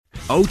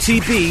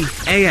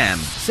OTB AM,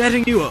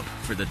 setting you up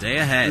for the day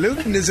ahead.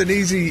 Luton is an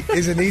easy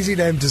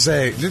name to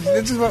say.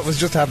 This is what was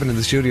just happening in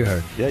the studio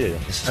here. Yeah.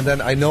 And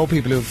then I know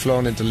people who've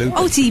flown into Luton.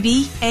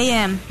 OTB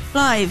AM,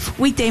 live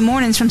weekday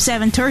mornings from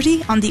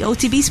 7:30 on the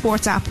OTB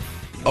Sports app.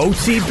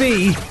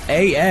 OTB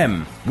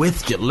AM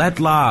with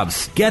Gillette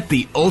Labs. Get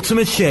the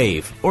ultimate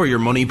shave or your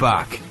money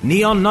back.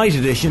 Neon Night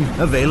Edition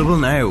available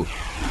now.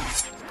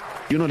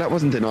 You know, that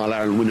wasn't an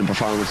All-Ireland winning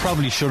performance.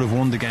 Probably should have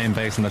won the game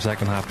based on their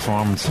second half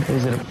performance.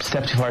 Is it a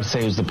step too far to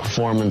say it was the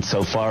performance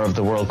so far of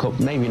the World Cup?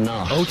 Maybe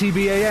not.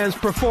 OTB AM's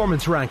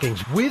performance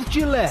rankings with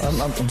Gillette.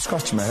 I'm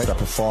scratching my head. That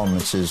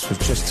performance was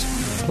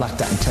just lacked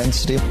that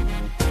intensity.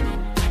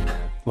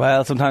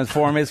 Well, sometimes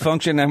form is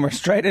function, and we're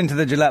straight into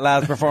the Gillette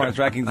Labs performance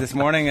rankings this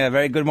morning. A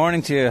very good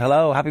morning to you.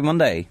 Hello, happy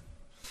Monday.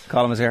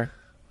 Colin is here.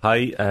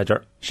 Hi,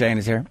 Shane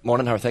is here.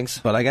 Morning, how are things?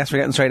 Well, I guess we're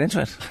getting straight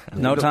into it.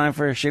 No time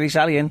for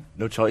shilly-shallying.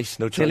 No choice.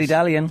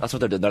 Dilly-dallying. That's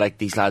what they're doing. They're like,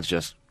 these lads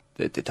just,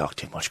 they talk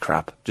too much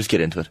crap. Just get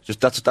into it.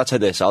 That's how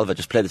they solve it.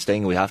 Just play the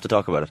sting. We have to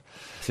talk about it.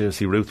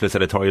 Seriously, ruthless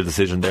editorial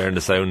decision there in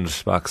the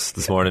sound box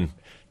this morning.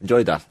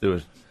 Enjoyed that.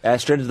 Do it.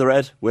 Straight into the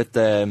red with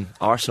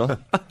Arsenal.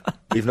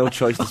 We've no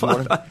choice this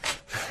morning.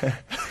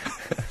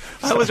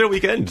 How was your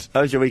weekend?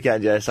 How was your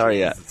weekend? Yeah, sorry,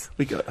 yeah.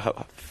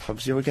 How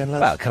was your weekend,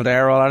 lads? Well,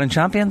 Kildare are All-Ireland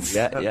champions.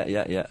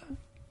 Yeah.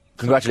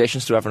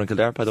 Congratulations to everyone in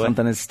Kildare, by the way.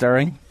 Something is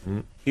stirring.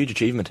 Huge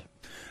achievement.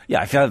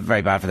 Yeah, I feel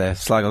very bad for the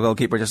Sligo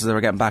goalkeeper just as they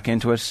were getting back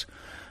into it.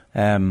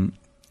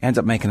 Ends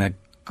up making a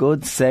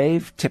good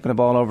save, tipping the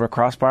ball over a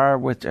crossbar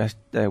with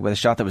a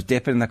shot that was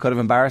dipping that could have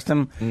embarrassed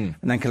him. And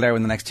then Kildare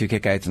win the next two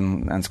kickouts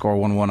and score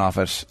 1-1 off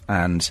it.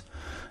 And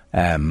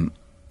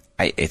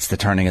it's the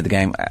turning of the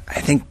game.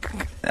 I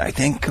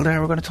think Kildare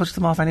were going to touch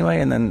them off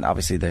anyway, and then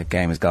obviously the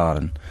game is gone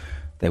and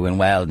they win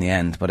well in the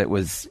end. But it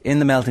was in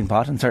the melting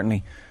pot, and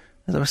certainly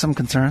there were some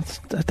concerns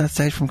at that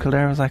stage from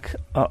Kildare. I was like,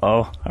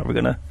 are we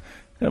going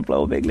to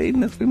blow a big lead in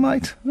this? We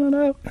might. I don't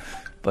know.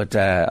 But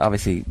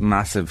obviously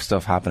massive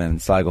stuff happening in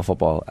Sligo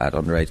football at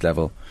underage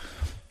level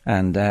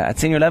and at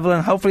senior level,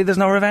 and hopefully there's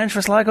no revenge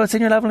for Sligo at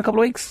senior level in a couple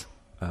of weeks.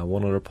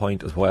 One other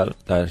point as well,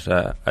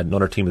 that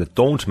another team that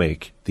don't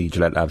make the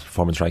Gillette Labs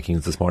performance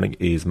rankings this morning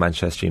is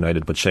Manchester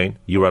United. But Shane,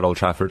 you were at Old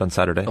Trafford on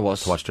Saturday to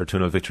watch their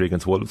 2-0 victory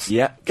against Wolves.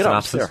 Yeah, good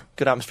atmosphere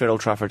at Old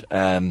Trafford.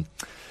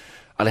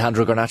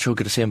 Alejandro Garnacho,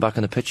 good to see him back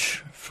on the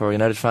pitch for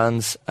United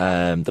fans.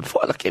 It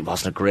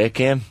wasn't a great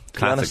game.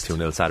 Classic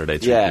 2-0 Saturday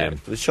game.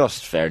 It was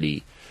just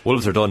fairly...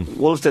 Wolves are done.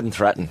 Wolves didn't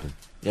threaten.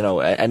 You know,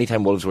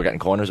 anytime Wolves were getting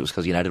corners, it was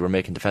because United were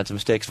making defensive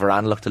mistakes.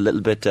 Varane looked a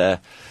little bit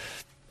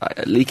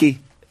leaky.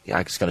 Yeah,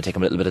 it's going to take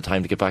him a little bit of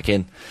time to get back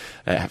in.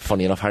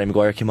 Funny enough, Harry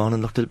Maguire came on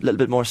and looked a little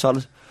bit more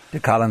solid.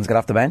 Did Collins get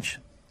off the bench?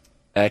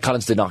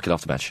 Collins did not get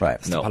off the bench. Right.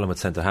 It's the problem with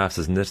centre halves,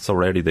 isn't it? So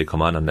rarely they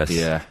come on unless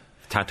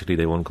tactically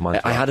they won't come on.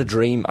 I had a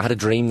dream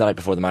the night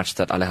before the match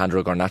that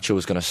Alejandro Garnacho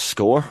was going to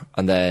score,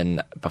 and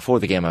then before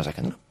the game I was like,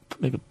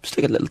 maybe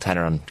stick a little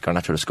tenner on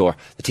Garnacho to score.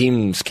 The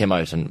teams came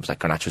out and it was like,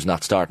 Garnacho's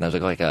not starting. I was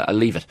like, I'll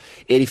leave it.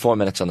 84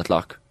 minutes on the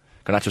clock.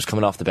 Garnacho's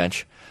coming off the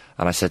bench,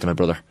 and I said to my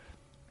brother,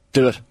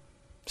 do it.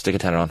 Stick a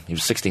tenner on. He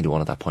was 16-1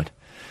 at that point.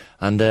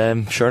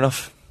 And sure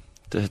enough,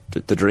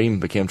 the dream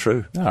became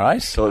true. All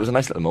right. So it was a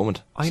nice little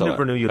moment. I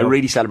never knew you I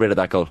really celebrated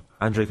that goal.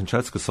 Andrei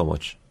Kanchelskis so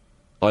much.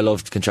 I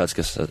loved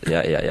Kanchelskis.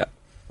 Yeah.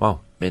 Wow.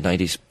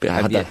 Mid-90s.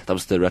 That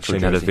was the retro jersey.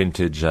 Shane had a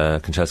vintage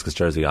Kanchelskis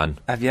jersey on.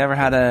 Have you ever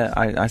had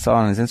I saw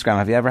on his Instagram,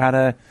 have you ever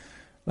had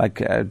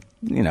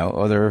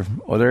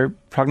other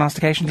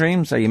prognostication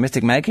dreams? Are you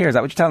Mystic Meg here? Is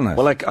that what you're telling us?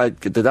 Well,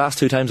 the last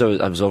two times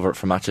I was over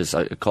for matches,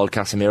 I called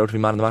Casemiro to be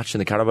man of the match in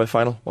the Carabao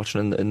final,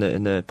 watching in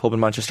the pub in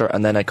Manchester,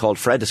 and then I called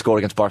Fred to score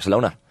against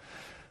Barcelona,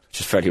 which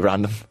is fairly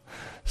random.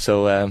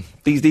 So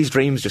these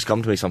dreams just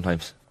come to me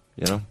sometimes.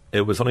 You know,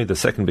 it was only the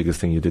second biggest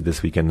thing you did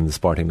this weekend in the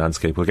sporting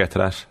landscape. We'll get to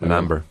that in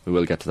Amber. We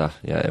will get to that.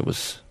 Yeah, it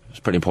was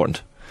pretty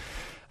important.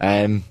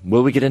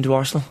 Will we get into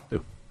Arsenal?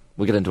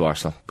 We'll get into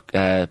Arsenal.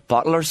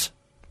 Bottlers.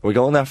 Are we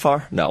going that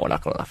far? No, we're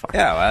not going that far.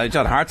 Yeah, well,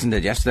 John Hartson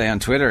did yesterday on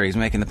Twitter. He's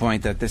making the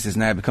point that this is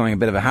now becoming a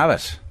bit of a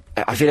habit.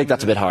 I feel like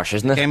that's a bit harsh,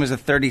 isn't it? The game is a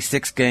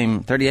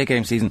 38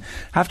 game season.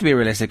 Have to be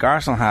realistic.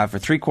 Arsenal have, for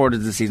 3/4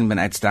 of the season, been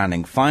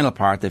outstanding. Final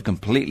part, they've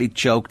completely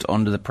choked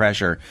under the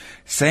pressure.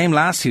 Same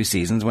last two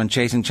seasons when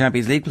chasing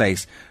Champions League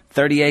place.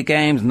 38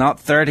 games, not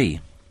 30.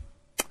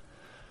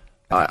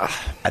 I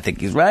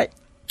think he's right.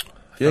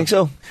 You think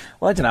so?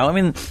 Well, I don't know. I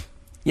mean,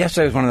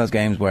 yesterday was one of those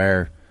games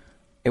where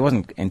it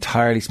wasn't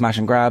entirely smash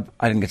and grab.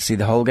 I didn't get to see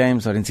the whole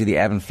game, so I didn't see the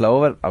ebb and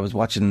flow of it. I was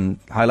watching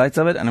highlights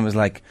of it, and it was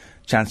like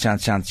chance.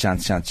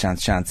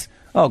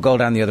 Oh, goal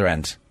down the other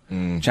end.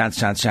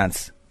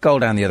 Chance. Goal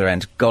down the other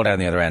end.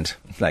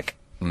 Like,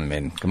 I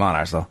mean, come on,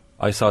 Arsenal.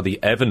 I saw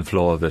the ebb and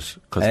flow of it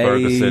because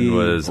Ferguson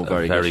was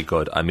very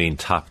good. I mean,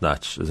 top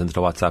notch. I was into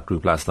the WhatsApp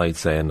group last night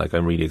saying, like,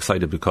 I'm really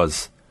excited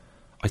because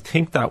I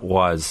think that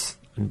was,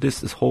 and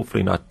this is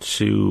hopefully not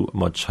too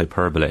much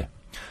hyperbole,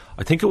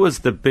 I think it was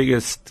the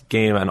biggest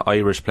game an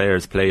Irish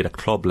players played at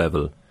club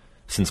level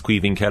since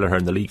Caoimhín Kelleher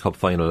in the League Cup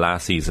final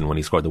last season when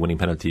he scored the winning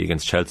penalty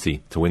against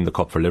Chelsea to win the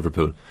Cup for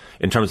Liverpool.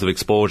 In terms of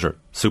exposure,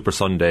 Super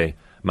Sunday,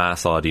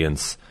 mass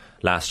audience,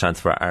 last chance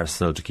for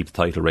Arsenal to keep the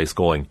title race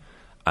going.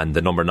 And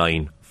the number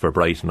 9 for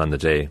Brighton on the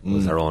day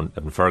was our own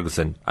Evan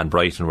Ferguson, and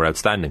Brighton were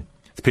outstanding.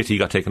 It's a pity he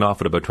got taken off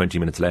with about 20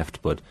 minutes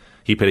left, but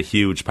he played a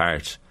huge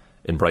part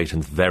in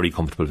Brighton's very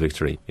comfortable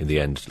victory in the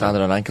end.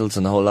 Standing on ankles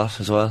and the whole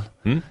lot as well.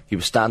 He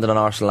was standing on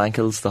Arsenal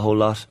ankles the whole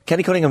lot.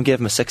 Kenny Cunningham gave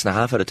him a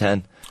 6.5 out of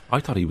 10. I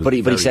thought he was, but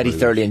he said he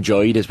thoroughly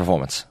enjoyed his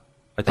performance.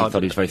 I thought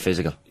he was very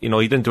physical. You know,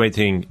 he didn't do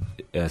anything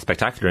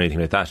spectacular or anything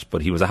like that,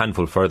 but he was a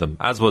handful for them,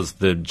 as was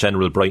the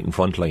general Brighton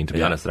front line, to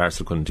be honest, that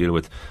Arsenal couldn't deal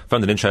with.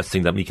 Found it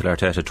interesting that Mikel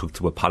Arteta took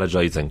to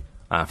apologising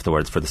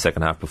afterwards for the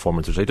second half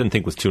performance, which I didn't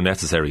think was too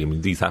necessary. I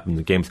mean, these happen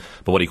in games,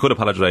 but what he could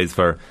apologise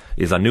for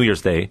is on New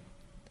Year's Day,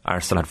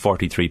 Arsenal had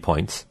 43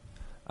 points,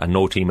 and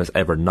no team has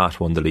ever not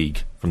won the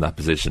league from that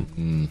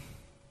position.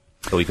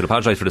 So he could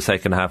apologise for the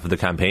second half of the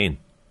campaign.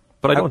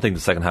 But I don't think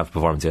the second half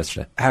performance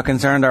yesterday. How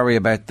concerned are we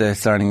about the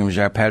signing of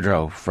João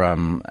Pedro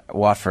from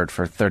Watford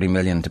for 30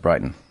 million to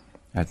Brighton?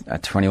 A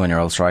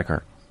 21-year-old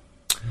striker.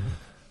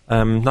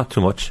 Not too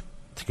much.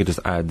 I think it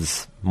just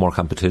adds more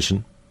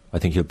competition. I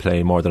think he'll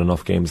play more than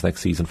enough games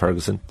next season,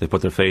 Ferguson. They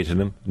put their faith in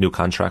him. New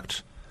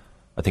contract.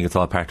 I think it's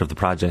all part of the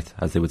project,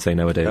 as they would say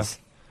nowadays.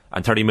 Yeah.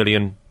 And 30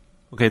 million,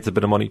 okay, it's a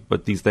bit of money,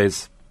 but these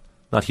days,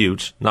 not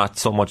huge. Not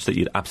so much that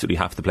you'd absolutely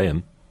have to play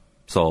him.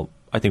 So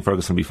I think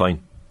Ferguson will be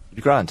fine. It'd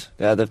be grand.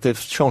 They've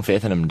shown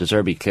faith in him. De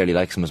Zerbi clearly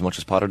likes him as much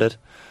as Potter did.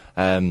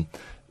 From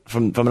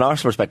an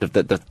Arsenal perspective,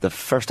 the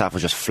first half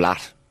was just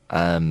flat.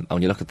 And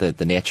when you look at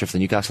the nature of the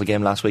Newcastle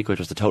game last week, which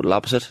was the total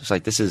opposite, it's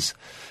like, this is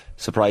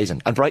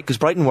surprising. And because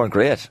Brighton weren't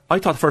great. I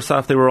thought the first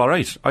half they were all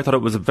right. I thought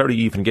it was a very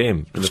even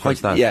game in the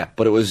first half. Yeah,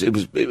 but it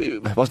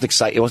wasn't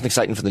exciting. It wasn't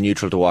exciting for the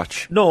neutral to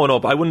watch. No,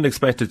 but I wouldn't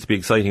expect it to be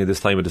exciting at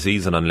this time of the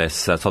season unless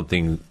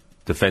something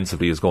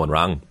defensively is going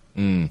wrong.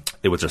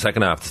 It was their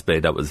second half display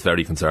that was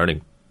very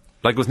concerning.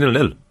 Like, it was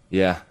 0-0.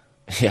 Yeah.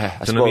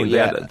 I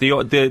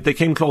suppose, they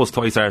came close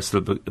twice,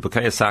 Arsenal, but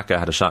Bukayo Saka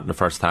had a shot in the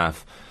first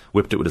half,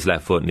 whipped it with his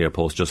left foot near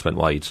post, just went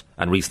wide,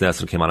 and Reece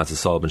Nelson came on as a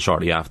sub, and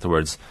shortly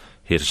afterwards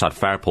he had a shot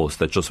far post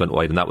that just went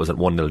wide, and that was at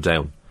 1-0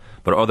 down.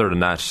 But other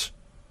than that,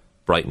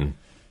 Brighton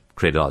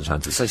created all the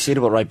chances. So I see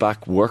what right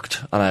back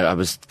worked, and I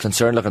was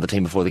concerned looking at the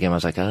team before the game. I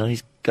was like,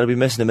 he's got to be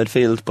missing the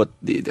midfield, but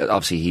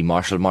obviously he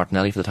marshalled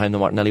Martinelli for the time that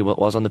Martinelli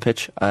was on the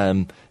pitch.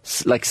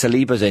 Like,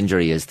 Saliba's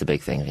injury is the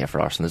big thing here for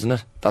Arsenal, isn't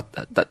it?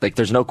 That like,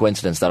 there's no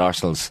coincidence that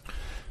Arsenal's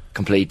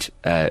complete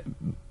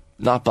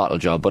not bottle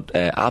job, but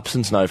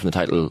absence now from the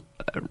title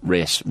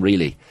race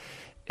really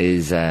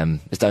is down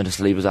to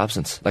Saliba's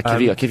absence. Like,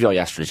 Kivior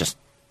yesterday just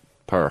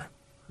purr.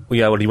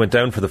 Well, he went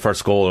down for the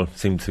first goal,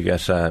 seemed to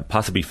get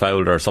possibly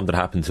fouled or something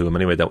happened to him.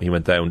 Anyway, he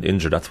went down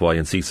injured, that's why,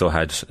 and Ciso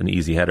had an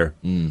easy header.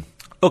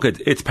 Look,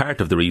 it's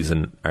part of the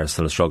reason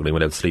Arsenal is struggling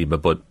without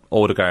Saliba, but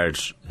Odegaard,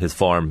 his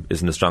form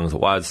isn't as strong as it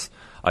was.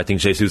 I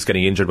think Jesus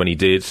getting injured when he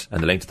did,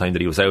 and the length of time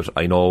that he was out,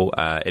 I know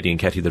Eddie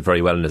Nketiah did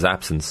very well in his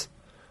absence,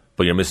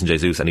 but you're missing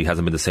Jesus, and he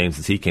hasn't been the same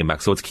since he came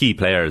back. So it's key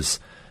players,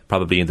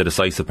 probably in the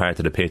decisive part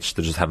of the pitch,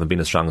 that just haven't been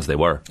as strong as they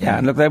were. Yeah,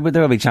 and look, there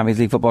will be Champions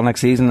League football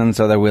next season, and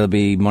so there will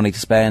be money to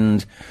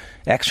spend,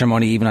 extra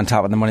money even on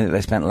top of the money that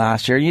they spent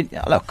last year.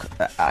 Look,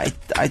 I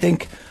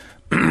think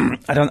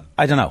I don't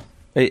know.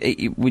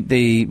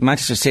 The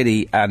Manchester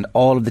City and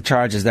all of the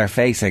charges they're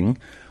facing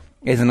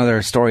is another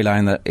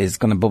storyline that is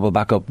going to bubble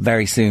back up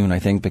very soon, I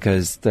think,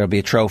 because there'll be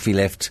a trophy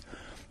lift,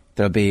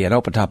 there'll be an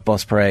open top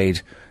bus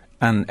parade,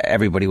 and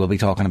everybody will be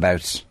talking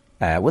about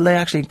will they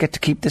actually get to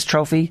keep this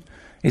trophy?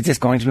 Is this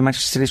going to be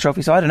Manchester City's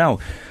trophy? So I don't know.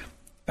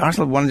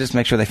 Arsenal want to just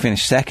make sure they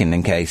finish second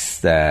in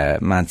case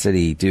Man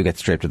City do get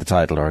stripped of the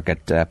title or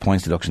get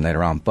points deduction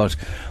later on. But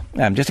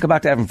just to go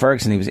back to Evan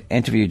Ferguson, he was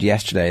interviewed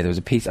yesterday. There was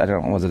a piece, I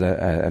don't know, was it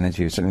an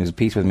interview? Certainly there was a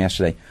piece with him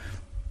yesterday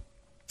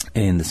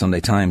in the Sunday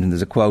Times, and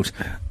there's a quote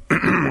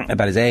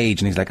about his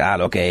age, and he's like,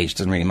 look, age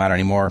doesn't really matter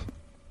anymore.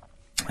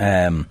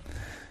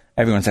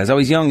 Everyone says,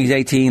 he's young, he's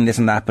 18, this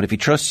and that, but if he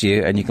trusts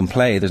you and you can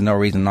play, there's no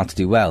reason not to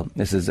do well.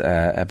 This is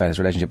about his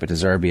relationship with De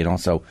Zerbi, and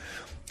also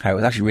how it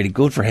was actually really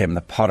good for him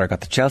that Potter got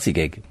the Chelsea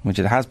gig, which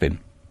it has been.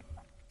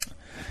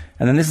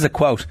 And then this is a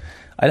quote.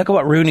 I look at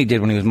what Rooney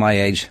did when he was my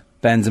age,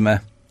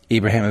 Benzema,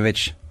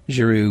 Ibrahimovic,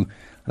 Giroud,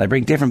 and I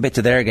bring different bits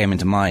of their game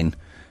into mine.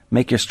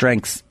 Make your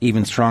strengths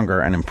even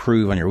stronger and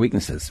improve on your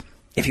weaknesses.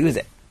 If he was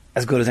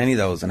as good as any of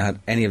those and had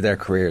any of their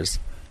careers,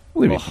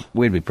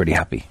 we'd be pretty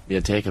happy.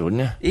 You'd take it,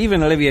 wouldn't you?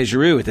 Even Olivier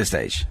Giroud at this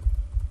stage.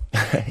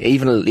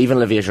 even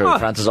Olivier Giroud,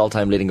 France's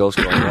all-time leading goal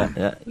scorer.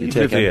 Yeah, you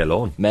take Olivier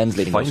alone. Men's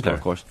leading goal scorer,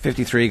 of course.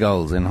 53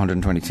 goals in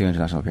 122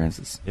 international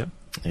appearances.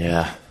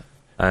 Yeah.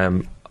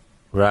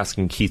 We're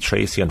asking Keith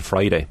Tracy on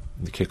Friday,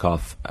 the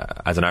kick-off,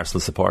 as an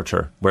Arsenal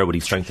supporter, where would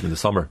he strengthen in the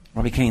summer?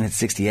 Robbie Keane had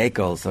 68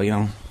 goals, so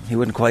he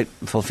wouldn't quite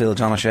fulfil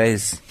John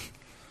O'Shea's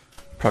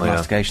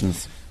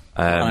prognostications.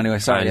 Anyway,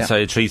 sorry.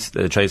 So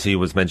Tracy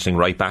was mentioning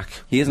right back.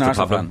 He is an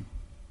Arsenal fan.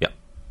 Yeah,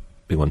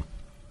 big one.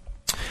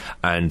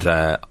 And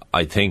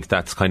I think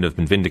that's kind of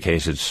been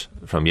vindicated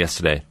from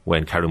yesterday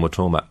when Karim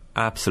Matoma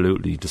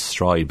absolutely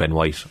destroyed Ben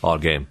White all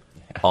game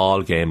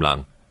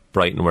long.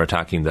 Brighton were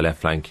attacking the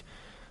left flank,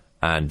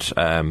 and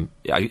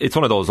it's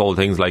one of those old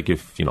things, like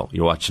if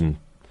you're watching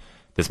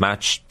this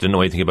match, didn't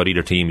know anything about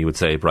either team. You would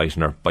say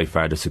Brighton are by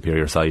far the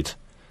superior side,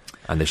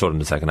 and they showed in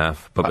the second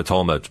half. But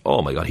Matoma,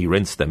 oh my God, he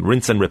rinsed them,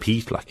 rinse and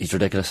repeat, like he's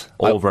ridiculous,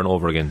 over and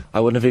over again. I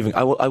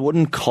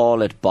wouldn't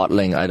call it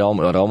bottling. I'd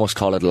almost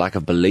call it lack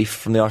of belief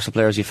from the Arsenal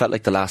players. You felt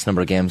like the last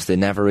number of games they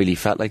never really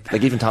felt like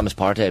even Thomas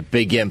Partey,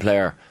 big game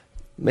player.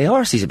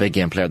 He's a big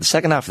game player. The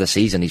second half of the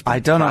season, he's been I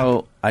don't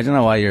know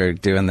why you're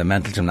doing the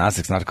mental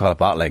gymnastics not to call it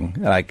bottling.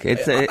 Like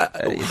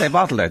they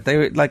bottled it.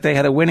 They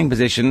had a winning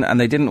position and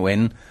they didn't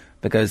win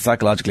because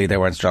psychologically they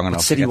weren't strong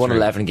enough. City won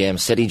 11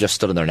 games. City just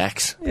stood on their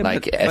necks. Yeah,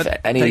 if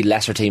any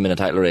lesser team in a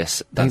title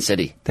race than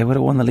City, they would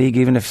have won the league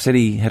even if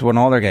City had won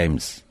all their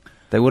games.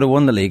 They would have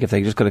won the league if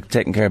they just could have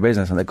taken care of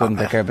business, and they couldn't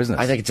take care of business.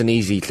 I think it's an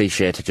easy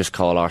cliche to just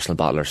call Arsenal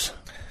bottlers,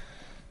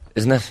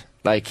 isn't it?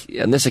 Like,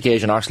 on this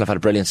occasion, Arsenal have had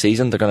a brilliant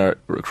season. They're going to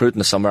recruit in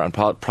the summer and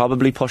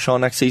probably push on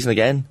next season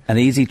again. An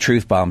easy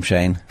truth bomb,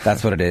 Shane.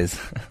 That's what it is.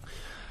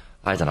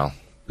 I don't know.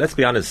 Let's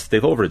be honest,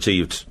 they've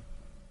overachieved.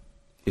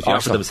 If you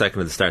offer them second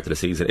at the start of the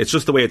season, it's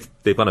just the way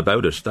they've gone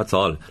about it. That's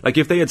all. Like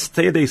if they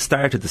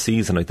started the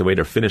season like the way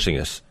they're finishing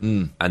it,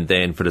 and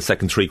then for the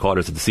second 3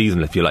 quarters of the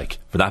season, if you like,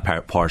 for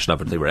that portion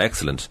of it, they were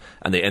excellent,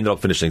 and they ended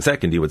up finishing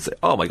second, you would say,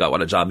 "Oh my God,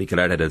 what a job Mikel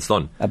Arteta has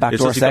done." A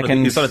backdoor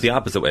second. He's done it the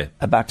opposite way.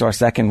 A backdoor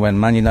second when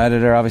Man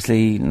United are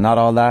obviously not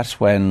all that.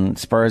 When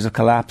Spurs have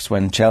collapsed.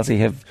 When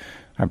Chelsea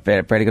are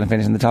barely going to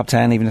finish in the top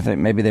 10, even if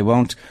maybe they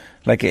won't.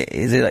 Like,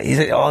 is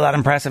it all that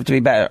impressive to be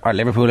better? Or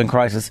Liverpool in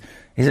crisis?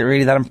 Is it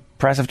really that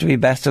impressive to be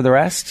best of the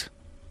rest?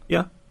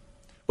 Yeah.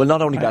 Well,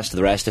 not only best of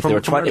the rest. If they were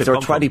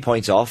 20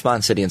 points off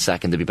Man City in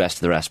second, they'd be best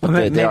of the rest.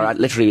 But they are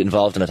literally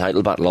involved in a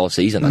title battle all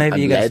season.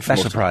 Maybe you get a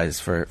special prize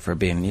for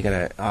being. You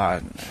get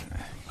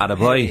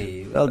Attaboy.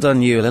 Hey, well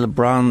done, you, a little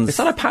bronze. It's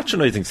not a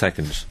patronising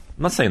second.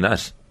 I'm not saying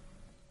that.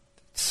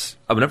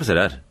 I would never say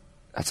that.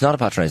 That's not a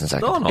patronising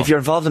second. No. If you're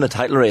involved in a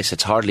title race,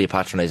 it's hardly a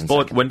patronising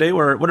second. But when they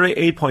were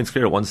 8 points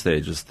clear at one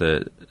stage, was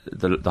the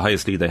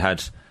highest lead they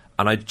had,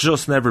 and I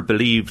just never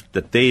believed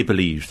that they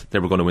believed they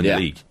were going to win the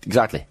league.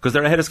 Exactly. Because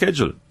they're ahead of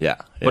schedule. Yeah.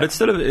 But it's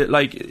still,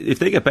 like, if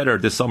they get better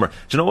this summer,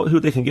 do you know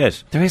who they can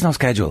get? There is no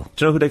schedule.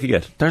 Do you know who they could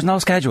get? There's no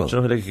schedule. Do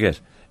you know who they could get?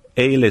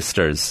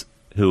 A-listers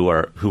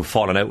who've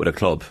fallen out with a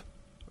club,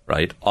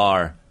 right?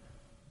 Or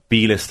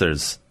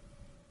B-listers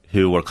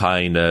who were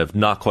kind of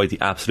not quite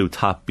the absolute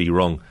top B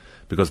rung.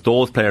 Because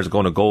those players are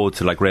going to go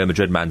to like Real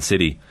Madrid, Man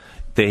City.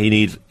 They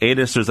need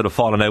A-listers that have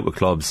fallen out with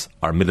clubs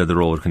or middle of the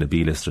road kind of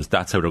B-listers.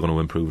 That's how they're going to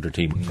improve their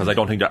team. Because I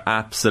don't think they're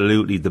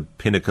absolutely the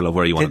pinnacle of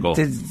where you want to go.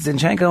 Did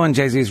Zinchenko and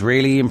Jesus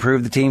really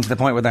improve the team to the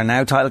point where they're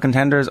now title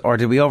contenders, or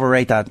did we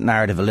overrate that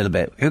narrative a little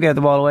bit? Who gave the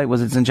ball away?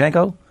 Was it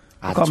Zinchenko?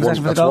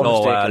 Compensation for the goal?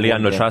 No,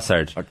 Leandro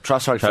Trossard.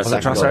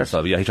 Trossard.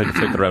 So, yeah, he tried to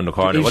flick it around the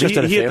corner. He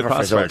hit the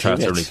crossbar.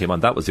 Trossard when he came on.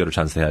 That was the other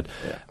chance they had.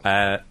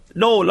 Yeah.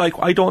 No, like,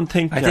 I don't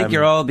think... I think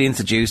you're all being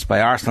seduced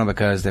by Arsenal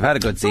because they've had a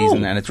good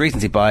season and it's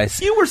recency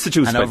bias. You were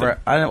seduced by them.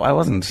 I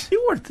wasn't.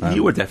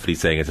 You were definitely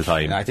saying at the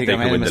time. I think I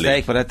made a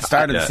mistake, but at the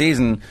start of the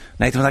season,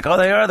 Nathan was like, "Oh,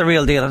 they are the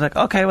real deal." I was like,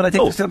 "Okay, well, I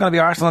think they're still going to be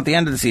Arsenal at the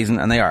end of the season,"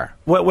 and they are.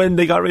 Well, when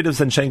they got rid of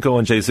Zinchenko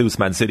and Jesus,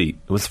 Man City,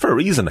 it was for a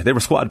reason. They were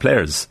squad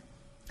players.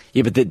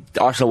 Yeah, but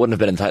Arsenal wouldn't have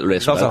been in the title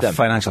race without them. It's also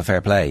financial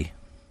fair play.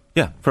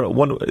 Yeah, for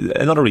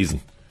another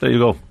reason. There you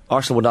go.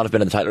 Arsenal would not have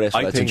been in the title race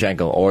without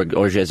Zinchenko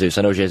or Jesus.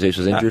 I know Jesus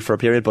was injured for a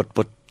period,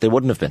 but they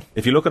wouldn't have been.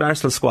 If you look at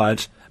Arsenal's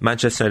squad,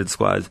 Manchester United's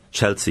squad,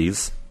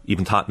 Chelsea's,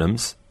 even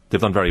Tottenham's, they've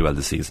done very well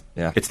this season.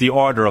 Yeah. It's the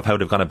order of how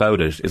they've gone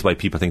about it is why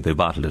people think they've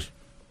bottled it.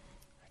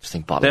 I just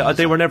think bottling.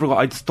 They were never.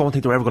 I just don't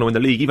think they were ever going to win the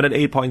league, even at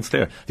 8 points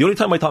clear. The only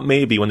time I thought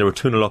maybe when they were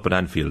 2-0 up at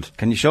Anfield.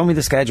 Can you show me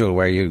the schedule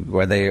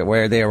where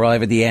they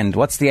arrive at the end?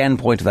 What's the end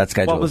point of that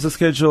schedule? What was the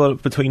schedule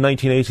between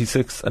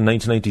 1986 and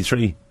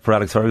 1993 for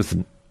Alex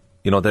Ferguson?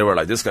 You know, they were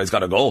like, this guy's got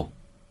to go.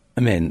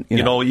 I mean,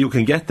 you know, you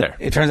can get there.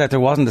 It turns out there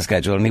wasn't a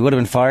schedule, and he would have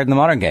been fired in the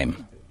modern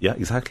game. Yeah,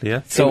 exactly.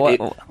 Yeah. So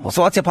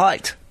what's your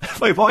point?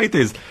 My point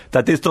is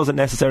that this doesn't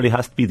necessarily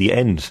have to be the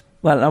end.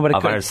 Well, no, but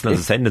of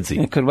Arsenal's ascendancy.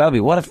 It could well be.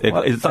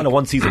 It's not a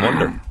one-season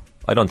wonder.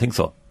 I don't think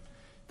so.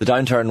 The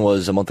downturn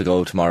was a month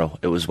ago tomorrow.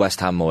 It was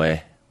West Ham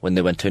away when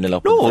they went 2-0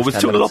 up. No, it was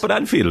 2-0 up at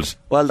Anfield.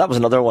 Well, that was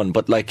another one.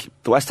 But like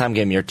the West Ham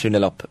game, you're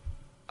 2-0 up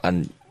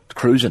and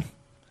cruising.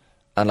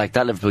 And like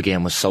that Liverpool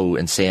game was so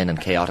insane and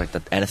chaotic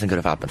that anything could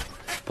have happened.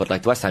 But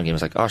like the West Ham game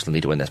was like, Arsenal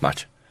need to win this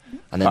match.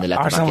 And then they let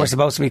Arsenal were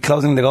supposed to be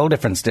closing the goal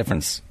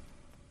difference.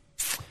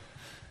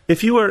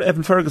 If you were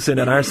Evan Ferguson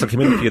and Arsenal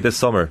came in for you this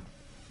summer,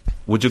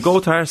 would you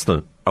go to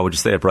Arsenal or would you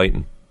stay at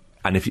Brighton?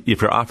 And if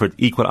you're offered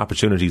equal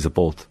opportunities at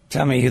both?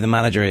 Tell me who the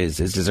manager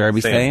is. Is De Zerbi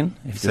staying?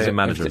 Same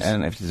managers.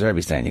 And if De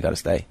Zerbi's staying, you got to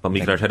stay. But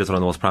Mikel Arteta is one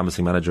of the most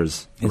promising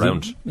managers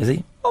around. Is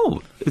he?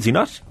 Oh, is he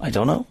not? I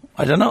don't know.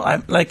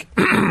 I'm like,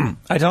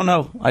 I don't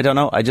know. I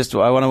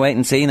want to wait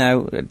and see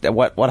now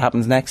what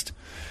happens next.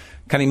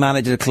 Can he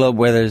manage a club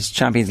where there's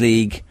Champions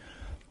League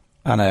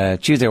on a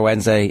Tuesday or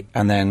Wednesday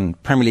and then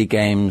Premier League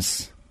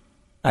games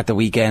at the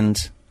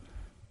weekend?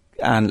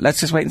 And let's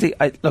just wait and see.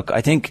 I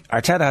think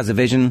Arteta has a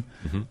vision,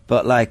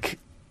 but like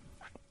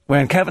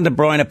when Kevin De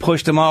Bruyne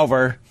pushed him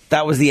over,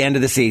 that was the end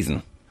of the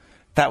season.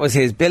 That was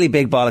his Billy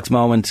Big Bollocks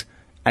moment,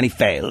 and he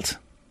failed.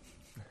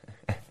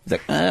 He's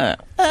like,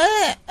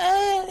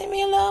 leave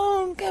me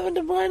alone, Kevin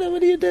De Bruyne,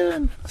 what are you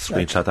doing?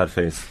 Screenshot that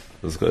face.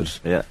 It was good.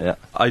 Yeah.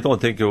 I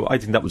think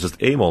that was just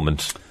a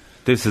moment.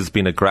 This has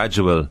been a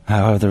gradual.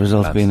 How have the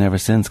results been ever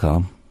since,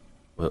 Colm?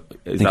 Well,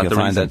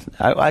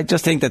 I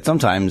just think that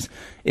sometimes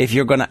if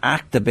you're going to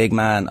act the big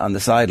man on the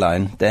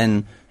sideline,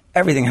 then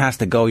everything has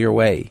to go your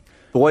way.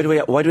 But why do we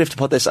have to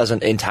put this as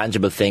an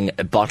intangible thing,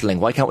 bottling?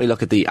 Why can't we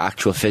look at the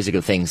actual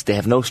physical things? They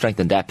have no strength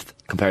and depth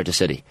compared to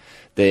City.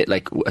 They,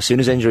 like, as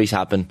soon as injuries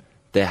happen,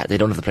 they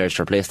don't have the players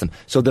to replace them.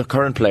 So the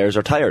current players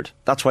are tired.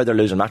 That's why they're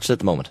losing matches at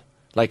the moment.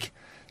 Like,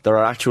 there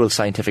are actual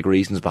scientific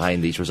reasons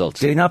behind these results.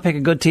 Did he not pick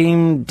a good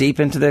team deep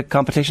into the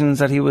competitions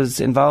that he was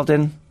involved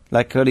in?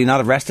 Like, could he not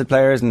have rested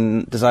players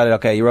and decided,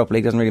 okay, Europa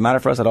League doesn't really matter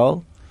for us at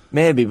all?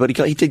 Maybe, but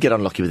he did get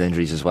unlucky with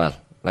injuries as well.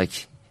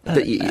 Like,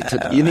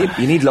 you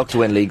need luck to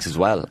win leagues as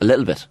well, a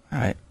little bit.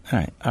 All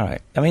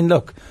right. I mean,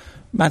 look,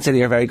 Man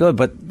City are very good,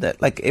 but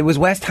it was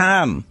West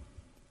Ham.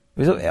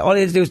 All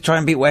he had to do was try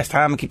and beat West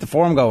Ham and keep the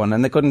form going,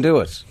 and they couldn't do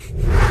it.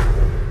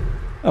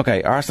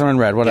 Okay, Arsenal in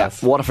red. What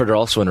else? Waterford are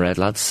also in red,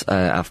 lads,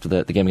 after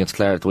the game against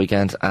Clare at the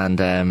weekend.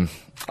 And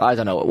I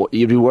don't know,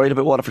 you'd be worried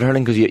about Waterford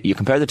hurling because you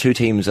compare the two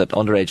teams at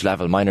underage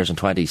level, minors and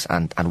 20s,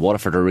 and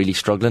Waterford are really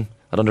struggling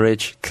at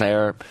underage.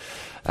 Clare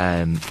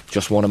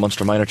just won a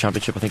Munster minor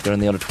championship. I think they're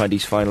in the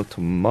under-20s final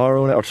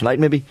tomorrow or tonight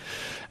maybe.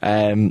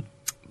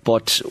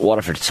 But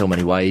Waterford had so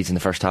many wides in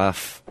the first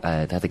half. They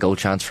had the goal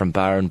chance from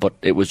Barron, but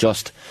it was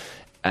just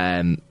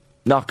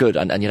not good.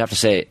 And you'd have to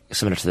say,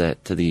 similar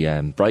to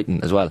the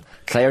Brighton as well,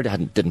 Clare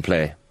didn't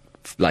play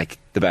like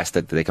the best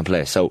that they can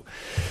play. So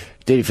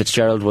Davy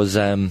Fitzgerald was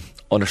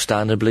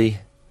understandably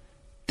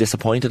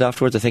disappointed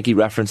afterwards. I think he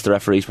referenced the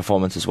referee's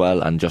performance as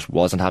well and just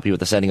wasn't happy with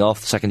the sending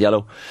off, the second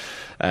yellow.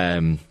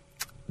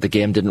 The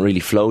game didn't really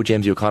flow.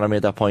 James O'Connor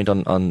made that point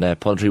on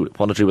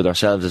punditry with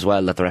ourselves as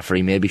well, that the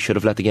referee maybe should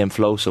have let the game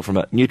flow. So from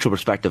a neutral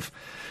perspective,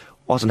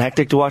 wasn't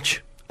hectic to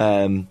watch.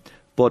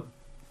 But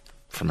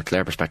from a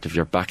Clare perspective,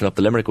 you're backing up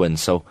the Limerick win.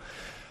 So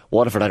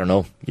Waterford, I don't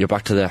know. You're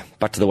back to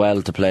the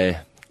well to play.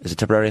 Is it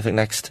Tipperary, I think,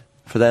 next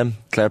for them?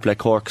 Clare play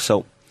Cork.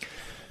 So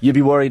you'd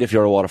be worried if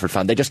you're a Waterford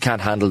fan. They just can't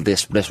handle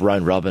this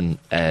round robin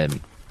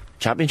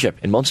championship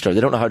in Munster. They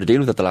don't know how to deal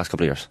with it the last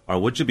couple of years. Or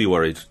would you be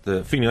worried?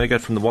 The feeling I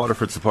get from the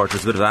Waterford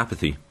supporters is a bit of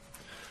apathy.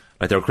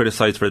 Like, they were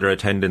criticised for their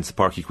attendance at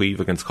Páirc Uí Chaoimh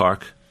against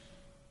Cork.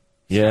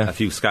 Yeah. A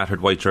few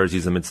scattered white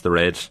jerseys amidst the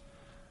red.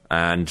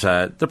 And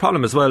the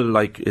problem as well,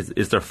 like,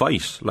 is their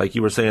fight. Like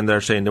you were saying there,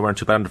 Shane, they weren't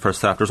too bad in the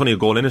first half. There was only a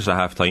goal in it at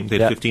half time. They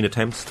had 15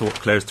 attempts to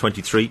Clare's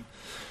 23.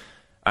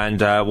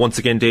 And once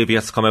again, Davy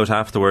has to come out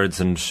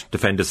afterwards and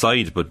defend his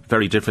side, but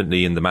very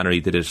differently in the manner he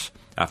did it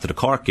after the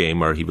Cork game,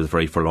 where he was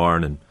very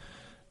forlorn and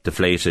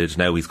deflated.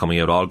 Now he's coming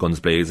out all guns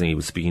blazing. He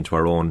was speaking to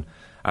our own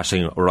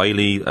Aisling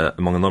O'Reilly,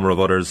 among a number of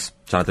others,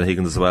 Jonathan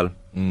Higgins as well,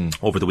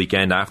 over the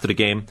weekend after the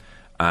game.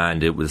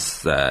 And it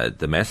was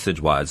the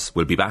message was,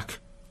 we'll be back.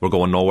 We're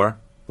going nowhere.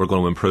 We're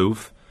going to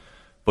improve.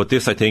 But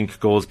this, I think,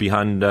 goes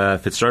behind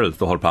Fitzgerald,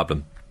 the whole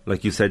problem.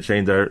 Like you said,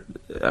 Shane, their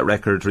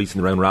record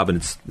recent round robin,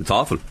 it's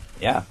awful.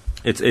 Yeah.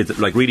 It's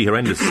like really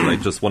horrendous.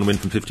 Like, just one win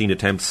from 15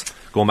 attempts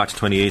going back to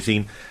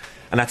 2018.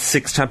 And that's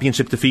 6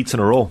 championship defeats in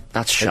a row.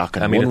 That's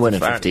shocking. One win in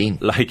 15.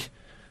 Like,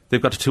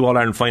 they've got to 2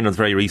 All-Ireland finals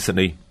very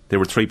recently. They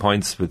were 3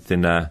 points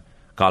within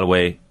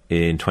Galway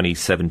in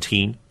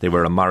 2017. They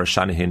were a Maurice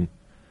Shanahan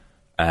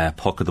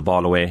puck of the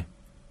ball away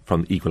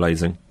from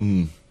equalising.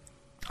 And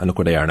look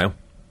where they are now.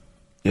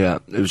 Yeah,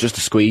 it was just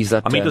a squeeze.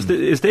 That I mean,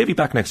 is Davy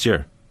back next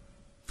year?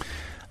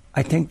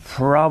 I think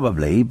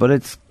probably, but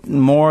it's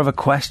more of a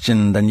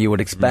question than you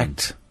would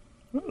expect.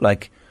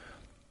 Like,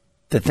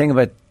 the thing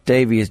about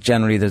Davy is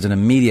generally there's an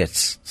immediate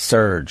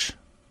surge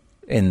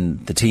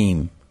in the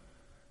team,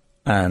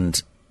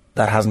 and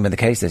that hasn't been the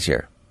case this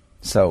year.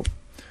 So,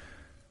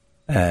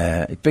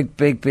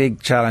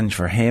 big challenge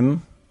for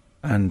him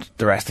and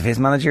the rest of his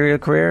managerial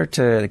career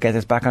to get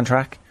this back on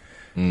track.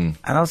 And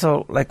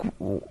also, like,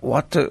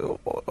 what's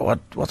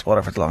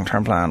Waterford's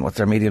long-term plan? What's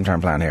their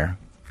medium-term plan here?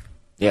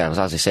 Yeah, as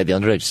I said, the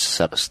underage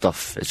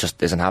stuff, it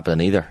just isn't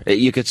happening either.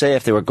 You could say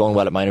if they were going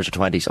well at minors or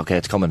 20s, okay,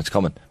 it's coming,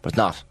 but it's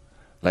not.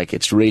 Like,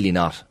 it's really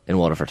not in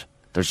Waterford.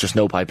 There's just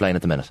no pipeline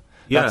at the minute.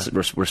 Yeah.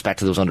 That's respect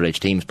to those underage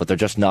teams, but they're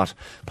just not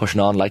pushing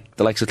on like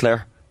the likes of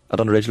Clare at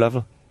underage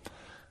level.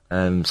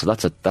 So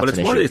that's an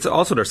issue. It's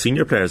also their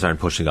senior players aren't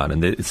pushing on,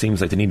 and it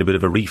seems like they need a bit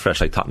of a refresh,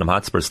 like Tottenham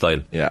Hotspur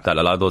style. Yeah. That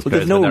a lot of those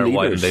players have been there a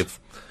while, and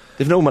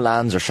they've no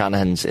Milans or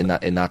Shanahans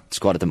in that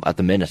squad at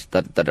the minute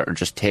that are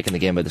just taking the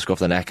game by the scruff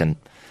of the neck and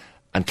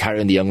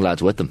carrying the young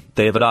lads with them.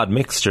 They have an odd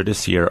mixture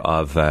this year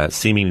of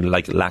seemingly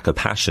like lack of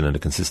passion on a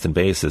consistent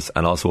basis,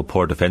 and also a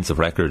poor defensive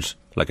record.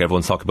 Like,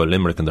 everyone's talking about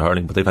Limerick and the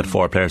hurling, but they've had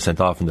 4 players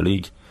sent off in the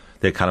league.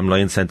 They had Callum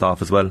Lyons sent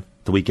off as well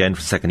the weekend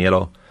for second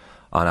yellow.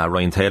 On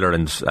Ryan Taylor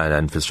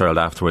and Fitzgerald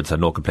afterwards had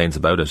no complaints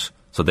about it.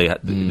 So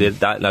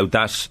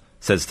that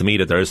says to me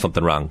that there is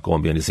something wrong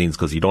going behind the scenes,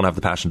 because you don't have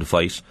the passion to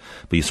fight,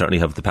 but you certainly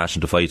have the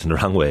passion to fight in the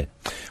wrong way.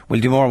 We'll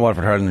do more on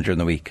Waterford hurling during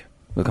the week.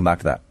 We'll come back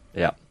to that.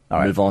 Yeah. All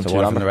right. Move on so to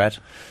Waterford in the red.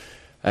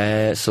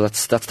 So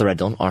that's the red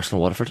done,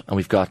 Arsenal Waterford, and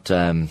we've got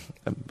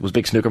was a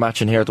big snooker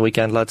match in here at the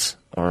weekend, lads.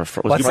 What's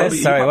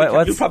this?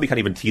 Sorry, you probably can't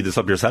even tee this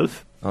up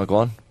yourself. Oh, go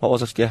on. What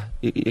was it? Yeah,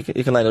 you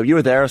can line up. You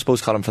were there, I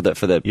suppose, Colin, for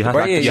the. You had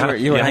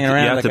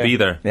to be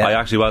there. Yeah. I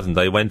actually wasn't.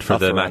 I went for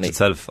the match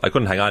itself. I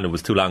couldn't hang on. It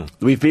was too long.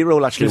 We've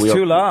B-roll actually. It was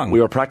too long.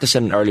 We were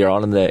practicing earlier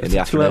on in the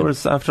afternoon. 2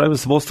 hours after I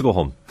was supposed to go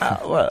home. Do you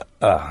know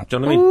what I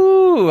mean?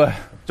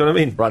 Do you know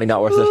what I mean? Ronnie,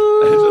 not worth it.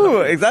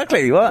 Ooh,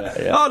 exactly. What?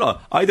 Yeah. Oh no,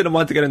 I didn't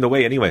want to get in the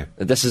way anyway.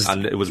 And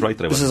it was right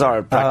that I This is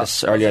our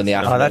practice earlier in the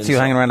afternoon. Oh, that's you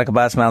hanging around like a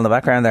bad smell in the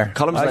background there.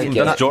 Colin's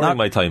that's during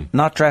my time.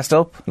 Not dressed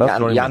up.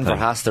 Jan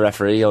Verhaas, the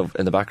referee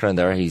in the background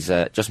there, he's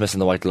just missing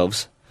the white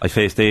gloves. I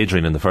faced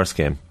Adrian in the first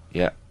game.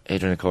 Yeah,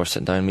 Adrian, of course,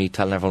 sitting down, me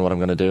telling everyone what I'm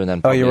going to do, and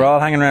then. Oh, you were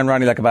all hanging around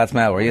Ronnie like a bad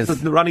smell, were you?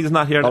 Ronnie's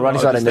not here. Oh,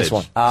 Ronnie's not in this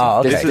one.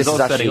 Oh, okay. This is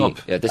setting actually.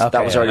 up. Yeah,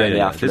 that was earlier in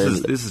the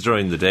afternoon. This is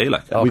during the day,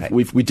 like. Okay.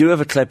 We do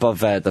have a clip of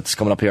that's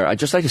coming up here. I'd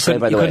just like to say,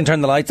 by the way, you couldn't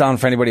turn the lights on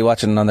for anybody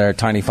watching on their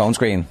tiny phone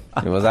screen.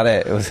 Was that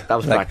it? That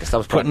was practice. That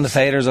was putting the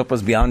faders up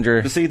was beyond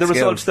your. You see the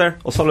results there.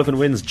 O'Sullivan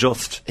wins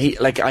just.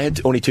 I had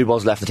only 2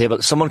 balls left on the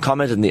table. Someone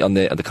commented on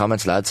the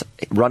comments, lads.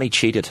 Ronnie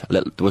cheated a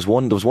little. There was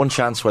one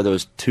chance where there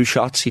was 2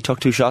 shots. He took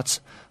 2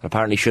 shots, and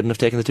apparently shouldn't have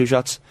taken the 2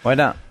 shots. Why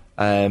not?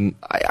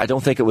 I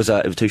don't think it was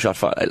a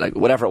 2-shot like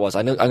whatever it was.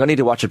 I'm going to need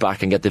to watch it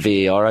back and get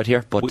the VAR out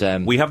here. But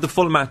we have the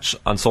full match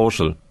on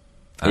social,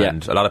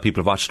 and a lot of people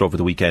have watched it over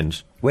the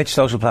weekend. Which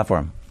social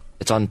platform?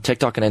 It's on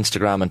TikTok and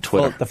Instagram and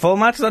Twitter. The full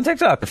match is on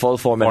TikTok. The full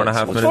 4 minutes.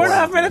 4.5 minutes.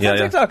 4.5 minutes on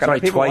TikTok. Sorry,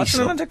 people twice.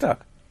 watching it on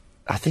TikTok.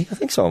 I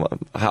think so.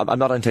 I'm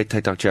not on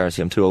TikTok,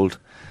 Jersey. I'm too old.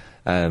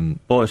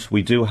 But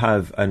we do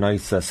have a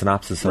nice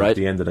synopsis at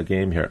the end of the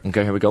game here.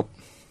 Okay, here we go.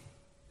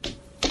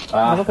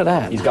 Look at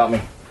that. He's got me.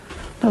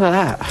 Look at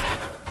that.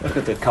 Look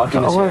at the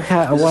cockiness. This is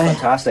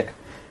fantastic.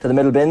 To the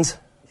middle bins.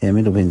 Yeah,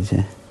 middle bins,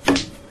 yeah.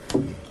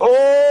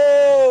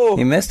 Oh!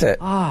 He missed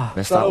it.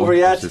 Missed that over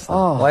yet.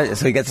 Why,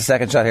 so he gets a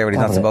second shot here, but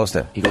he's not supposed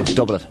to. He goes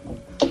double it.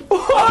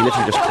 He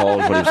literally just called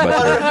what he was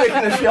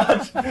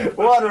about to do.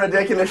 What a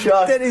ridiculous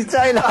shot. What a ridiculous shot. Dennis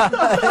Taylor.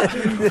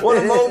 What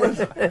a moment.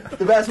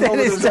 The best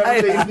moment was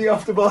ever seen in the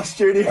Off the Bus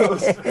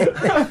studios.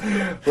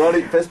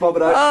 Ronnie, fist bump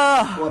it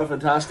out. What a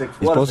fantastic.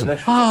 What a finish.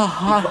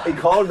 He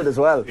called it as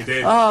well. He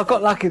did. Oh,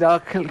 got lucky though.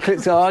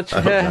 Clicked arch.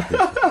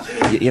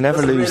 You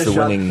never lose the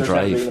winning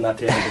drive.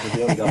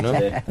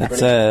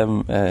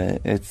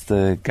 It's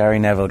the Gary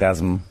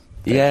Neville-gasm.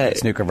 Yeah,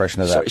 snooker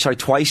version of that. Sorry,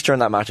 twice during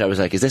that match I was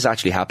like, is this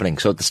actually happening?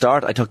 So at the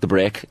start I took the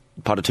break,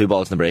 potted 2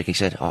 balls in the break. He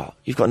said, oh,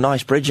 you've got a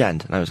nice bridge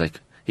hand. And I was like,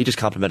 he just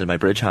complimented my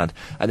bridge hand.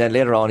 And then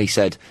later on he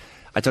said,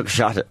 I took a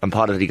shot and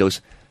potted it. He goes,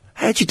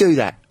 how'd you do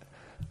that?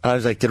 And I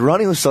was like, did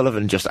Ronnie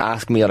O'Sullivan just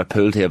ask me on a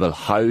pool table,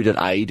 how did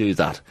I do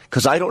that?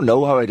 Because I don't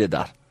know how I did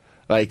that.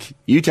 Like,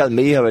 you tell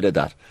me how I did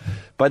that.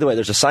 By the way,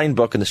 there's a signed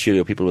book in the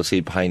studio. People will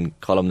see behind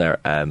column there.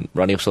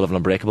 Ronnie O'Sullivan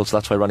Unbreakable. So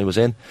that's why Ronnie was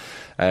in.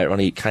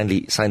 Ronnie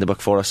kindly signed the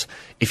book for us.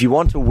 If you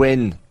want to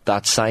win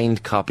that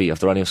signed copy of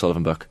the Ronnie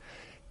O'Sullivan book,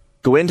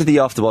 go into the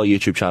Off the Ball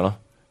YouTube channel,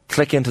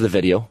 click into the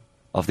video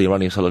of the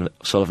Ronnie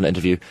O'Sullivan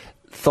interview,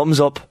 thumbs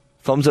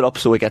it up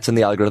so it gets in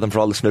the algorithm for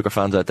all the snooker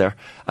fans out there,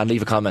 and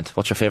leave a comment.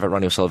 What's your favourite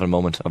Ronnie O'Sullivan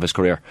moment of his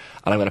career?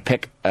 And I'm going to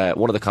pick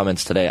one of the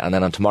comments today, and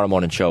then on tomorrow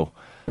morning show,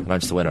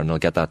 announce the winner, and we'll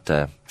get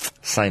that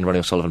signed Ronnie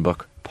O'Sullivan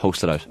book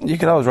posted out. You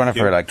could always run it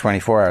for like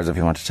 24 hours if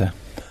you wanted to.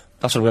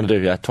 That's what I'm going to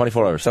do, yeah,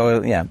 24 hours.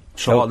 So, yeah.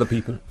 Show all the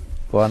people.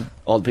 Go on.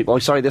 All the people. Oh,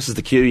 sorry, this is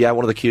the cue, yeah,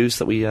 one of the cues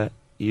that we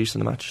used in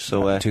the match.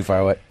 So too far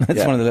away.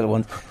 It's one of the little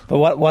ones. But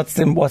what's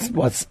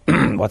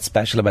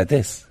special about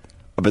this?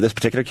 About this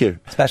particular cue?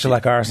 Special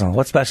like Arsenal.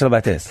 What's special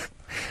about this?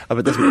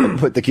 About this,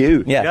 with the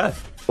cue? Yeah.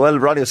 Well,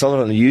 Ronnie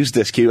O'Sullivan used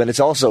this cue, and it's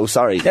also,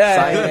 signed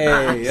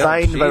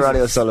by Ronnie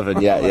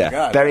O'Sullivan.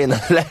 Yeah. Burying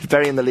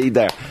the lead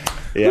there.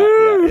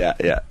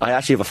 Yeah. I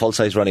actually have a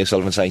full-size Ronnie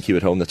O'Sullivan signed cue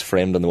at home that's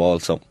framed on the wall.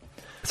 So,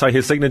 sorry,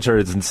 his signature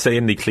is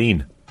insanely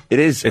clean. It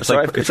is. It's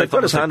like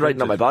got his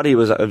handwriting on my body. I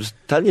was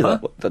telling you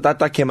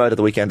that came out at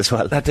the weekend as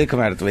well. That did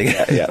come out at the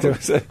weekend. Yeah.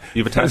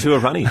 You have a tattoo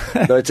of Ronnie.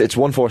 No, it's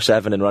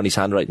 147 in Ronnie's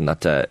handwriting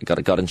that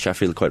got in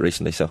Sheffield quite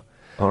recently. So,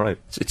 all right.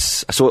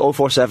 It's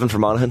 047 for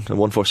Monaghan and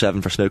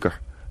 147 for snooker.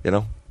 You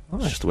know,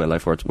 it's just the way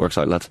life works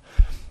out, lads.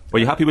 Were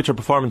you happy with your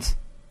performance?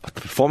 The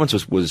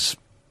performance was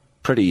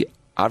pretty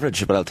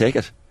average, but I'll take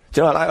it.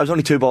 Do you know, I was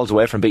only 2 balls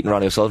away from beating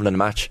Ronnie O'Sullivan in the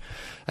match.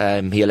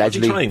 He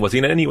allegedly... Was he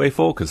in any way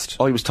focused?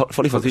 Oh, he was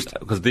fully focused.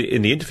 Because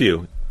in the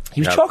interview...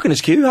 He was choking his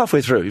cue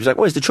halfway through. He was like,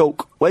 where's the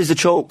choke?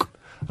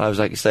 I was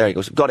like, it's there. He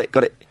goes, got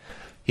it.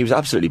 He was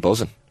absolutely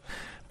buzzing.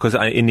 Because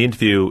in the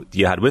interview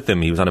you had with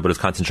him, he was on about his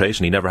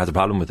concentration. He never has a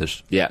problem with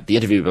it. Yeah, the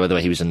interview, by the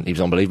way, he was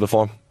unbelievable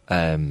for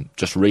him.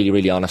 Just really,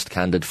 really honest,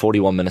 candid.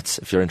 41 minutes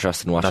if you're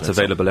interested in watching. That's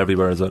available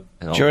everywhere, is it?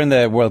 During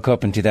the World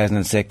Cup in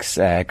 2006,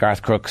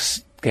 Garth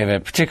Crooks gave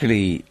a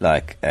particularly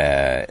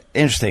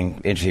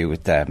interesting interview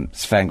with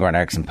Sven Goran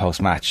Eriksson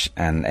post-match,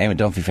 and Eamon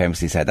Dunphy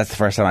famously said, that's the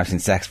first time I've seen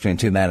sex between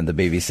 2 men on the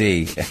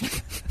BBC.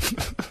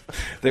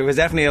 There was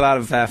definitely a lot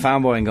of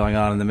fanboying going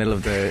on in the middle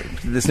of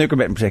the snooker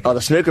bit in particular. Oh,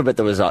 the snooker bit,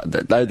 there was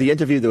the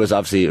interview, there was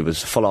obviously, it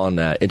was full on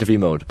interview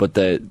mode, but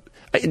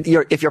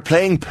if you're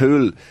playing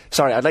pool,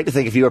 sorry, I'd like to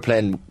think if you were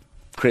playing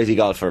crazy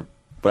golf or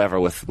whatever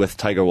with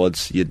Tiger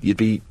Woods, you'd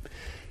be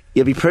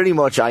pretty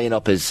much eyeing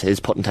up his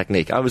putting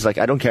technique. I was like,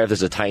 I don't care if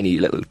there's a tiny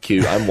little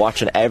cue. I'm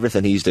watching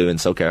everything he's doing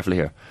so carefully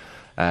here.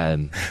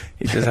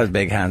 He just has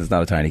big hands,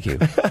 not a tiny cue.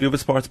 Do you have a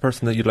sports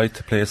person that you'd like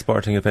to play a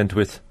sporting event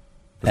with?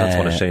 That's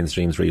one of Shane's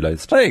dreams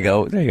realised. There you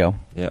go.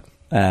 Yeah.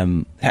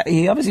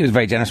 He obviously was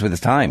very generous with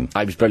his time.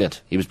 He was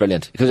brilliant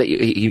because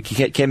he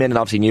came in and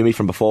obviously knew me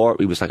from before.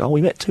 He was like, "Oh,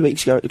 we met 2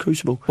 weeks ago at the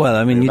Crucible." Well,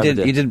 I mean, you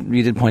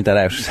did point that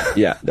out.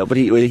 Yeah, no, but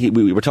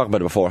we were talking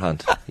about it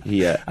beforehand.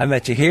 I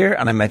met you here,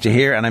 and I met you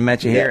here, and I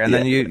met you here, and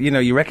then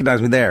you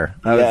recognised me there.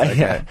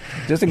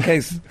 Just in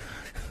case.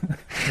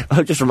 I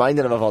was just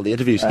reminding him of all the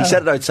interviews. He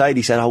said it outside.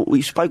 He said, "Oh,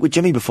 we spoke with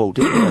Jimmy before,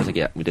 didn't we?" I was like,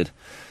 "Yeah, we did."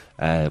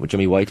 With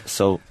Jimmy White.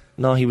 So.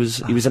 No, he was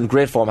in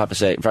great form, I have to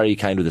say. Very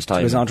kind with his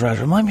time. His entourage.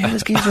 Remind me who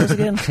this geezer is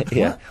again.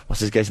 Yeah.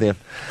 What's this guy's name?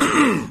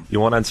 You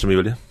won't answer me,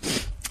 will you?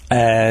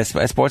 A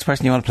sports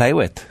person you want to play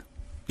with?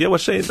 Yeah, well,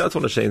 Shane, that's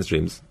one of Shane's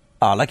dreams.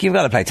 Oh, like you've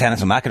got to play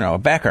tennis with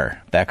McEnroe.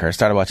 Becker.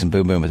 Started watching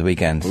Boom Boom at the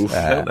weekend. Oof,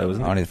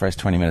 only the first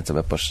 20 minutes of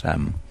it, but...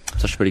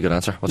 Such a pretty good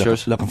answer. What's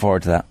yours? Looking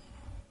forward to that.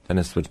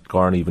 Tennis with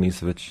Goran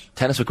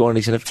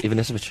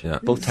Ivanisevic. Yeah.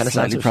 Both tennis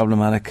Slightly answers.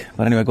 problematic.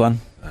 But anyway, go on.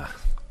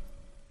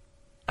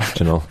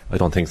 Do you know? I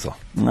don't think so.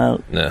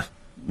 No. Nah.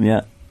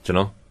 Yeah. Do you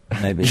know?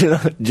 Maybe. Do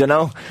you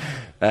know?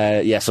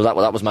 Yeah, so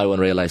that was my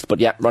one realised. But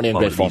yeah, Ronnie in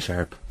great form.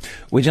 Sharp.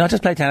 Would you not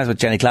just play tennis with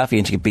Jenny Claffey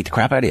and she could beat the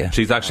crap out of you?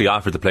 She's actually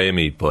offered to play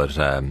me, but...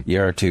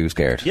 You're too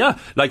scared. Yeah,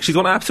 like she's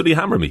going to absolutely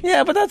hammer me.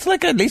 Yeah, but that's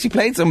like, at least you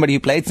played somebody.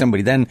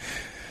 Then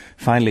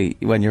finally,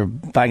 when you're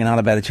banging on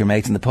about it to your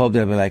mates in the pub,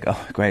 they'll be like,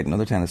 oh, great,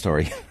 another tennis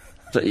story.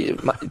 So,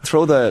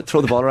 throw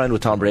the ball around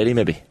with Tom Brady,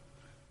 maybe.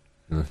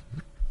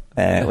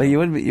 Well, you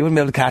wouldn't be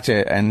able to catch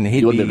it, and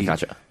he'd be able to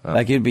catch it. Oh.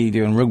 Like you'd be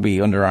doing rugby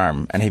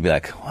underarm, and he'd be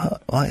like,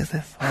 "What is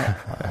this?"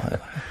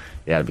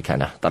 Yeah,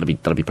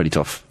 that'd be pretty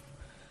tough.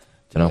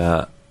 Do you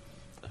know?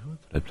 Who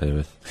did I play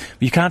with?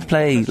 You can't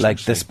play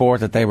like the sport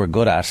that they were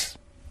good at.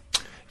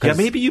 Yeah,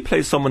 maybe you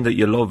play someone that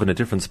you love in a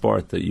different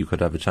sport that you could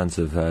have a chance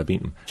of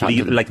beating.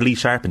 Like Lee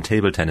Sharp in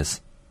table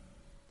tennis.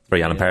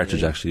 Very Alan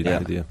Partridge, actually.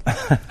 That idea.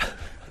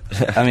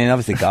 I mean,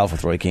 obviously golf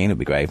with Roy Keane would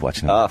be great.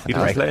 Watching him he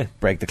doesn't play.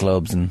 Break the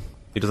clubs and.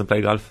 He doesn't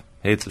play golf.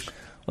 Hates it.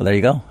 Well, there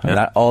you go.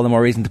 Yeah. All the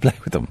more reason to play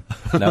with them.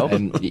 No?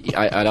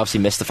 I'd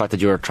obviously missed the fact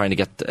that you were trying to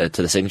get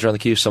to the signature on the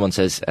cue. Someone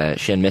says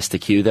Shane missed the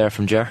cue there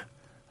from Jer.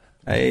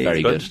 Hey,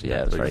 very good.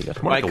 Yeah, it was very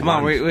good. Right, come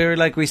on. We were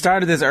like, we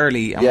started this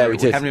early. And we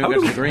did. We haven't even got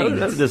to the green.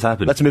 How did this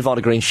happen? Let's move on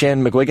to green.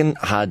 Shane McGuigan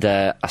had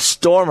a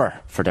stormer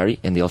for Derry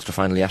in the Ulster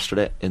final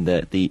yesterday in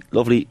the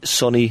lovely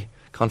sunny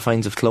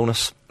confines of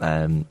Clonus.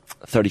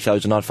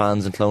 30,000 odd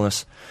fans in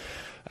Clonus.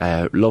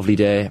 Lovely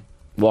day.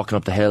 Walking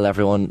up the hill,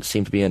 everyone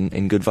seemed to be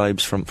in good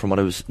vibes from what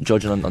I was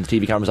judging on the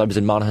TV cameras. I was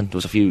in Monaghan. There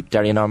was a few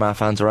Derry and Armagh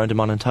fans around in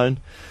Monaghan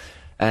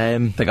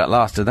town. They got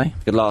lost, did they?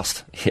 Got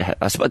lost. Yeah,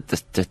 I suppose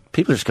the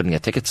people just couldn't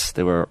get tickets.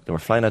 They were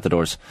flying out the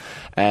doors.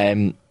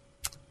 It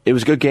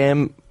was a good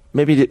game.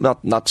 Maybe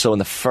not so in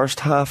the first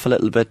half. A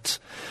little bit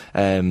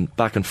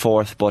back and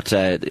forth, but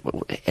in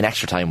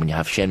extra time when you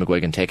have Shane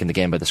McGuigan taking the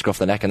game by the scruff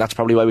of the neck, and that's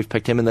probably why we've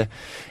picked him in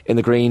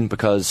the green,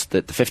 because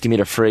the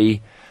 50-metre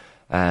free.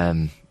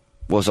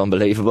 Was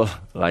unbelievable.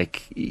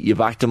 Like, you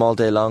backed him all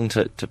day long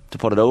to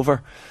put it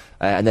over,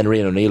 and then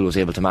Rian O'Neill was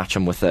able to match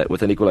him with an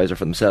equaliser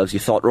for themselves. You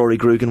thought Rory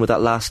Grugan with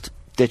that last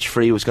ditch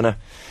free was going to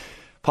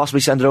possibly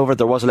send it over.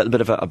 There was a little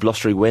bit of a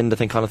blustery wind. I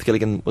think Conor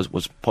Gilligan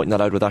was pointing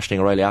that out with Aisling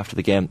O'Reilly after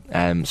the game,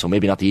 so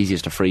maybe not the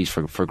easiest to freeze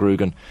for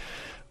Grugan,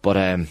 but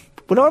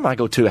when Armagh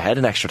go 2 ahead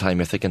in extra time,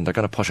 you're thinking they're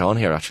going to push on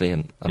here actually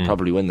and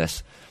probably win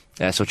this,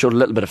 so it showed a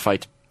little bit of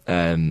fight,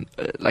 and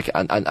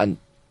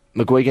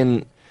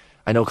McGuigan,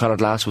 I know Conor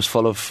Glass was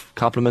full of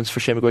compliments for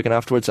Shane McGuigan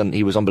afterwards, and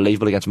he was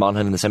unbelievable against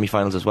Monaghan in the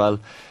semi-finals as well.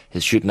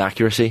 His shooting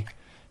accuracy,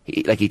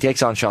 he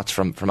takes on shots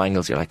from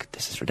angles. You're like,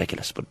 this is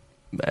ridiculous, but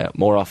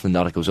more often than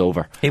not it goes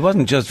over. He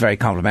wasn't just very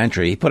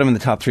complimentary. He put him in the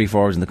top 3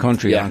 forwards in the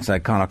country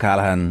alongside Conor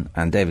Callaghan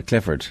and David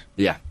Clifford.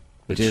 Yeah,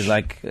 which is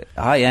like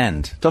high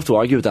end. Tough to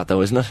argue with that,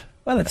 though, isn't it?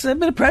 Well, it's a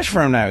bit of pressure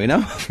for him now, you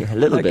know. A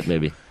little bit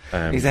maybe.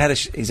 He's ahead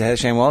of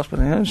Shane Walsh,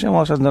 but Shane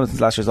Walsh hasn't done it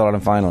since last year's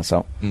All-Ireland final.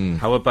 So,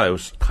 how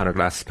about Conor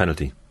Glass's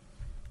penalty?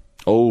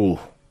 Oh.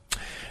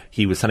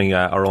 He was telling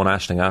our own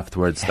Aisling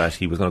afterwards that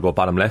he was going to go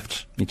bottom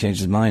left. He changed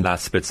his mind.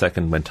 Last split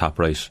second went top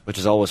right. Which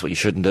is always what you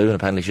shouldn't do, and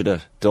apparently should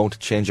have. Don't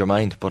change your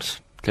mind, but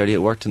clearly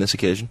it worked in this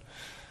occasion.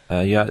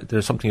 Yeah,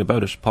 there's something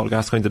about it. Paul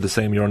Gascoigne did the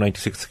same Euro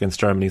 96 against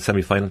Germany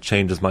semi-final,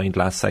 changed his mind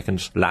last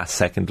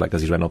second, like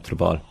as he ran up to the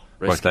ball.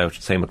 Worked out,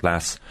 same with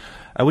Glass.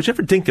 Would you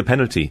ever dink a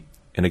penalty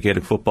in a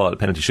Gaelic football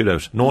penalty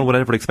shootout? No one would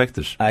ever expect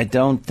it. I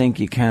don't think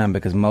you can,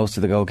 because most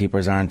of the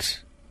goalkeepers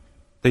aren't.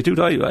 They do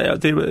dive.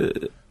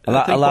 A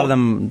lot of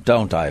them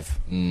don't dive.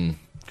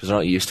 Because they're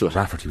not used to it.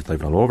 Rafferty was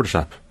diving all over the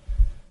shop.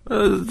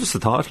 Just a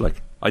thought,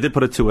 like. I did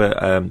put it to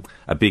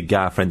a big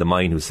Gaff friend of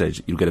mine who said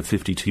you'll get a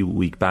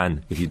 52-week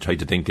ban if you try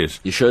to dink it.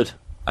 You should.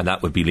 And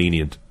that would be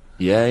lenient.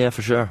 Yeah,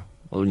 for sure.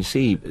 Well, when you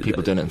see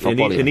people doing it in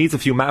football... It needs a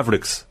few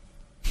mavericks,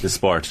 this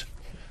sport.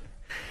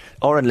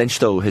 Oren Lynch,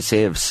 though, his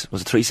saves,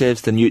 was it 3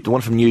 saves? The one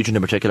from Nugent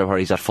in particular, where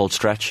he's at full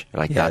stretch.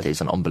 That is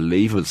an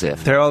unbelievable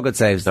save. They're all good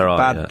saves. They're all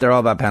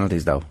bad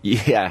penalties, though.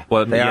 Yeah.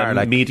 Well, they are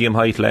like medium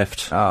height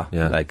left.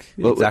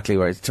 Exactly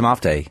where it's Tom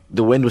Day.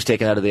 The wind was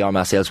taken out of the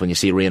Armagh sails when you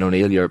see Rian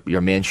O'Neill,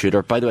 your main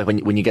shooter. By the way,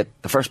 when you get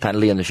the first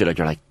penalty in the shootout,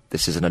 you're like,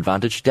 this is an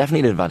advantage.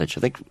 Definitely an advantage.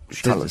 I think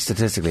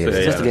statistically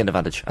an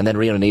advantage. And then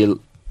Rian O'Neill,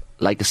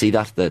 like to see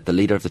that, the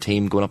leader of the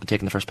team going up and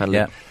taking the first penalty.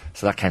 Yeah.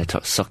 So that kind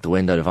of sucked the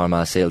wind out of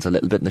Armagh's sails a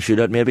little bit in the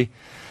shootout, maybe.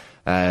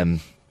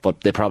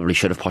 But they probably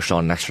should have pushed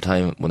on in extra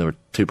time when they were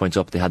 2 points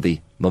up. They had the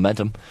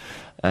momentum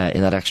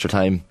in that extra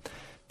time.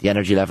 The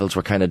energy levels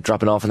were kind of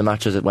dropping off in the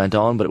match as it went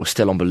on, but it was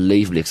still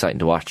unbelievably exciting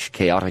to watch.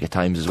 Chaotic at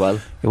times as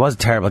well. It was a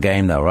terrible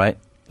game, though, right?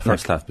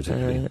 First half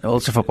particularly.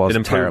 Ulster football was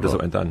terrible as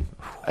it went on.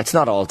 It's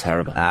not all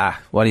terrible.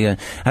 What do you...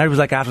 And it was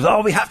like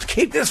afterwards, we have to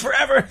keep this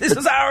forever. This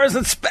is ours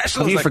and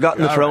special. Have you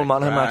forgotten the Tyrone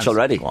Monaghan match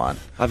already? Go on.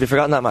 Have you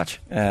forgotten that match?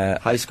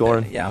 High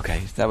scoring. Yeah,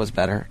 okay. That was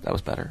better.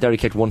 Derry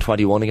kicked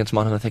 121 against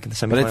Monaghan, I think, in the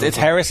semi-final. But it's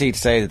heresy to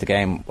say that the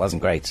game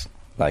wasn't great.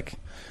 It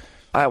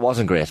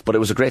wasn't great, but it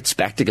was a great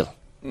spectacle.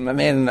 I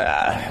mean...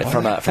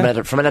 from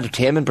an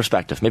entertainment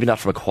perspective, maybe not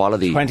from a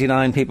quality...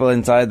 29 people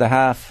inside the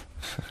half.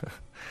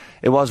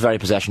 It was very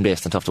possession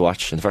based and tough to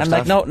watch in the first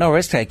half. And no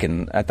risk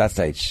taken at that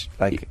stage.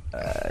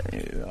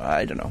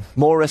 I don't know.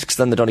 More risks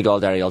than the Donegal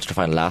Derry Ulster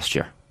final last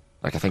year.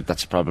 I think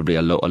that's probably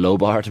a low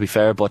bar, to be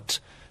fair, but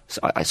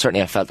I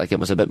certainly felt like it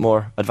was a bit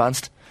more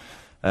advanced.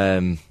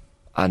 And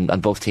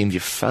both teams you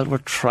felt were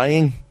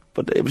trying,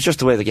 but it was just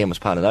the way the game was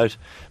panning out.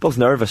 Both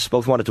nervous,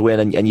 both wanted to win,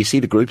 and you see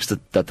the groups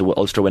that the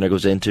Ulster winner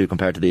goes into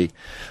compared to the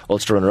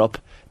Ulster runner-up.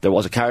 There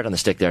was a carrot on the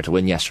stick there to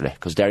win yesterday,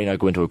 because Derry now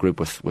go into a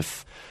group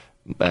with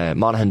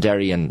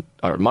Monaghan,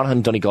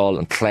 Monaghan, Donegal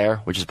and Clare,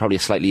 which is probably a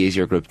slightly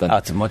easier group than...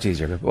 it's a much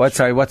easier group. What's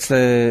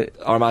the...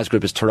 Armagh's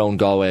group is Tyrone,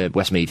 Galway,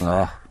 Westmeath,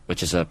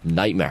 which is a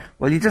nightmare.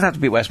 Well, you just have to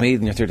beat Westmeath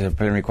and you're through to the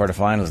preliminary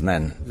quarter-finals, and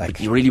then...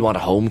 you really want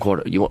a home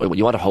quarter... You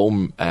want a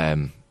home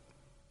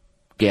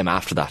game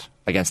after that.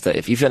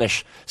 If you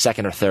finish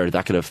second or third,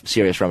 that could have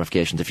serious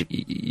ramifications. If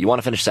you want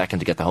to finish second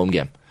to get the home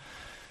game.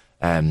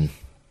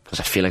 Because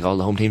I feel like all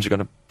the home teams are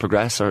going to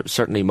progress, or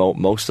certainly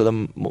most of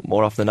them,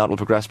 more often than not, will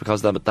progress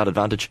because of that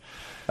advantage.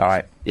 All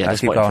right. Yeah,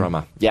 that's point for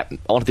Armagh. Yeah,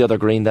 on to the other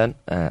green then.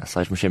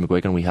 Aside from Shane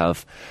McGuigan, we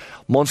have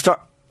Munster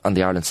and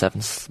the Ireland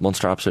Sevens.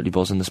 Munster absolutely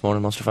buzzing this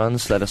morning, Munster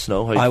fans. Let us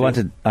know how you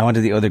feel. I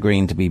wanted the other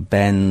green to be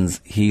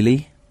Ben's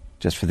Healy,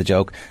 just for the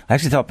joke. I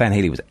actually thought Ben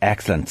Healy was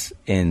excellent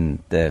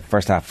in the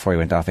first half before he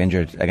went off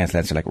injured against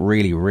Leinster.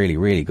 Really, really,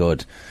 really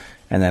good.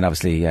 And then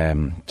obviously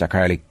Jack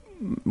Harley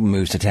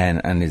moves to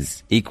 10 and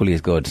is equally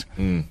as good.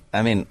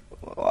 I mean,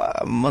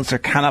 Munster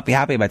cannot be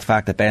happy about the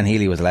fact that Ben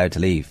Healy was allowed to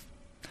leave.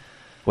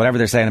 Whatever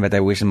they're saying about they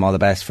wish him all the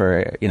best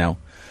for,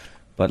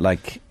 but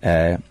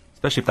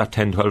especially if that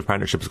 10-12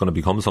 partnership is going to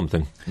become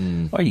something.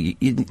 Well, you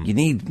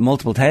need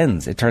multiple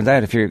 10s, it turns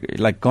out, if you're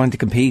going to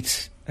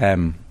compete.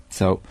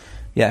 So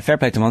yeah, fair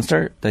play to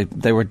Munster.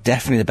 They were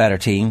definitely the better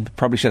team.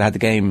 Probably should have had the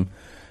game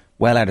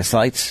well out of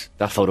sight.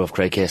 That photo of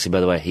Craig Casey, by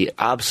the way, he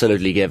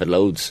absolutely gave it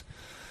loads.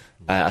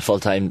 At full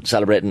time,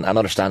 celebrating, and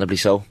understandably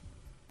so.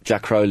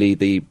 Jack Crowley,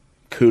 the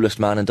coolest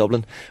man in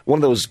Dublin. One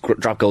of those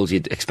drop goals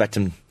you'd expect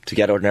him to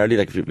get ordinarily.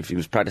 If he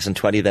was practicing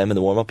 20 of them in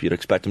the warm up, you'd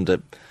expect him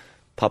to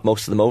pop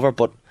most of them over.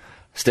 But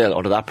still,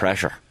 under that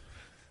pressure,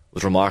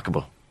 was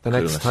remarkable. The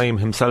next time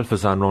himself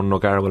is on Ronan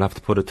O'Gara, we'll have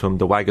to put it to him.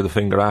 The wag of the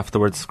finger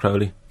afterwards,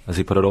 Crowley, as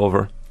he put it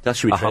over. That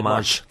should be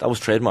trademarked. That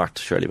was trademarked,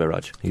 surely, by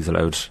Rog. He's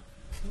allowed.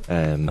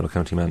 Not a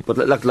county man. But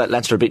look,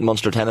 Leinster beaten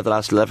Munster 10 of the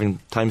last 11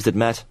 times they'd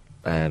met.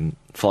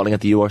 Falling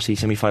at the URC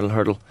semi-final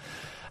hurdle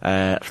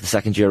for the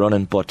second year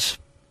running, but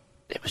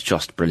it was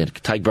just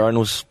brilliant. Tyke Byrne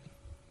was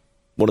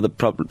one of the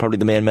probably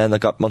the main men that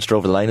got Munster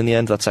over the line in the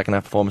end, that second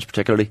half performance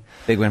particularly.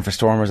 Big win for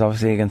Stormers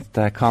obviously against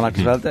Connacht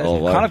as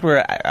well. Connacht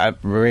were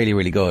really,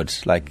 really good.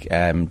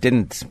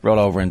 Didn't roll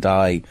over and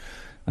die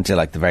until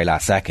the very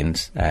last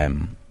second,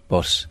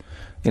 but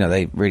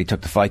they really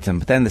took the fight to them.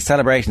 But then the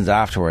celebrations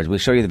afterwards, we'll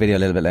show you the video a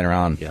little bit later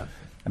on. Yeah.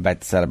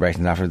 About the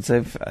celebrations afterwards, they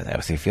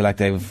obviously feel like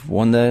they've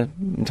won the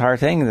entire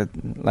thing.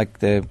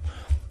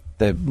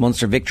 The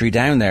Munster victory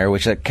down there,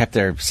 which kept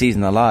their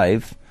season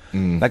alive.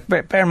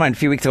 Bear in mind, a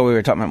few weeks ago we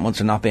were talking about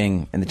Munster not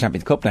being in the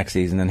Champions Cup next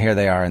season, and here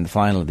they are in the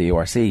final of the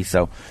URC.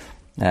 So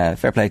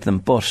fair play to them.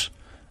 But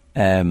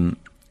I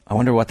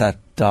wonder what that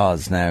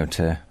does now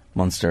to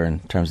Munster in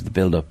terms of the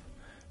build-up.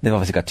 They've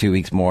obviously got 2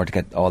 weeks more to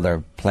get all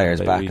their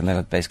players back, and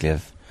they'll basically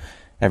have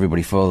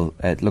everybody full.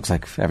 It looks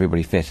like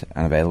everybody fit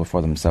and available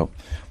for them. So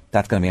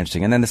that's going to be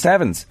interesting. And then the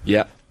Sevens.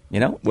 Yeah.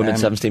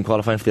 Women's Sevens team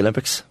qualifying for the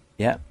Olympics.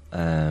 Yeah.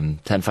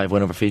 10-5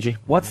 win over Fiji.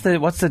 What's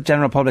the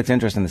general public's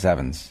interest in the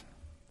Sevens?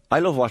 I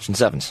love watching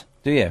Sevens.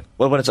 Do you?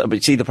 Well,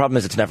 but see, the problem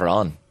is it's never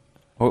on.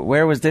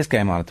 Where was this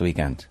game on at the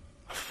weekend?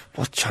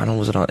 What channel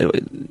was it on?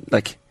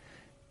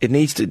 It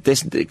needs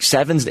to...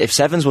 Sevens, if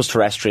Sevens was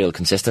terrestrial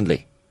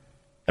consistently,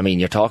 I mean,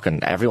 you're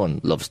talking... Everyone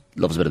loves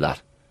a bit of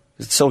that.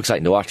 It's so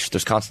exciting to watch.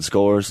 There's constant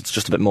scores. It's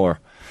just a bit more...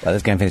 Well,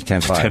 this game finished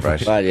 10-5,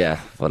 right? Well, yeah.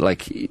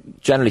 But,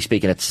 generally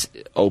speaking, it's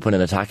open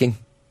and attacking.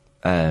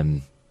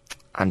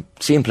 and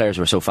seeing players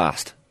who are so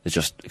fast is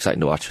just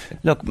exciting to watch.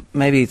 Look,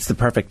 maybe it's the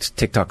perfect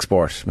TikTok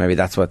sport. Maybe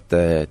that's what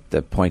the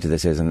point of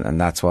this is, and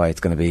that's why it's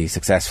going to be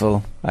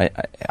successful.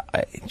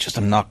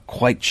 I'm not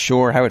quite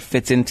sure how it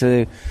fits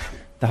into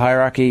the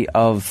hierarchy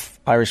of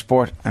Irish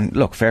sport. And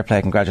look, fair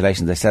play,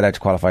 congratulations. They set out to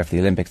qualify for the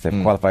Olympics.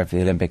 They've qualified for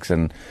the Olympics,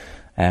 and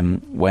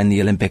when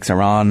the Olympics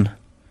are on,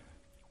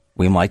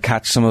 we might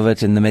catch some of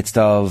it in the midst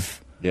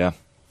of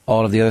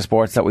all of the other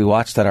sports that we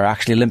watch that are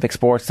actually Olympic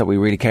sports that we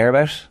really care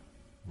about.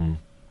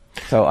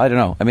 So I don't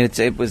know. I mean,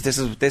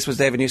 this was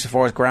David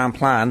Nucifor's grand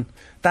plan.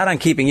 That and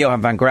keeping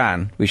Johan van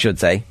Graan, we should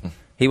say.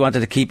 He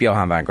wanted to keep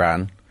Johan van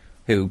Graan,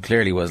 who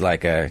clearly was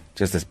like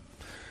just this,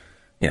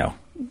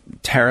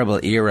 terrible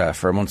era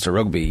for Munster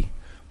rugby.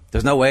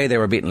 There's no way they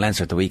were beating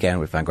Leinster at the weekend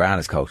with van Graan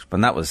as coach. But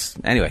that was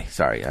anyway.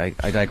 Sorry,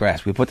 I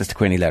digress. We'll put this to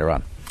Quinny later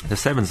on. The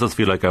Sevens does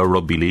feel like a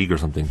rugby league or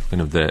something,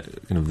 kind of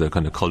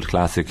the cult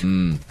classic.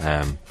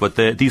 But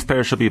these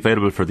players should be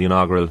available for the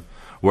inaugural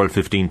World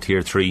 15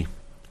 Tier 3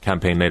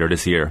 campaign later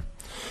this year.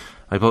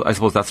 I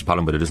suppose that's the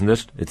problem with it, isn't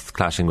it? It's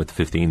clashing with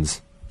the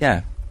 15s.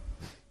 Yeah.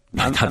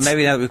 And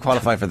maybe now that we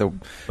qualify for the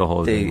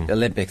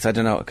Olympics, I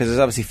don't know, because there's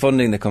obviously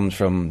funding that comes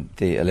from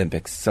the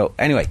Olympics. So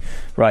anyway,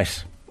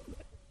 right.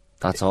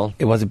 That's all.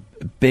 It was a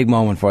big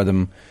moment for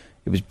them.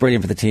 It was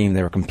brilliant for the team.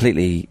 They were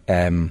completely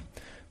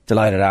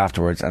delighted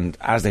afterwards, and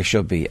as they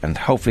should be. And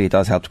hopefully it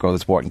does help to grow the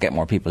sport and get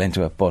more people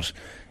into it. But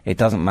it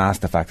doesn't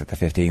mask the fact that the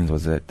 15s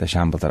was the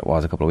shambles that it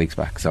was a couple of weeks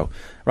back. So,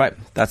 right,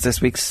 that's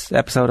this week's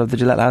episode of the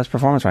Gillette Labs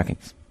Performance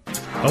Rankings.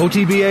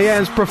 OTB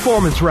AM's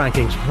Performance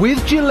Rankings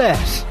with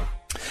Gillette.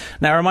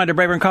 Now, a reminder,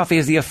 Braeburn Coffee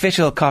is the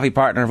official coffee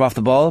partner of Off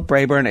the Ball.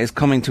 Braeburn is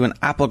coming to an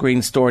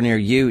Applegreen store near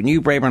you.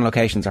 New Braeburn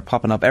locations are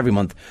popping up every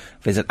month.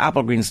 Visit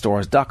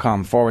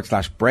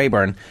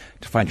applegreenstores.com/Braeburn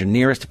to find your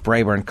nearest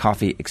Braeburn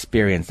coffee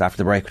experience. After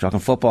the break, we're talking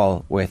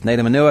football with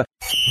Naden Manua.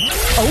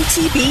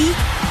 OTB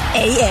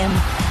AM.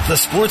 The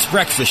Sports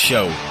Breakfast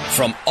Show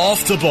from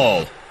Off the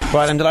Ball.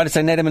 Right, I'm delighted to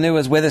say Naden Manua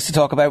is with us to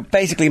talk about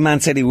basically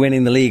Man City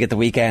winning the league at the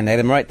weekend.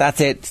 Naden, right,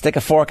 that's it. Stick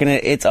a fork in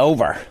it. It's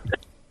over.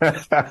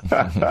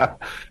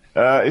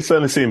 It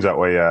certainly seems that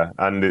way, yeah.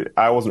 And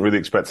I wasn't really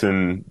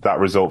expecting that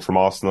result from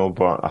Arsenal,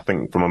 but I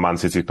think from a Man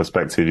City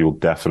perspective, you'll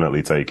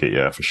definitely take it,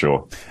 yeah, for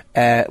sure.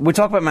 We'll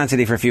talk about Man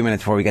City for a few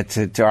minutes before we get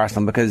to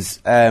Arsenal, because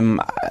a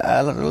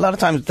lot of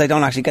times they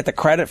don't actually get the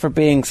credit for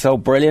being so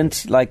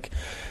brilliant. Like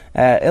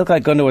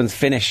Ilkay Gundogan's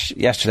finish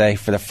yesterday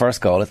for the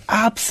first goal is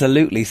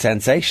absolutely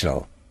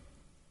sensational.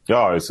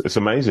 Yeah, it's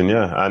amazing,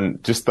 yeah.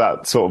 And just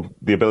that sort of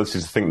the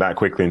ability to think that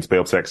quickly and to be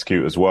able to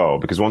execute as well.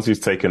 Because once he's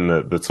taken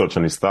the touch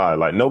on his thigh,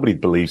 like nobody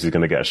believes he's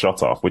going to get a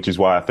shot off, which is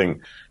why I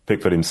think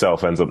Pickford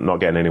himself ends up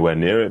not getting anywhere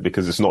near it,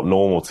 because it's not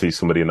normal to see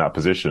somebody in that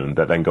position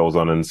that then goes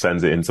on and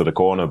sends it into the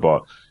corner.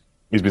 But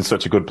he's been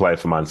such a good player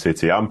for Man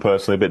City. I'm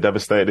personally a bit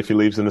devastated if he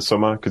leaves in the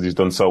summer, because he's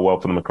done so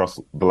well for them across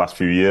the last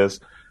few years.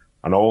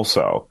 And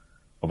also,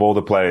 of all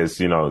the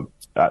players,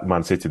 at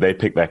Man City, they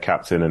pick their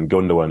captain, and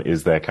Gundogan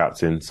is their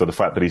captain. So the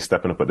fact that he's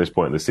stepping up at this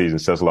point in the season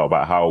says a lot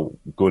about how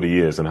good he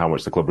is and how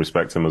much the club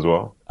respects him as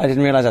well. I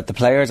didn't realise that the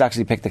players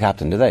actually pick the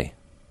captain, do they?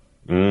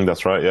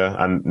 That's right, yeah.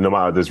 And no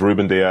matter, there's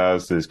Ruben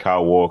Diaz, there's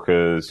Kyle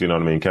Walker's,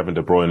 Kevin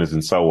De Bruyne is,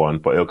 and so on.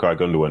 But Ilkay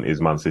Gundogan is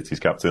Man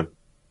City's captain.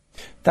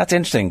 That's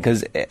interesting,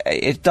 because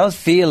it does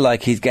feel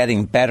like he's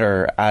getting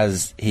better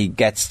as he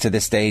gets to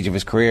this stage of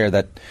his career,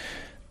 that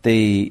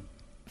the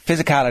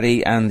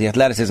physicality and the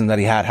athleticism that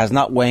he had has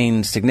not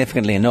waned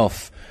significantly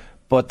enough,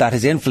 but that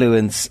his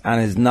influence and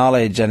his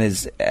knowledge and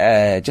his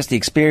just the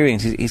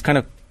experience, he's kind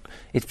of,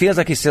 it feels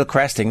like he's still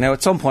cresting. Now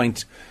at some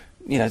point,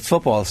 it's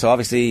football, so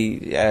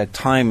obviously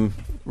time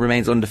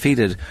remains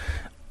undefeated.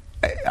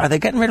 Are they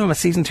getting rid of him a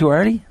season too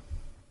early?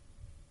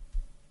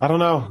 I don't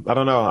know.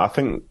 I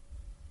think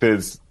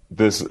there's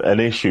an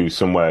issue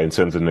somewhere in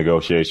terms of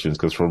negotiations,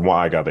 because from what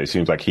I gather, it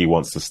seems like he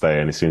wants to stay,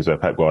 and it seems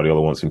like Pep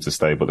Guardiola wants him to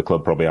stay, but the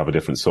club probably have a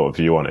different sort of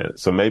view on it.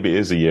 So maybe it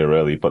is a year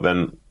early, but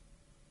then,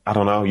 I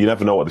don't know. You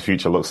never know what the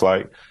future looks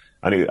like.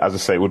 And as I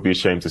say, it would be a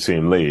shame to see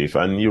him leave.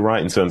 And you're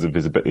right in terms of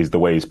the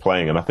way he's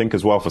playing. And I think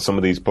as well, for some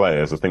of these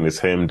players, I think there's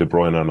him, De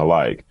Bruyne and the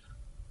like,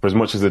 for as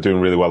much as they're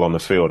doing really well on the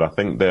field, I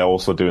think they're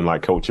also doing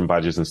like coaching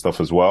badges and stuff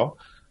as well.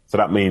 So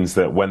that means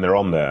that when they're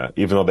on there,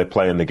 even though they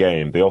play in the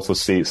game, they also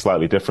see it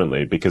slightly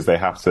differently, because they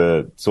have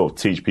to sort of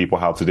teach people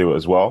how to do it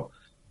as well.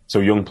 So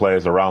young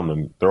players around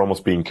them, they're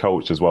almost being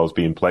coached as well as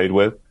being played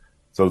with.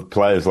 So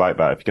players like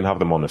that, if you can have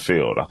them on the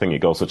field, I think it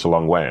goes such a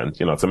long way. And,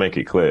 to make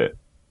it clear,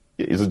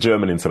 he's a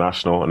German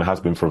international and has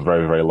been for a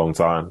very, very long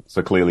time.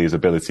 So clearly his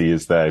ability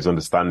is there, his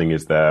understanding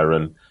is there.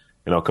 And,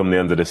 come the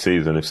end of the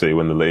season, if City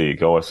win the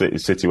league, or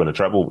if City win a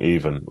treble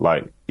even,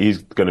 like,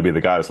 he's going to be the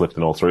guy that's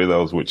lifting all three of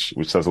those, which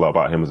says a lot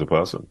about him as a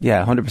person.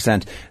 Yeah,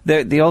 100%.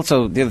 The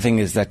other thing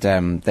is that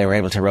they were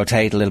able to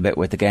rotate a little bit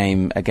with the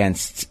game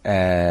against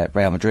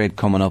Real Madrid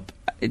coming up.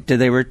 Did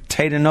they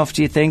rotate enough,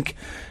 do you think?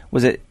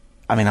 Was it,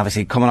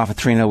 obviously coming off a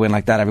 3-0 win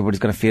like that, everybody's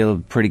going to feel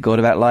pretty good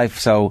about life,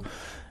 so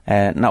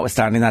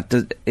notwithstanding that,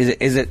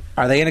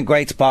 are they in a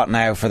great spot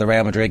now for the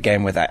Real Madrid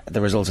game with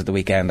the results of the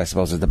weekend, I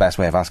suppose is the best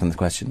way of asking the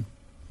question?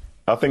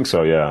 I think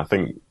so, yeah. I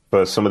think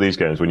But some of these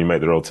games, when you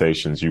make the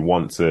rotations, you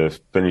want to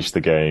finish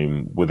the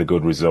game with a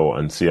good result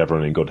and see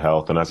everyone in good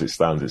health. And as it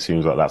stands, it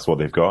seems like that's what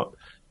they've got.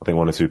 I think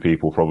one or two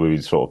people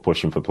probably sort of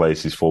pushing for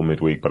places for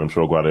midweek, but I'm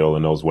sure Guardiola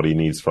knows what he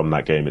needs from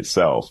that game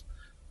itself.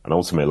 And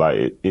ultimately,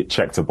 like, it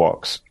checked a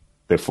box.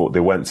 They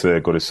went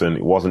to Goodison.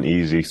 It wasn't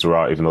easy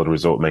throughout, even though the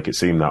result make it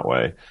seem that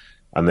way.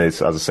 And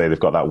as I say, they've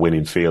got that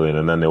winning feeling.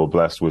 And then they were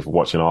blessed with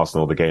watching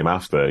Arsenal the game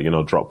after,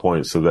 drop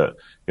points, so that,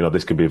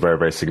 this could be a very,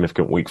 very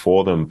significant week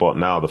for them. But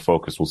now the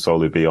focus will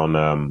solely be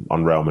on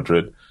Real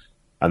Madrid.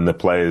 And the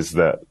players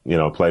that,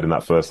 played in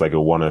that first leg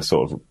will want to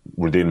sort of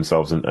redeem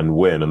themselves and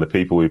win. And the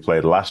people who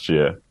played last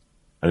year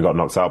and got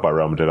knocked out by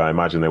Real Madrid, I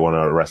imagine they want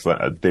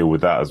to deal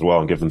with that as well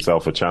and give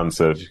themselves a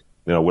chance of,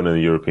 winning the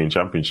European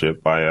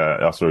Championship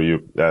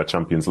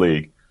Champions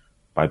League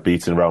by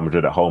beating Real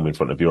Madrid at home in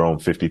front of your own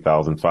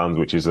 50,000 fans,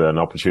 which is an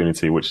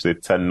opportunity which they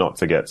tend not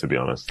to get, to be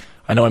honest.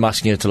 I know I'm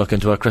asking you to look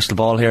into a crystal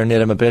ball here,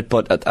 Needham, a bit,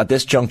 but at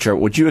this juncture,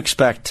 would you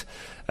expect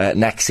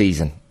next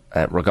season,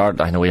 I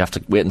know we have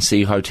to wait and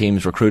see how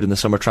teams recruit in the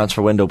summer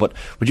transfer window, but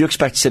would you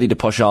expect City to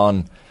push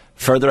on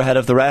further ahead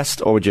of the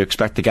rest, or would you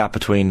expect the gap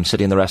between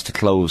City and the rest to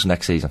close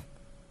next season?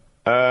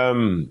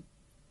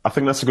 I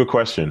think that's a good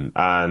question.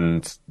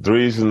 And the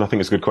reason I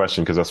think it's a good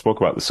question, because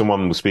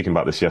someone was speaking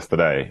about this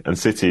yesterday, and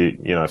City,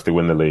 if they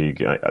win the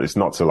league, it's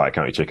not to count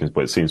your chickens,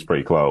 but it seems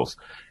pretty close.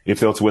 If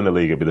they were to win the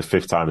league, it'd be the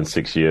 5th time in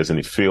 6 years, and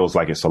it feels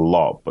like it's a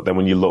lot. But then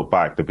when you look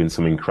back, there've been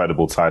some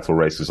incredible title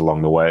races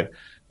along the way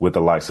with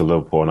the likes of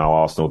Liverpool and now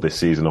Arsenal this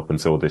season up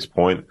until this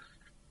point.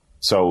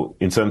 So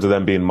in terms of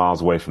them being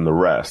miles away from the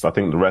rest, I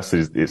think the rest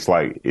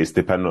it's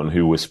dependent on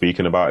who we're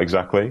speaking about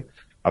exactly.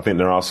 I think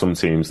there are some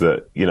teams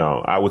that,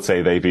 I would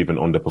say they've even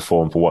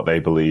underperformed for what they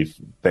believe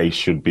they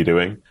should be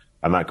doing.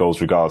 And that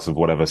goes regardless of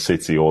whatever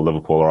City or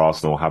Liverpool or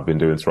Arsenal have been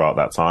doing throughout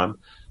that time.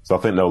 So I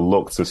think they'll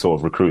look to sort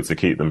of recruit to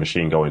keep the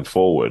machine going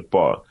forward.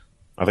 But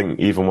I think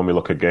even when we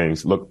look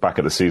back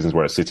at the seasons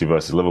where it's City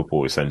versus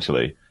Liverpool,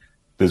 essentially,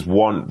 there's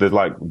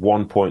like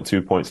 1 point,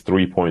 2 points,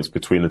 3 points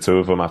between the two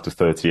of them after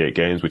 38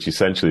 games, which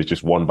essentially is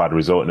just one bad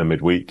result in a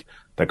midweek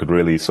that could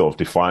really sort of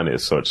define it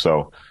as such.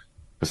 So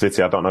for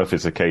City, I don't know if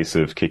it's a case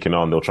of kicking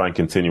on. They'll try and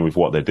continue with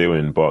what they're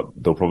doing, but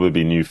there'll probably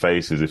be new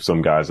faces if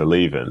some guys are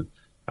leaving.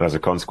 And as a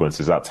consequence,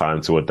 is that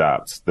time to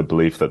adapt the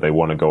belief that they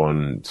want to go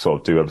and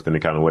sort of do everything they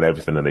can and win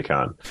everything that they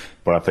can.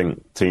 But I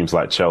think teams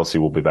like Chelsea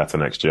will be better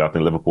next year. I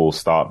think Liverpool will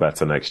start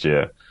better next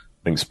year.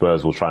 I think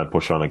Spurs will try and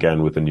push on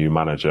again with the new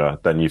manager.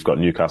 Then you've got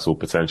Newcastle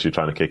potentially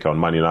trying to kick on,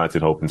 Man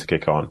United hoping to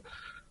kick on.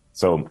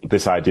 So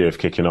this idea of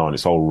kicking on,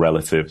 it's all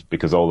relative,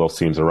 because all those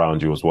teams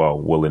around you as well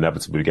will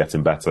inevitably be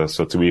getting better.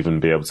 So to even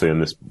be able to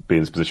be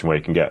in this position where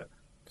you can get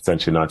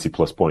potentially 90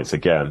 plus points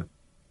again,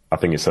 I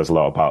think it says a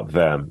lot about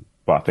them.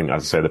 But I think,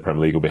 as I say, the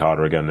Premier League will be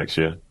harder again next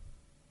year.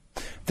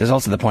 There's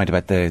also the point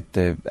about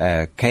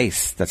the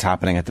case that's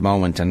happening at the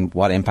moment and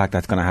what impact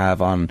that's going to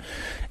have on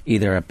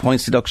either a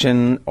points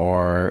deduction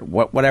or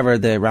whatever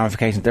the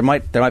ramifications. There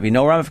might be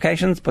no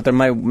ramifications, but there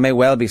may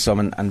well be some,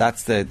 and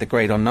that's the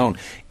great unknown.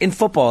 In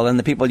football, and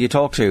the people you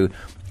talk to,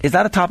 is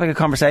that a topic of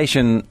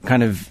conversation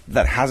kind of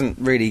that hasn't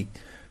really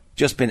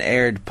just been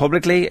aired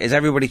publicly? Is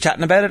everybody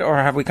chatting about it, or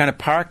have we kind of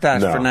parked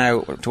that for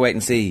now to wait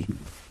and see?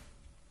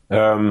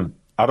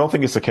 I don't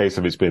think it's a case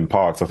of it's been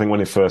parked. I think when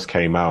it first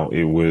came out,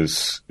 it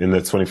was in the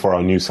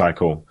 24-hour news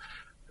cycle.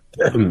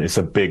 It's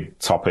a big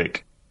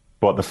topic.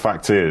 But the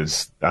fact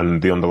is,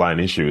 and the underlying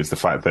issue is the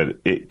fact that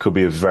it could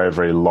be a very,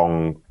 very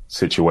long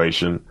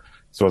situation.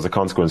 So as a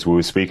consequence, we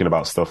were speaking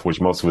about stuff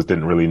which most of us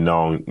didn't really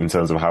know in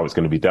terms of how it's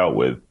going to be dealt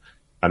with.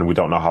 And we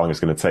don't know how long it's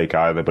going to take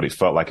either, but it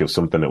felt like it was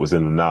something that was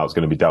in and now. It's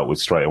going to be dealt with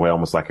straight away,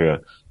 almost like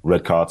a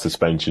red card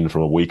suspension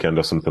from a weekend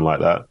or something like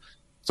that.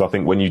 So I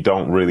think when you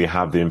don't really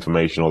have the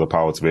information or the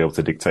power to be able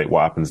to dictate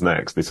what happens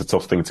next, it's a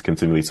tough thing to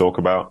continually talk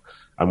about.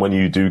 And when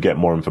you do get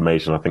more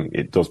information, I think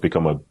it does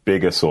become a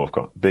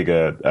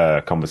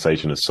bigger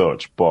conversation as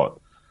such. But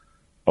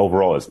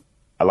overall,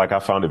 I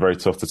found it very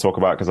tough to talk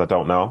about because I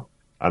don't know.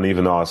 And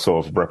even though I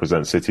sort of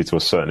represent City to a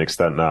certain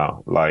extent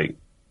now,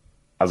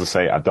 as I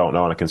say, I don't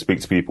know. And I can speak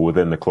to people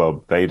within the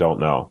club. They don't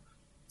know.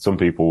 Some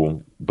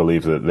people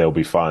believe that they'll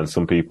be fine.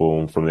 Some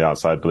people from the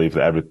outside believe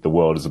that the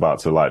world is about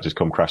to just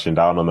come crashing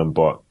down on them.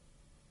 But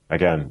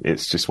again,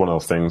 it's just one of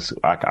those things.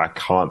 I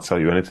can't tell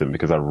you anything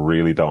because I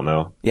really don't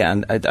know. Yeah,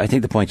 and I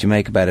think the point you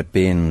make about it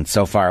being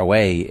so far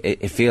away,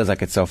 it feels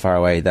like it's so far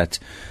away that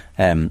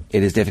it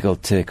is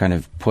difficult to kind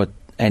of put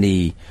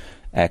any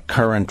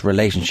current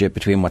relationship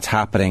between what's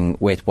happening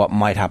with what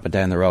might happen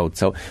down the road.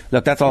 So,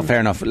 look, that's all fair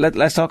enough.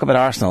 Let's talk about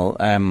Arsenal.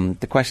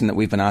 The question that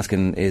we've been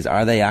asking is,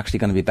 are they actually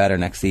going to be better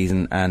next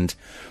season? And,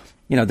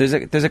 there's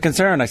a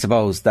concern, I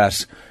suppose,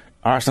 that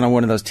Arsenal are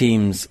one of those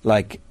teams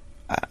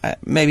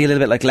maybe a little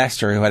bit like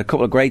Leicester, who had a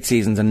couple of great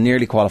seasons and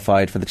nearly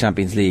qualified for the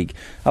Champions League.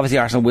 Obviously,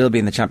 Arsenal will be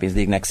in the Champions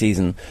League next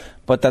season,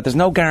 but that there's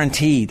no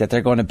guarantee that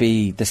they're going to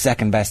be the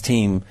second best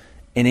team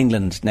in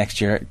England next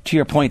year. To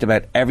your point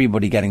about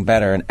everybody getting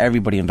better and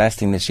everybody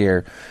investing this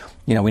year,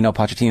 we know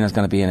Pochettino's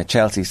going to be in at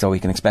Chelsea, so we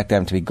can expect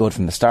them to be good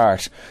from the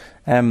start.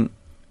 How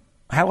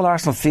will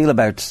Arsenal feel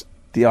about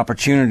the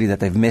opportunity that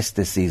they've missed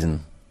this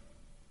season?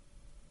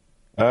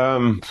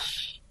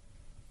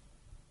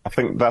 I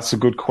think that's a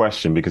good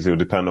question because it would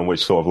depend on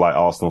which sort of like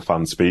Arsenal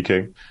fans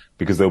speaking,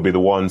 because there'll be the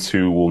ones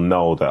who will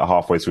know that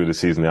halfway through the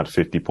season they had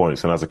 50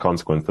 points and as a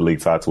consequence the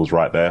league title was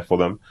right there for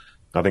them.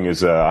 I think it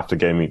was after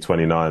game week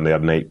 29 they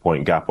had an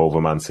 8-point gap over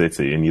Man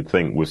City, and you'd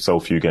think with so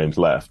few games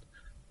left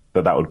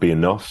that would be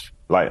enough.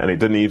 And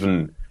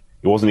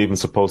it wasn't even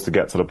supposed to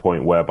get to the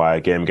point whereby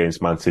a game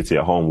against Man City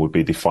at home would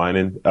be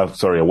defining.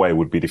 Away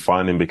would be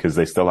defining, because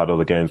they still had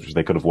other games which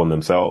they could have won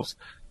themselves.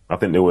 I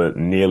think they were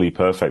nearly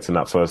perfect in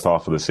that first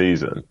half of the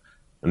season.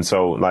 And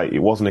so, it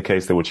wasn't a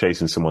case they were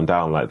chasing someone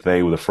down.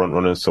 They were the front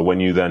runners. So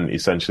when you then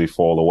essentially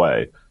fall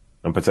away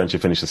and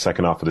potentially finish the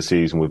second half of the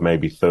season with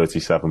maybe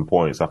 37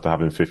 points after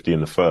having 50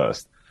 in the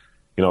first,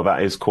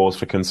 that is cause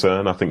for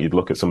concern. I think you'd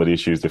look at some of the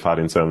issues they've had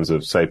in terms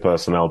of, say,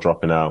 personnel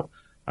dropping out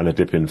and a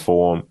dip in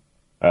form,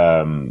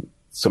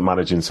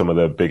 managing some of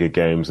the bigger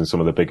games and some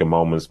of the bigger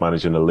moments,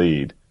 managing a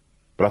lead.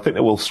 But I think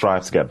they will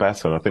strive to get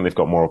better, and I think they've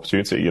got more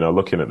opportunity.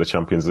 Looking at the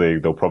Champions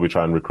League, they'll probably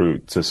try and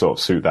recruit to sort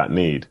of suit that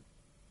need.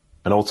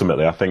 And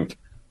ultimately, I think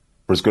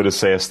for as good as,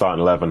 say, a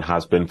starting 11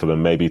 has been for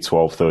them, maybe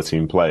 12,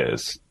 13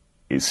 players,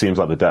 it seems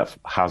like the depth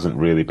hasn't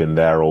really been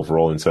there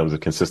overall in terms of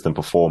consistent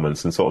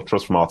performance and sort of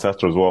trust from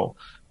Arteta as well,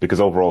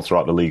 because overall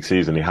throughout the league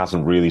season, he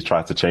hasn't really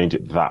tried to change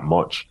it that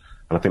much.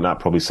 And I think that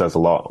probably says a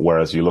lot,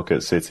 whereas you look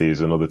at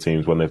cities and other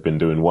teams when they've been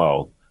doing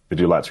well, they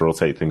do like to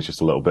rotate things just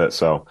a little bit.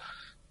 So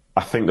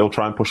I think they'll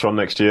try and push on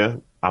next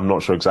year. I'm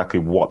not sure exactly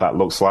what that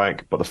looks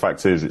like, but the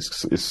fact is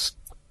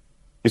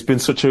it's been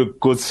such a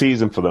good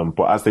season for them.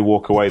 But as they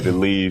walk away, they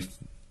leave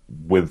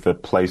with the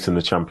place in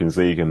the Champions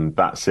League, and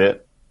that's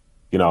it.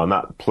 And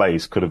that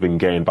place could have been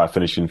gained by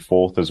finishing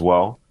fourth as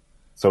well.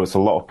 So it's a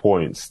lot of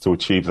points to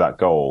achieve that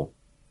goal,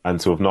 and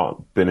to have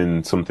not been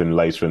in something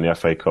later in the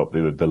FA Cup,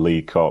 the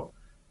League Cup.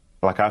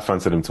 I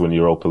fancied them to win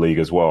Europa League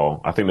as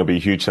well. I think there'll be a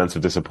huge sense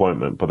of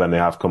disappointment, but then they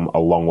have come a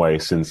long way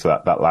since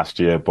that last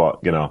year. But,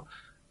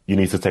 you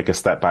need to take a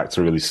step back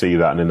to really see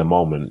that. And in the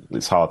moment,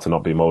 it's hard to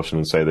not be emotional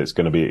and say that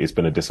it's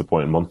been a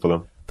disappointing month for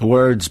them. The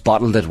words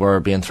bottled it were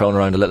being thrown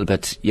around a little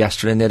bit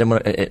yesterday,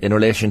 in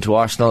relation to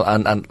Arsenal.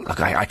 And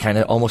I kind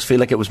of almost feel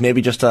like it was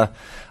maybe just a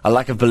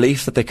lack of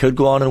belief that they could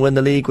go on and win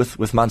the league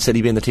with Man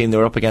City being the team they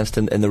were up against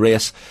in the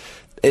race.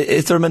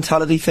 Is there a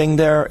mentality thing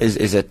there?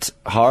 Is it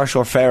harsh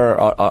or fair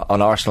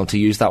on Arsenal to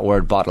use that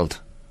word bottled?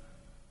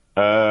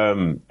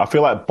 I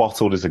feel like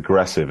bottled is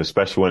aggressive,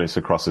 especially when it's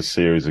across a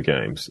series of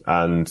games.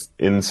 And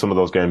in some of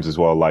those games as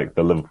well, like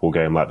the Liverpool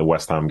game, like the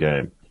West Ham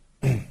game,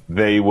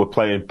 they were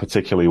playing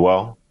particularly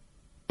well.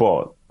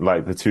 But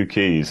the two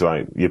keys,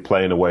 you're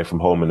playing away from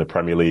home in the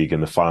Premier League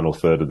in the final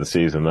third of the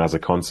season. And as a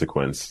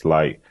consequence,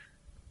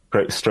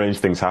 strange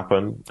things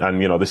happen.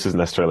 And, this isn't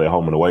necessarily a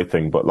home and away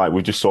thing, but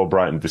we just saw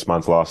Brighton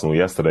dismantle Arsenal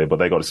yesterday, but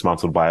they got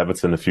dismantled by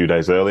Everton a few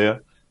days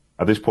earlier.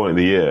 At this point of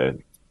the year,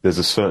 there's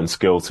a certain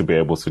skill to be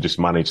able to just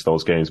manage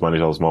those games,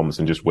 manage those moments,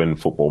 and just win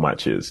football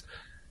matches.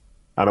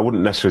 And I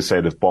wouldn't necessarily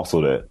say they've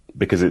bottled it,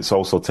 because it's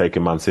also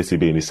taken Man City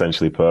being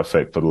essentially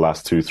perfect for the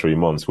last 2-3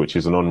 months, which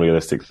is an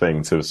unrealistic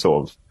thing to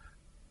sort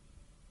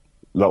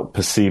of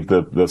perceive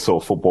the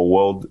sort of football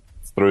world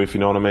through, if you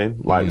know what I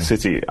mean.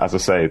 City, as I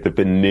say, they've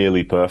been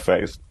nearly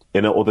perfect.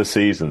 In other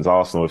seasons,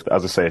 Arsenal, if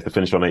they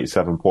finish on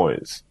 87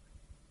 points,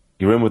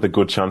 you're in with a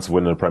good chance of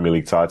winning a Premier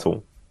League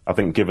title. I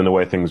think given the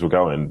way things were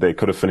going, they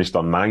could have finished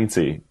on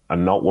 90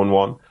 and not won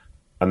one.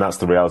 And that's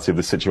the reality of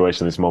the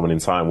situation at this moment in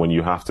time, when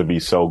you have to be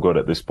so good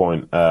at this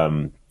point.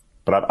 But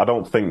I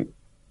don't think,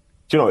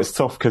 it's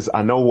tough, because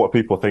I know what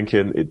people are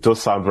thinking. It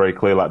does sound very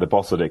clear like they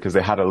bottled it because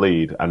they had a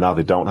lead and now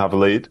they don't have a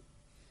lead.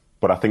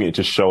 But I think it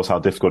just shows how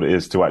difficult it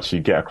is to actually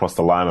get across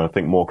the line. And I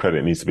think more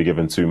credit needs to be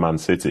given to Man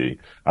City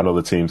and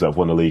other teams that have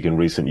won the league in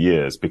recent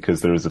years,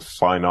 because there is a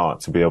fine art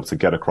to be able to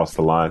get across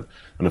the line.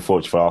 And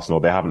unfortunately for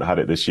Arsenal, they haven't had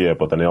it this year,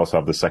 but then they also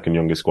have the second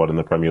youngest squad in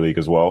the Premier League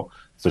as well.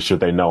 So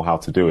should they know how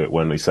to do it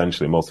when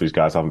essentially most of these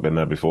guys haven't been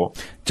there before?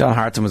 John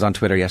Hartson was on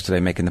Twitter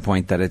yesterday making the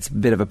point that it's a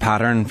bit of a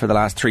pattern for the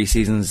last 3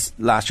 seasons.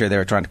 Last year they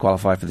were trying to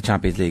qualify for the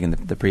Champions League in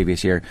the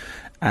previous year.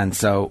 And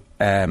so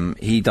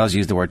he does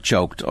use the word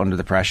choked under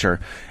the pressure.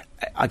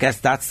 I guess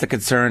that's the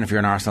concern if you're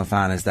an Arsenal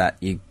fan, is that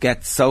you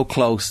get so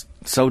close,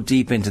 so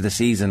deep into the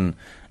season,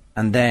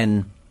 and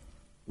then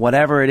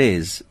whatever it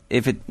is,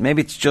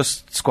 maybe it's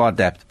just squad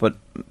depth, but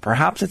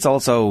perhaps it's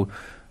also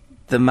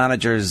the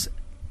manager's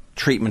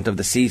treatment of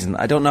the season.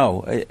 I don't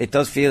know. It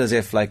does feel as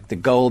if the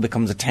goal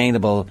becomes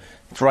attainable.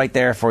 It's right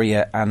there for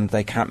you, and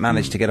they can't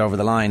manage to get over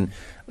the line.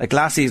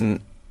 Last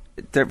season,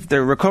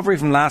 the recovery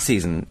from last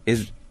season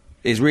is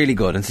really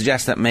good, and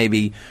suggests that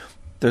maybe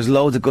there's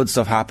loads of good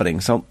stuff happening.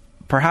 So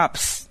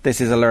perhaps this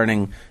is a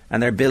learning,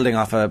 and they're building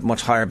off a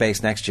much higher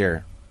base next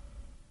year.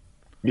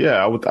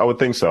 Yeah, I would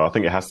think so. I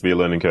think it has to be a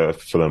learning curve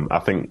for them. I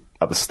think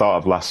at the start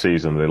of last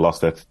season, they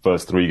lost their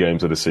first 3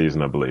 games of the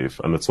season, I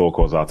believe, and the talk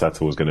was Arteta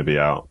was going to be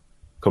out.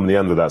 Come the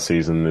end of that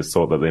season, there's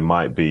thought that they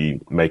might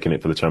be making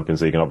it for the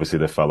Champions League, and obviously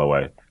they fell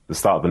away. The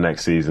start of the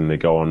next season, they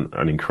go on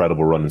an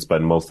incredible run and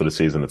spend most of the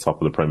season at the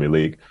top of the Premier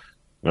League.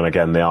 And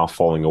again, they are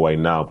falling away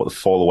now, but the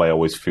fall away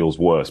always feels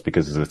worse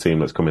because it's a team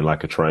that's coming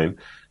like a train.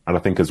 And I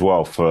think as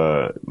well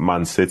for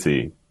Man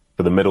City,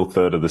 for the middle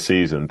third of the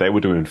season, they were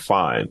doing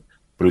fine,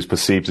 but it was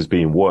perceived as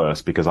being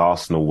worse because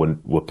Arsenal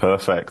were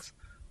perfect.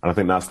 And I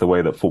think that's the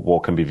way that football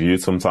can be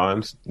viewed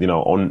sometimes.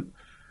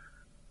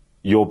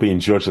 You're being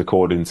judged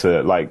according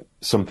to like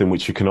something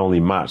which you can only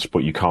match,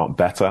 but you can't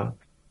better.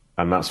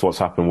 And that's what's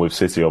happened with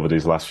City over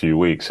these last few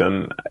weeks.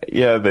 And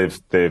yeah,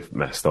 they've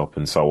messed up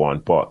and so on.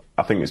 But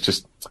I think it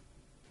just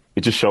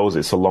shows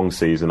it's a long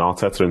season.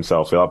 Arteta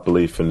himself, he had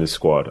belief in this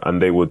squad,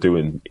 and they were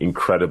doing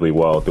incredibly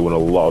well. They won a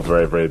lot of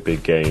very, very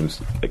big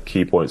games at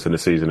key points in the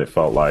season, it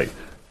felt like.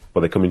 But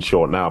they're coming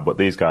short now. But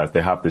these guys,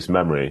 they have this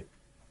memory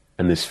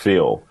and this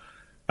feel,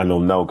 and they'll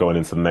know going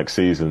into the next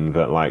season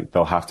that like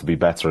they'll have to be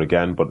better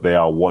again. But they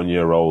are 1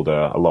 year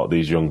older, a lot of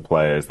these young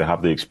players. They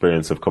have the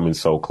experience of coming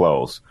so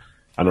close.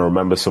 And I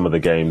remember some of the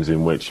games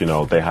in which,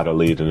 they had a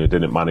lead and they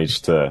didn't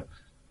manage to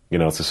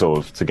get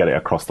it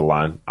across the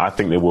line. I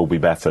think they will be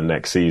better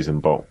next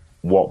season, but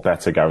what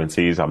better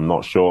guarantees? I'm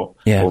not sure.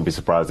 Yeah. I wouldn't be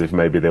surprised if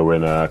maybe they were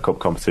in a cup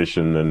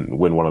competition and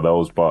win one of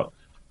those, but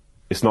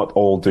it's not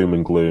all doom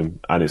and gloom,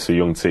 and it's a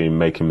young team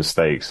making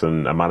mistakes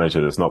and a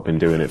manager that's not been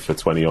doing it for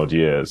 20 odd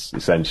years,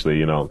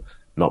 essentially,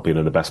 not being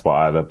in the best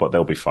spot either, but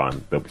they'll be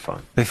fine. They'll be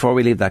fine. Before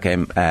we leave that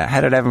game,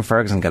 how did Evan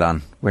Ferguson get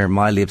on? We're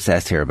mildly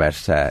obsessed here about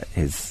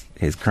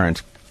his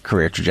current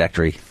career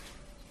trajectory.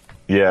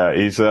 Yeah,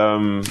 he's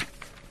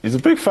a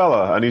big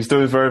fella and he's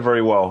doing very,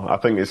 very well. I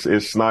think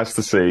it's nice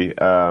to see,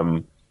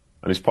 and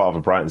he's part of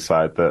a Brighton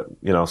side that,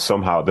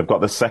 somehow they've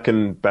got the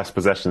second best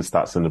possession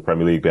stats in the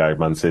Premier League behind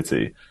Man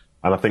City.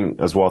 And I think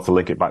as well, to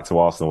link it back to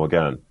Arsenal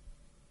again,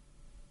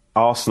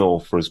 Arsenal,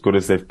 for as good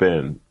as they've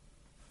been,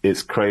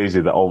 it's crazy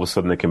that all of a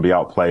sudden they can be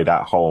outplayed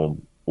at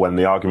home when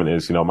the argument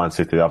is, Man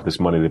City, they have this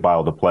money, they buy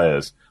all the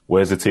players.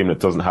 Where's a team that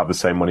doesn't have the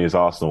same money as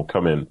Arsenal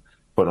come in,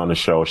 putting on a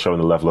show,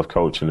 showing the level of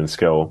coaching and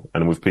skill,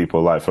 and with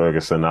people like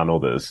Ferguson and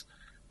others,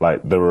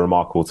 like they're a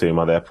remarkable team,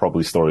 and they're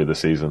probably story of the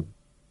season.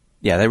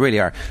 Yeah, they really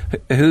are.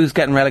 Who's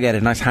getting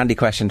relegated? Nice handy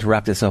question to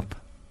wrap this up.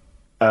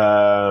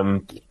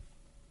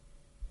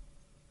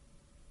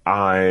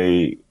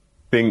 I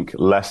think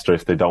Leicester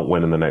if they don't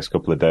win in the next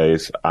couple of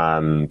days,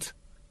 and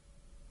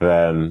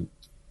then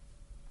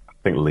I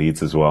think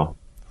Leeds as well.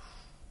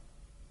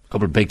 A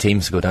couple of big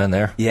teams to go down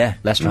there. Yeah,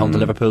 Leicester home to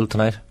Liverpool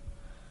tonight.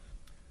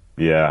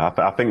 Yeah,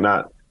 I think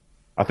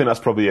that's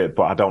probably it,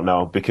 but I don't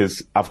know,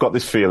 because I've got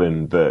this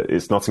feeling that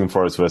it's Nottingham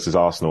Forest versus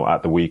Arsenal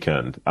at the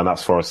weekend, and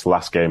that's Forest's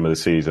last game of the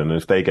season,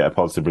 and if they get a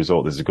positive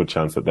result, there's a good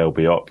chance that they'll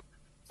be up.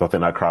 So I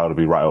think that crowd will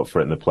be right up for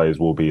it, and the players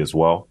will be as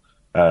well.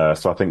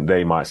 So I think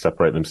they might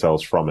separate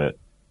themselves from it.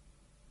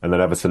 And then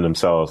Everton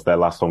themselves, their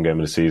last home game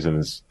of the season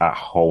is at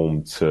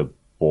home to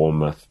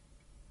Bournemouth.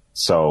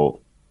 So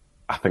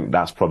I think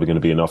that's probably going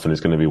to be enough, and it's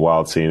going to be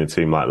wild seeing a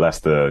team like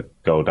Leicester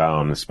go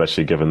down,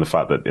 especially given the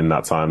fact that in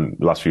that time,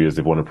 the last few years,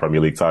 they've won a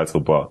Premier League title.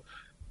 But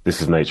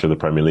this is the nature of the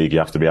Premier League. You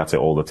have to be at it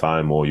all the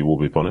time or you will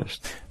be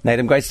punished.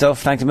 Nathan, great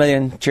stuff. Thanks a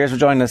million. Cheers for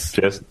joining us.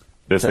 Cheers.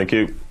 Yes, thank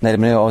you. Nathan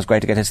Manu, always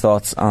great to get his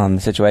thoughts on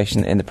the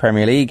situation in the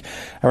Premier League.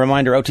 A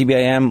reminder, OTB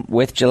AM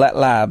with Gillette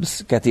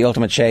Labs. Get the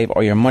ultimate shave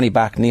or your money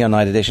back. Neon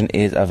Night Edition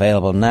is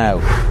available now.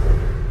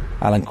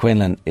 Alan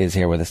Quinlan is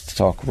here with us to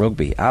talk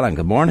rugby. Alan,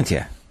 good morning to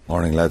you.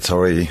 Morning, lads. How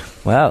are you?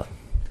 Well,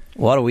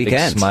 what a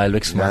weekend. Big smile.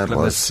 Yeah,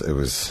 it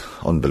was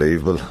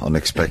unbelievable,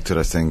 unexpected,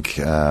 I think,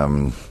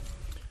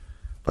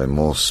 by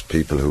most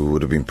people who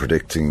would have been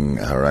predicting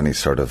or any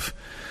sort of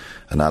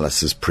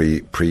analysis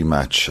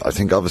pre-match. I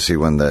think obviously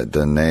when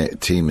the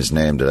team is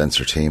named, the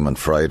Leinster team on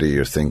Friday,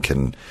 you're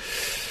thinking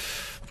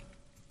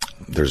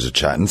there's a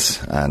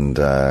chance, and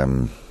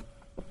I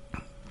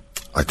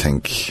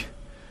think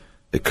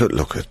it could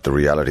look at the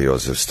reality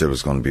was it still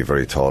was going to be a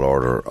very tall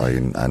order,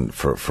 and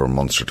for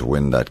Munster to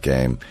win that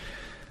game.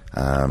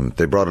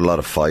 They brought a lot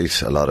of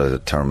fight, a lot of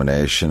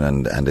determination,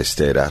 and they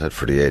stayed at it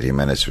for the 80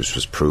 minutes, which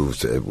was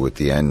proved with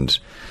the end.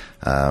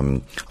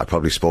 I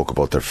probably spoke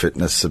about their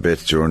fitness a bit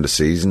during the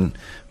season,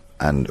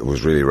 and it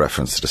was really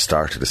referenced to the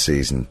start of the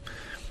season.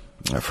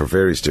 For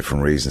various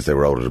different reasons, they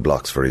were out of the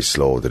blocks very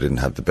slow. They didn't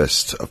have the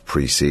best of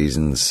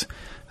pre-seasons.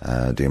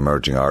 The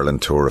Emerging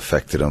Ireland Tour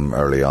affected them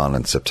early on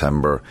in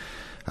September.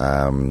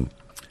 And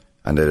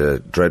they had a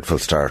dreadful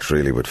start,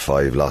 really, with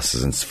 5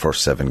 losses in the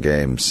first 7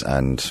 games.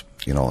 And,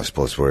 I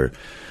suppose where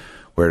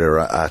they're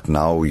at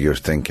now, you're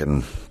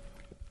thinking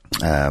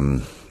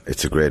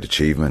it's a great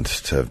achievement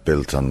to have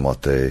built on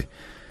what they...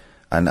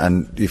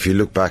 And if you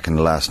look back in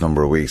the last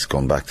number of weeks,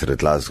 going back to the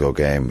Glasgow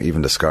game,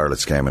 even the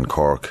Scarlets game in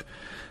Cork,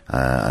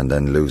 and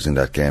then losing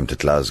that game to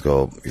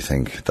Glasgow, you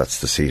think that's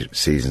the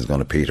season's going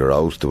to peter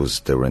out.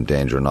 They were in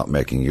danger of not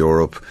making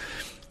Europe,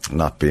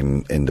 not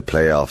being in the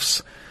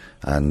playoffs,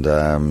 and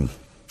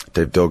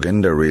they've dug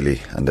in there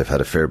really, and they've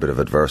had a fair bit of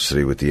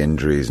adversity with the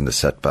injuries and the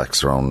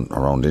setbacks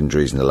around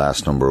injuries in the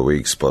last number of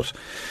weeks, but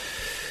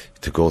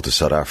to go to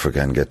South Africa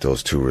and get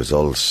those 2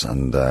 results,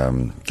 and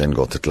then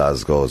go to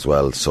Glasgow as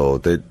well, so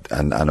they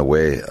and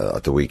away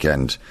at the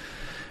weekend.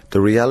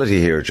 The reality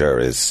here, Ger,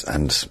 is,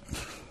 and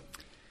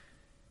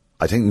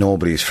I think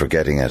nobody's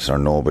forgetting it or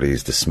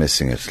nobody's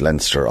dismissing it.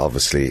 Leinster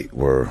obviously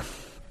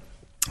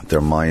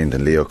their mind,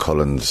 and Leo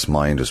Cullen's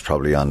mind was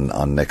probably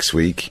on next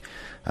week.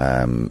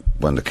 When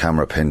the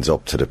camera pins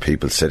up to the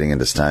people sitting in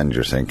the stand,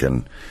 you're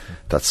thinking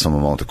that's some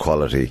amount of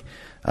quality.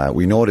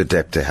 We know the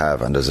depth they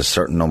have, and there's a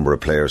certain number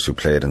of players who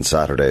played on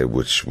Saturday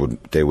which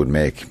they would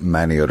make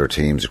many other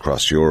teams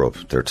across Europe.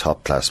 They're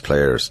top class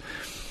players,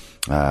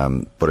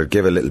 but it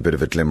gave a little bit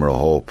of a glimmer of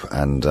hope.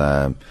 And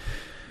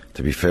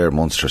to be fair,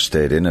 Munster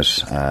stayed in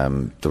it.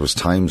 There was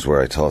times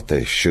where I thought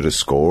they should have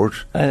scored,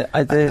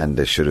 and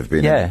they should have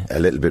been a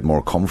little bit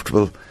more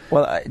comfortable.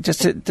 Well,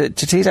 just to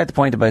tease out the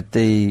point about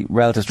the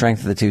relative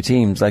strength of the two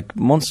teams, like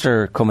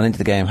Munster coming into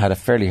the game had a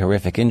fairly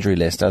horrific injury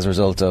list as a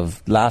result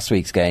of last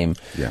week's game.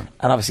 Yeah.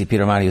 And obviously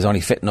Peter O'Mahony was only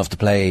fit enough to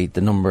play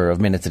the number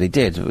of minutes that he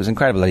did. It was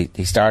incredible that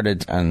he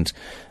started and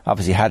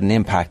obviously had an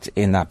impact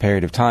in that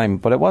period of time.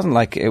 But it wasn't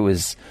like it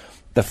was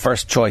the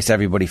first choice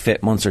everybody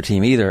fit Munster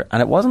team either.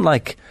 And it wasn't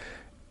like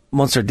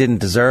Munster didn't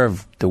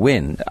deserve the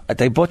win.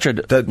 They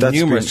butchered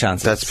numerous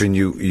chances. That's been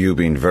you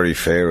being very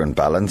fair and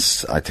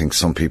balanced. I think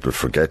some people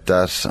forget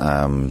that.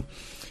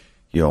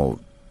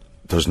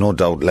 There's no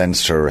doubt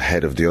Leinster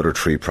ahead of the other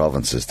three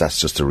provinces.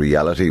 That's just a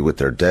reality with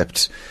their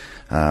depth.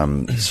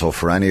 So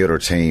for any other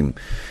team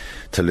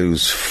to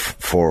lose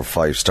 4 or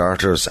 5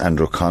 starters,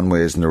 Andrew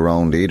Conway isn't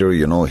around either.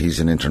 He's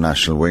an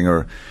international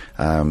winger.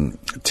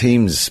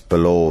 Teams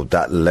below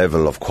that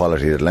level of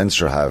quality that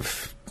Leinster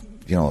have,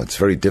 it's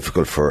very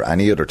difficult for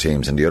any other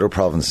teams, and the other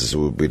provinces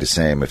would be the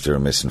same if they're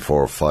missing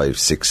 4 or 5,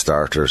 6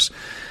 starters,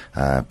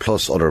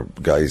 plus other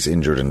guys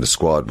injured in the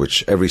squad,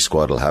 which every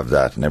squad will have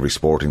that, and every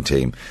sporting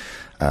team.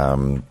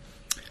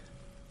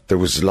 There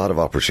was a lot of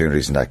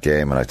opportunities in that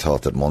game, and I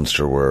thought that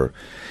Munster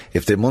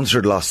if Munster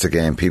had lost the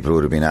game, people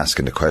would have been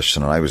asking the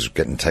question, and I was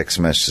getting text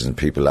messages and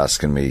people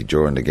asking me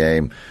during the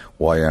game,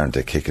 why aren't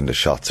they kicking the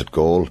shots at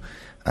goal?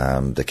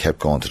 They kept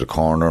going to the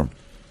corner.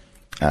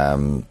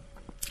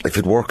 If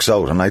it works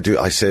out, and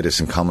I say this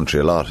in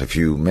commentary a lot, if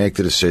you make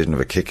the decision of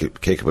a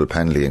kickable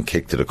penalty and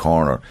kick to the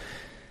corner,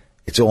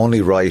 it's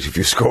only right if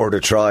you scored a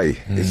try.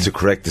 It's the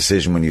correct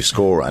decision when you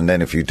score, and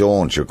then if you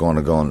don't, you're going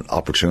to go on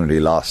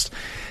opportunity lost.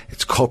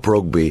 It's cup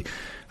rugby.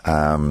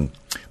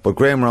 But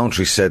Graham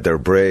Rowntree said they're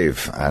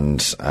brave, and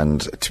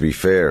to be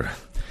fair,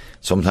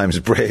 sometimes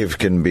brave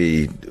can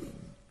be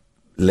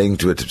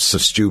linked with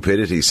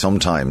stupidity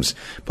sometimes,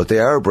 but they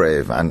are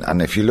brave.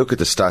 And if you look at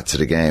the stats of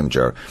the game,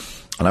 Ger,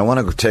 and I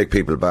want to take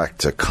people back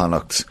to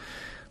Connacht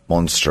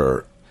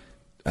Munster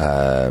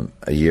a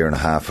year and a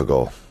half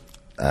ago.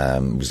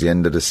 It was the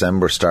end of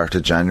December, start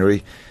of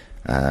January.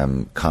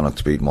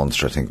 Connacht beat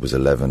Munster, I think it was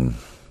 11-8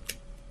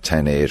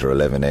 or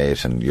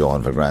 11-8, and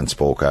Johan van Graan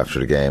spoke after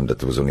the game that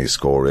there was only a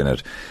score in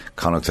it.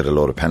 Connacht had a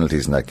load of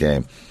penalties in that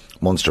game.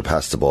 Munster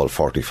passed the ball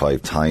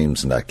 45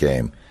 times in that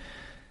game.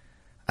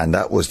 And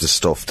that was the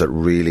stuff that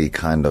really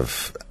kind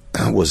of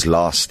was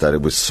lost, that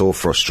it was so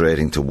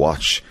frustrating to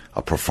watch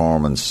a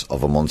performance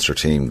of a Munster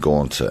team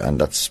going to, and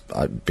that's,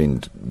 I've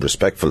been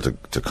respectful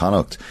to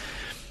Connacht,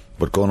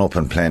 but going up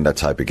and playing that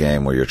type of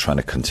game where you're trying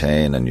to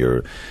contain and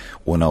you're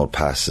one out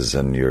passes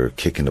and you're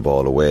kicking the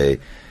ball away.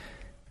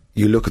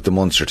 You look at the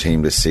Munster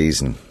team this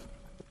season,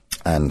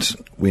 and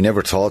we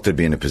never thought they'd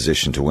be in a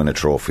position to win a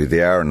trophy.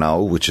 They are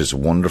now, which is a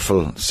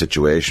wonderful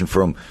situation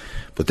for them,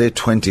 but they had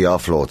 20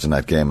 offloads in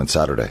that game on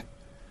Saturday.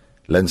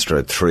 Leinster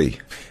had 3.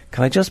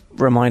 Can I just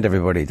remind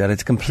everybody that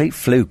it's a complete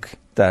fluke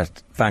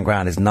that Van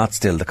Graan is not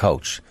still the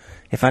coach.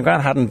 If Van Graan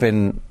hadn't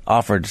been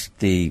offered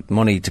the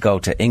money to go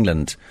to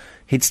England,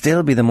 he'd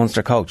still be the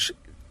Munster coach.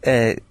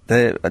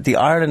 The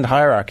Ireland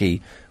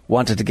hierarchy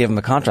wanted to give him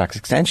a contract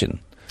extension.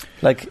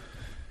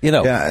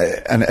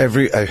 Yeah, and I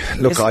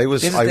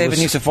was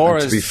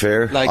to be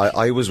fair,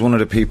 I was one of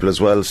the people as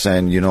well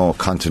saying,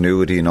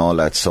 continuity and all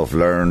that stuff,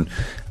 learn,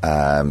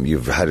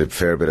 you've had a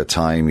fair bit of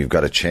time, you've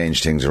got to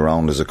change things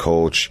around as a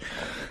coach.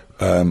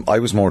 I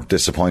was more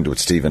disappointed with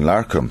Stephen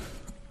Larkham,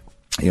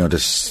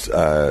 this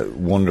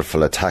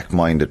wonderful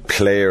attack-minded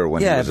player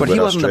when he was with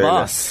Australia. Wasn't the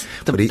boss.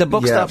 The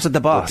buck stops at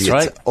the boss,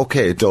 right?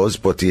 Okay, it does,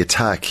 but the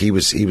attack, he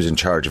was in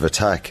charge of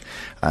attack,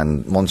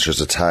 and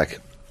Munster's attack,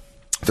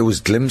 there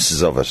was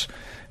glimpses of it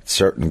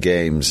certain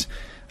games,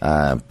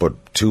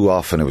 but too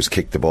often it was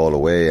kick the ball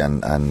away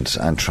and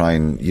try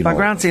and Van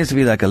Graan seems to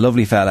be like a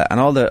lovely fella, and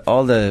all the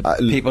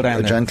people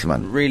down there,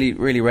 gentleman,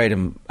 really rate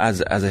him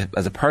as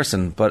a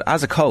person, but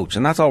as a coach,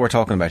 and that's all we're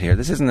talking about here.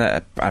 This isn't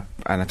an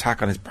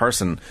attack on his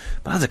person,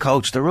 but as a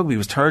coach, the rugby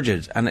was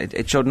turgid, and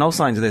it showed no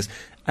signs of this.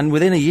 And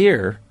within a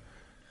year,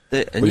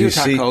 a new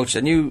attack coach,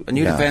 a new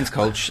defence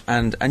coach,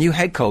 and a new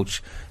head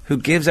coach who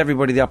gives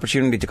everybody the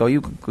opportunity to go,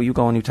 you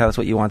go and you tell us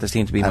what you want this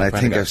team to be. And I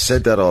think I've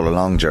said that all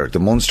along, Jared. The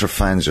Munster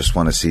fans just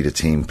want to see the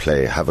team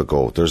play, have a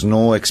go. There's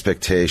no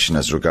expectation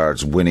as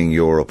regards winning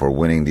Europe or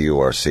winning the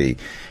URC,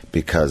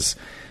 because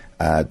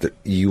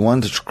you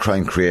want to try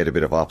and create a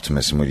bit of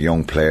optimism with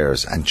young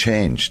players and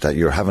change, that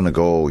you're having a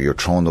go, you're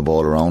throwing the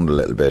ball around a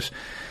little bit,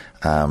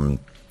 and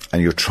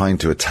you're trying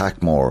to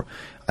attack more.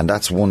 And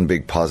that's one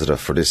big positive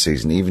for this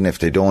season, even if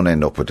they don't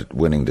end up with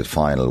winning the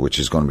final, which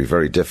is going to be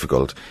very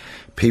difficult.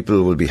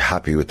 people will be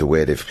happy with the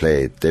way they've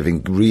played.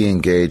 They've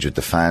re-engaged with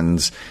the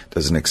fans.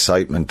 There's an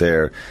excitement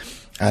there.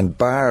 And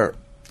bar,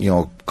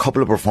 a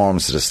couple of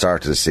performances at the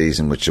start of the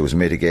season, which there was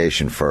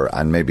mitigation for,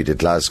 and maybe the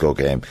Glasgow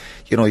game.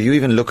 You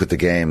even look at the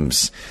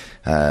games,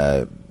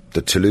 the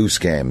Toulouse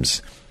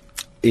games,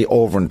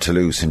 over in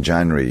Toulouse in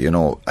January,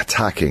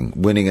 attacking,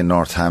 winning in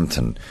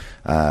Northampton,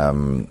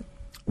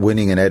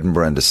 winning in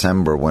Edinburgh in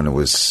December when it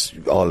was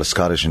all the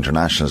Scottish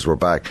internationals were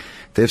back.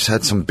 They've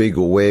had some big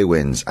away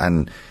wins,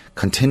 and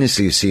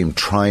continuously you see him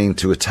trying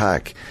to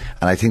attack,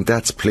 and I think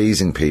that's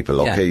pleasing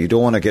people. Okay, you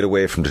don't want to get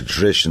away from the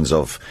traditions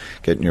of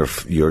getting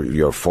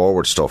your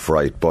forward stuff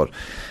right, but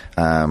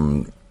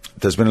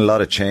there's been a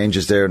lot of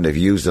changes there, and they've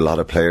used a lot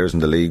of players in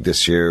the league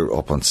this year,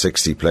 up on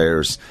 60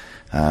 players.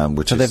 So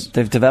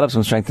they've developed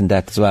some strength and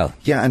depth as well.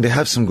 Yeah, and they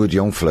have some good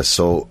young fellas.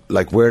 So,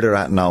 like where they're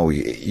at now,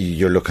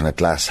 you're looking at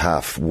glass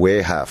half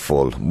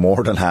full,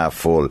 more than half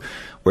full.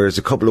 Whereas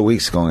a couple of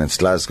weeks ago against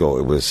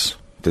Glasgow,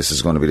 this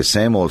is going to be the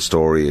same old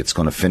story. It's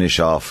going to finish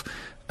off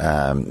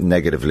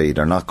negatively.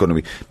 They're not going to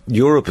be.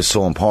 Europe is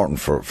so important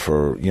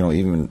for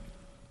even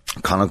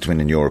Connacht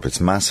in Europe.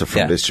 It's massive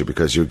from this year,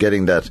 because you're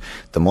getting the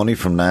money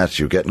from that,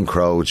 you're getting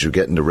crowds, you're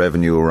getting the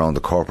revenue around the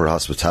corporate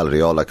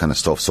hospitality, all that kind of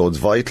stuff. So it's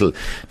vital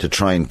to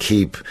try and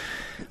keep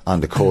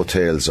on the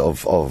coattails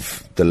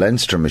of the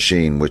Leinster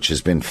machine, which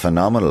has been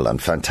phenomenal and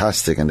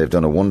fantastic, and they've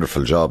done a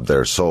wonderful job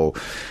there. So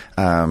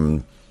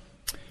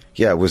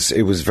it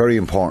was very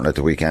important at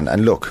the weekend.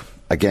 And look,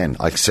 again,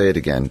 I'll say it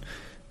again,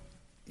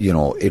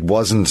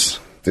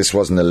 this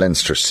wasn't a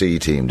Leinster C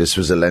team. This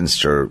was a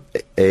Leinster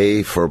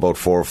A for about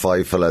 4 or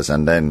 5 fellas,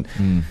 and then,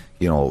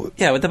 with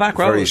the back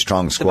row, very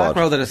strong squad. The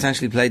back row that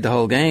essentially played the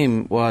whole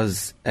game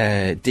was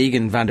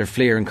Deegan, Van der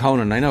Fleer and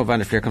Conan. I know Van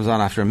der Fleer comes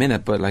on after a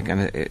minute, but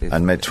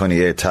and made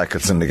 28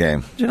 tackles in the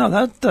game.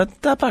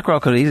 That back row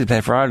could easily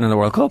play for Ireland in the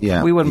World Cup.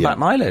 Yeah, we wouldn't bat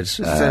an eyelid.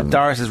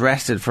 Doris is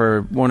rested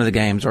for one of the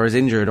games, or is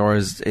injured, or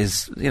is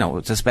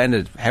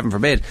suspended, heaven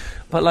forbid.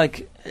 But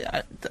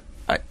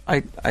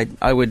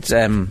I would.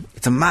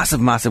 It's a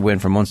massive win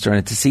for Munster, and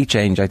it's a sea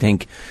change, I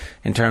think,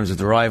 in terms of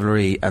the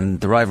rivalry, and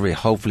the rivalry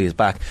hopefully is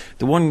back.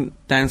 The one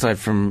downside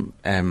from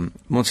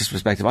Munster's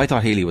perspective, I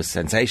thought Healy was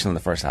sensational in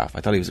the first half. I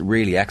thought he was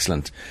really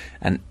excellent,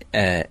 and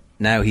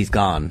now he's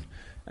gone,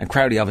 and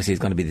Crowley obviously is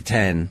going to be the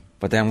 10.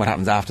 But then what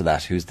happens after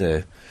that? Who's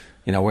the,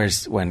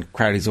 where's when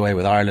Crowley's away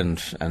with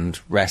Ireland and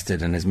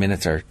rested, and his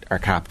minutes are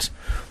capped?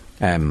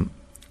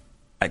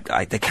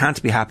 They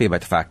can't be happy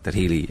about the fact that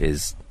Healy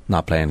is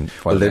not playing.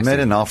 Well, they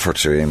made an offer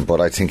to him, but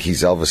I think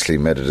he's obviously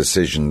made a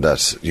decision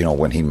that,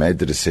 when he made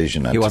the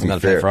decision, and he wasn't going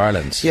to play for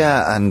Ireland.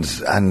 Yeah,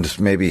 and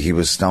maybe he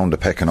was down the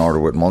pecking order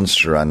with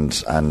Munster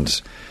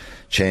and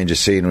change of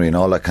scenery and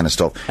all that kind of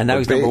stuff. And now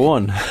he's number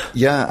one.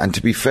 Yeah, and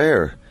to be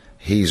fair,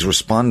 he's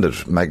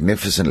responded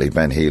magnificently,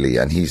 Ben Healy,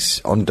 and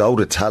he's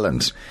undoubted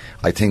talent.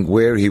 I think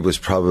where he was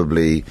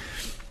probably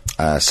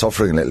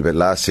suffering a little bit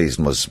last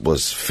season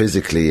was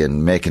physically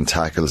and making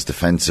tackles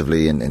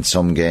defensively in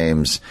some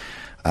games,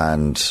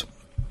 and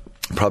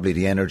probably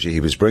the energy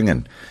he was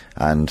bringing.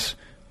 And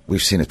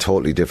we've seen a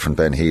totally different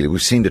Ben Healy. We've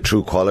seen the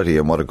true quality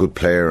and what a good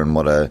player and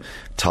what a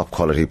top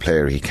quality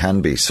player he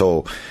can be.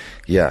 So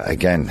yeah,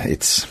 again,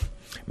 it's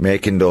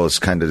making those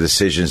kind of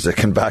decisions that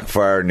can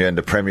backfire in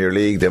the Premier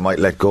League. They might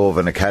let go of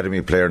an academy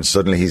player and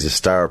suddenly he's a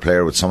star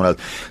player with someone else.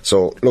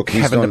 So look,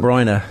 he's Kevin De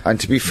Bruyne. And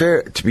to be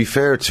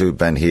fair to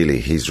Ben Healy,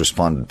 he's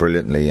responded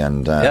brilliantly,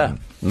 and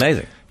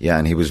amazing. Yeah,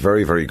 and he was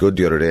very, very good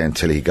the other day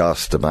until he got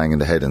the bang in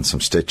the head and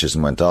some stitches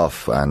and went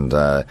off. And,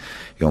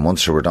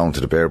 Munster were down to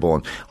the bare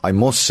bone. I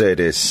must say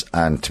this,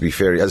 and to be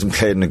fair, he hasn't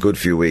played in a good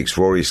few weeks.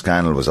 Rory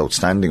Scannell was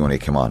outstanding when he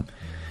came on.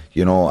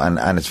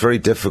 And it's very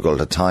difficult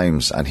at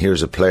times. And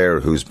here's a player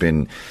who's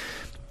been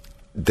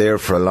there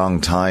for a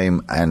long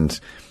time, and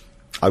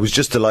I was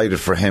just delighted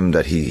for him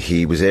that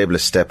he was able to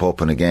step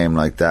up in a game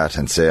like that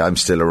and say, I'm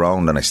still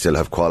around and I still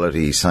have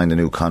quality. He signed a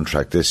new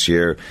contract this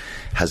year,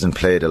 hasn't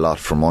played a lot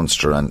for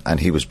Munster, and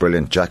he was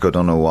brilliant. Jack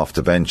O'Donoghue off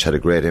the bench had a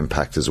great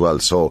impact as well.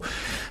 So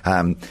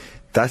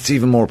that's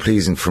even more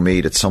pleasing for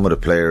me, that some of the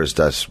players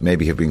that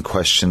maybe have been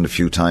questioned a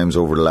few times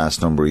over the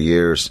last number of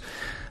years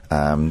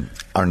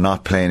are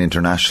not playing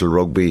international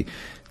rugby.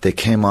 They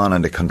came on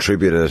and they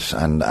contributed,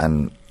 and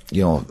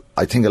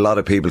I think a lot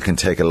of people can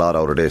take a lot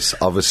out of this.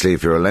 Obviously,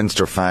 if you're a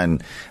Leinster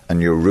fan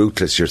and you're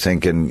ruthless, you're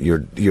thinking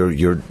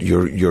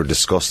you're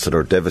disgusted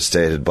or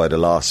devastated by the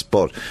loss.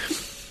 But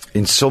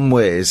in some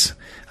ways,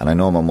 and I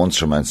know I'm a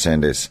Munster man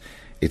saying this,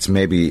 it's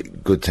maybe a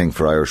good thing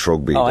for Irish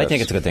rugby. I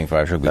think it's a good thing for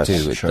Irish rugby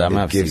too.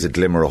 It gives a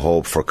glimmer of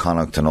hope for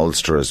Connacht and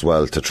Ulster as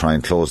well to try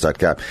and close that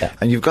gap. Yeah.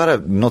 And you've got to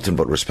have nothing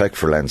but respect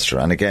for Leinster.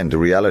 And again, the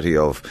reality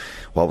of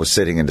what was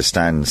sitting in the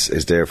stands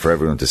is there for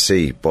everyone to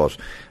see. But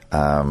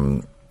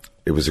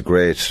it was a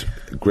great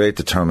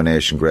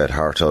determination, great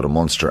heart out of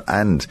Munster.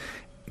 And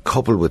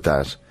coupled with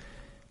that,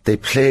 they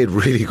played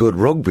really good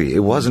rugby. It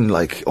wasn't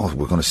like,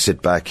 we're going to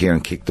sit back here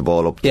and kick the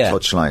ball up the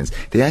touchlines.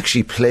 They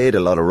actually played a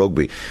lot of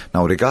rugby.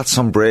 Now, they got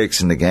some breaks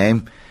in the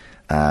game,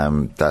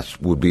 that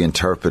would be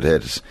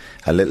interpreted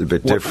a little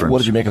bit different. What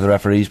did you make of the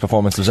referee's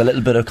performance? There was a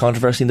little bit of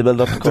controversy in the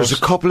build-up, of course. There's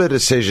a couple of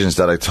decisions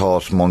that I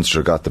thought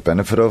Munster got the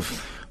benefit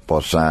of,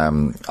 but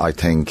I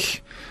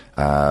think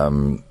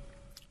the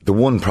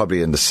one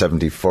probably in the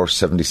 71st,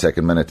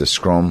 72nd minute, the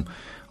scrum,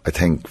 I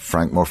think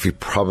Frank Murphy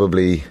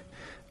probably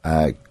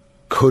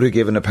could have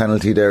given a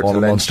penalty there on to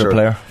a Munster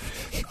player.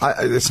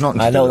 It's not.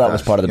 I know that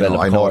was part of the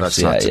build-up. I know that's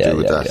not to do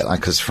with that,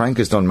 because Frank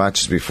has done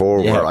matches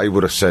before where I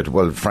would have said,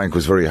 well, Frank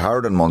was very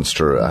hard on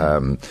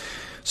Munster,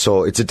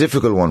 so it's a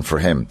difficult one for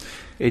him.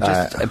 It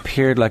just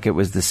appeared like it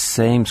was the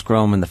same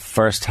scrum in the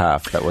first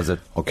half. That was it.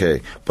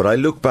 Okay, but I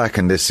look back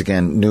on this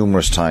again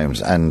numerous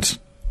times, and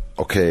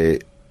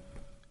the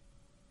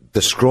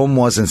scrum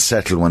wasn't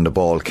settled when the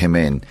ball came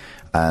in,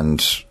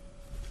 and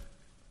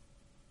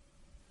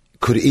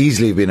could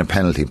easily have been a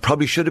penalty.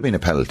 Probably should have been a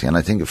penalty. And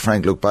I think if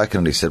Frank looked back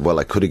and he said, well,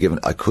 I could give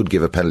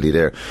a penalty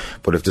there.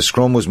 But if the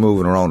scrum was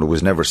moving around, it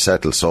was never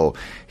settled. So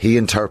he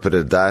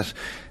interpreted that.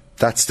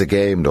 That's the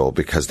game, though,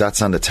 because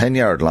that's on the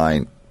 10-yard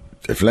line.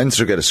 If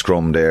Leinster get a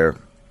scrum there,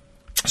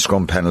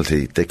 scrum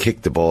penalty, they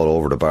kick the ball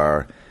over the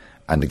bar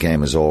and the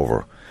game is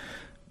over.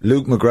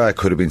 Luke McGrath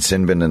could have been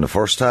sin-binned in the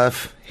first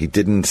half. He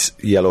didn't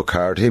yellow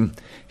card him.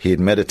 He had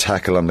made a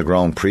tackle on the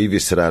ground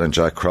previous to that on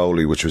Jack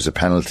Crowley, which was a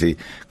penalty.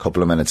 A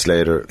couple of minutes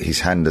later, his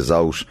hand is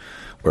out,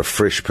 where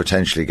Frisch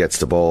potentially gets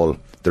the ball.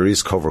 There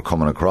is cover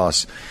coming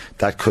across.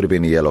 That could have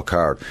been a yellow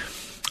card.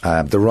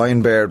 The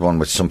Ryan Baird one,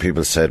 which some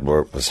people said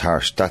was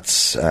harsh,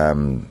 that's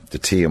the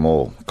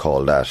TMO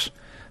called that.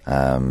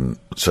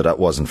 So that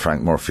wasn't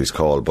Frank Murphy's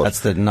call. But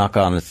that's the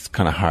knock-on. It's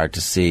kind of hard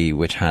to see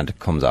which hand it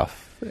comes off.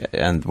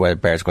 And where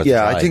Bears got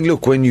I think,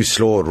 look, when you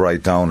slow it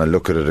right down and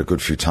look at it a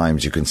good few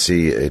times, you can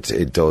see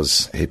it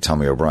does hit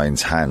Tommy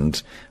O'Brien's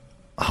hand.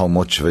 How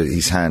much of it,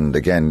 his hand,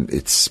 again,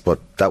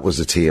 but that was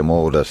the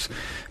TMO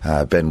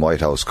that Ben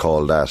Whitehouse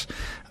called that.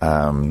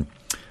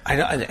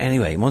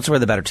 Anyway, Munster were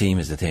the better team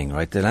is the thing,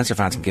 right? The Leinster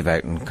fans can give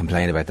out and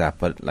complain about that,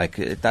 but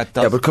that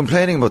does. Yeah, but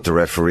complaining about the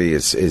referee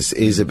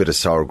is a bit of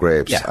sour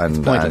grapes. Yeah,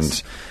 and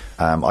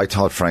I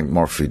thought Frank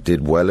Murphy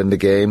did well in the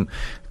game.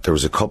 There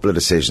was a couple of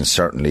decisions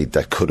certainly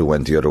that could have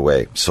went the other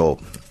way. So,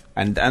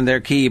 and they're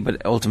key,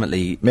 but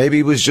ultimately maybe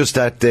it was just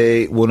that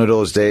day, one of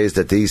those days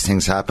that these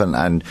things happen,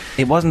 and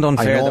it wasn't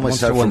unfair. I know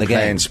myself from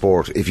playing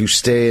sport. If you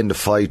stay in the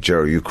fight,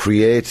 Jerry, you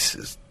create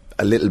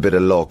a little bit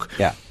of luck.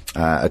 Yeah.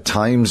 At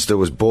times there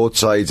was both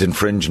sides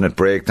infringing at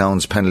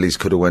breakdowns. Penalties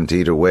could have went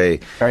either way.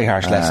 Very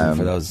harsh lesson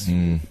for those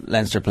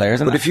Leinster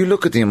players. But if you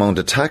look at the amount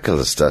of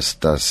tackles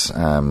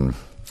that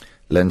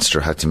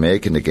Leinster had to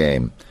make in the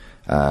game,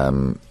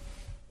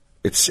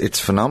 it's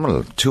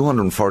phenomenal.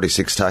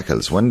 246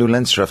 tackles. When do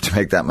Leinster have to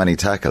make that many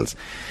tackles?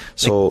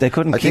 So they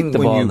couldn't kick the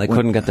ball and they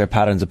couldn't get their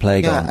patterns of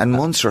play going. And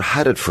Munster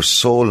had it for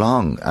so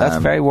long.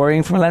 That's very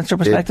worrying from a Leinster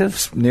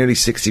perspective. Nearly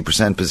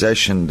 60%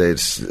 possession.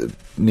 They'd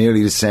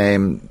nearly the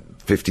same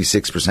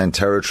 56%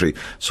 territory.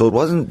 So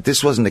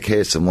this wasn't a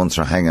case of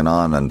Munster hanging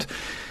on, and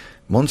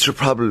Munster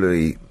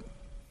probably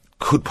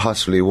could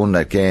possibly have won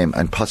that game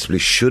and possibly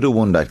should have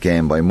won that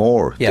game by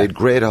more. Yeah. They had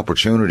great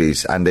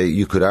opportunities, and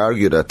you could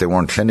argue that they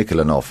weren't clinical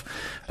enough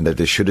and that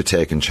they should have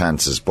taken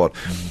chances. But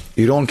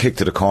you don't kick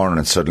to the corner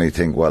and suddenly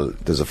think, well,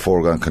 there's a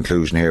foregone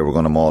conclusion here, we're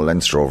going to maul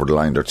Leinster over the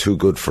line. They're too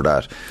good for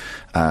that.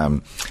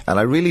 And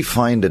I really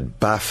find it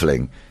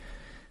baffling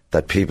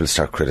that people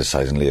start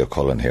criticising Leo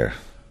Cullen here.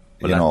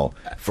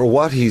 For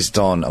what he's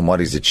done and what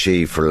he's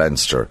achieved for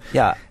Leinster.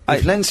 Yeah,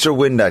 if Leinster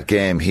win that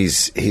game,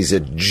 he's a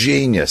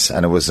genius,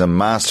 and it was a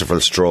masterful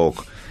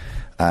stroke.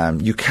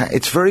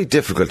 It's very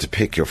difficult to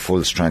pick your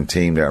full strength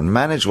team there and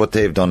manage what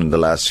they've done in the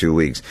last few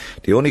weeks.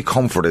 The only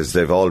comfort is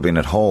they've all been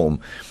at home.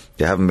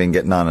 They haven't been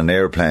getting on an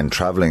airplane,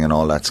 travelling and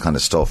all that kind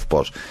of stuff.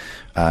 But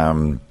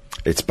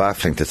it's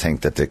baffling to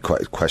think that they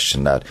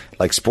question that.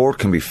 Like, sport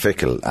can be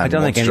fickle, and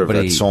Munster have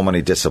had so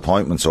many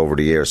disappointments over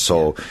the years.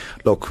 So,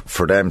 look,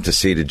 for them to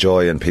see the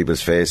joy in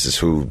people's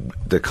faces,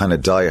 the kind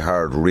of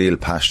die-hard, real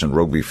passionate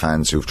rugby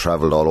fans who've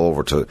travelled all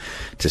over to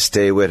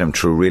stay with him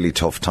through really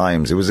tough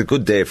times. It was a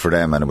good day for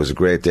them, and it was a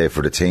great day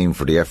for the team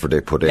for the effort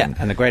they put in. Yeah,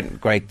 and a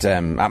great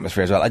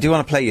atmosphere as well. I do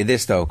want to play you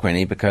this though,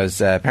 Quinny,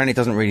 because apparently it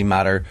doesn't really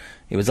matter.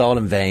 It was all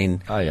in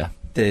vain. Oh yeah.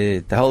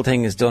 The whole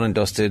thing is done and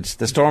dusted.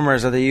 The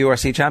Stormers are the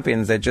URC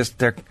champions. They're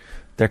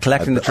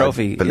collecting the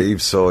trophy. I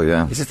believe so,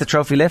 yeah. Is this the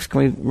trophy lift? Can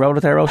we roll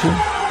it there, O2?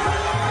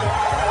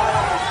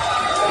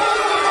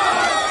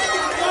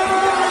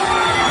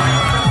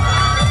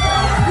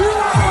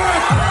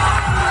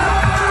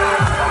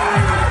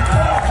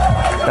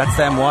 That's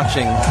them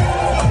watching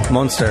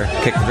Munster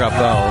kick the drop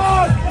goal.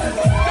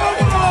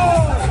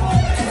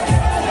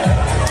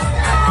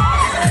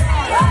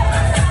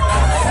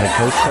 Head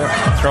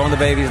coach throwing the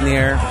babies in the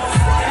air.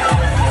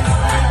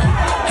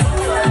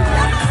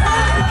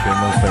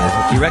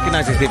 Do you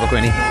recognise these people,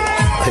 Quinny?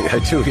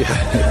 I do,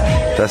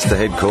 yeah. That's the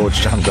head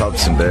coach, John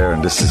Dobson, there,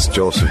 and this is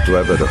Joseph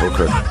Dweba, the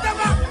hooker.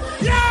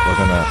 We're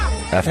going to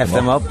F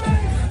them up.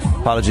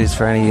 Apologies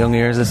for any young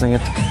ears listening.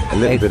 A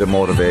little bit of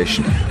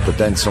motivation, but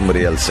then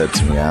somebody else said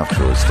to me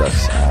afterwards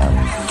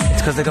that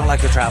because they don't like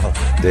to travel.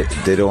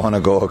 They don't want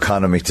to go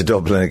economy to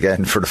Dublin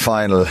again for the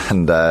final,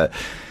 and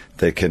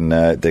they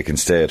can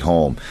stay at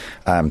home.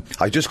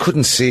 I just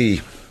couldn't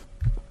see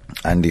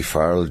Andy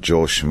Farrell,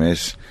 Joe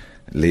Schmidt,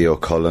 Leo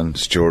Cullen,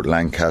 Stuart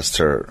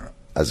Lancaster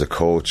as a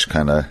coach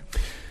kind of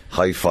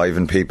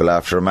high-fiving people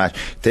after a match.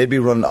 They'd be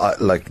running,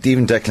 like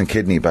even Declan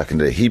Kidney back in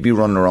the day, he'd be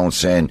running around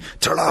saying,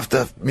 turn off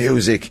the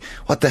music,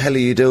 what the hell are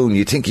you doing?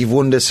 You think you've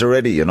won this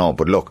already, you know?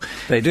 But look,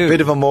 they do.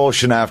 Bit of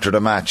emotion after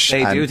the match.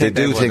 They do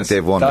think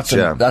they've won it.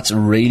 Yeah. That's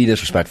really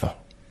disrespectful.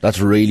 That's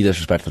really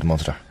disrespectful to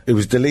Munster. It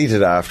was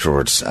deleted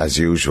afterwards, as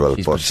usual.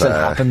 But it still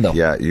happened, though.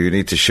 Yeah, you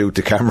need to shoot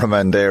the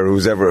cameraman there,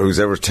 who's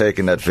ever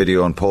taken that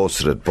video and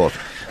posted it. But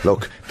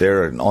look,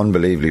 they're an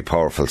unbelievably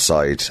powerful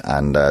side,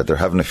 and they're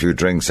having a few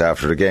drinks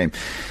after the game.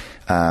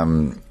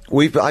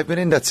 I've been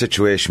in that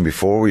situation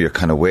before, where you're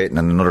kind of waiting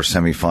on another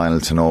semi-final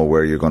to know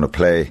where you're going to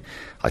play.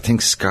 I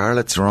think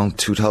Scarlets around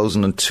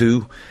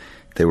 2002.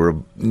 They were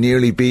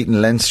nearly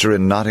beating Leinster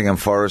in Nottingham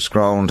Forest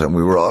ground, and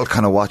we were all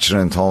kind of watching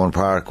in Thomond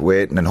Park,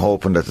 waiting and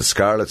hoping that the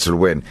Scarlets would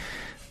win,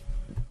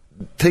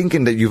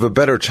 thinking that you've a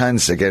better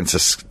chance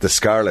against the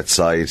Scarlet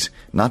side.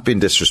 Not being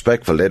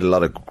disrespectful, they had a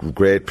lot of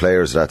great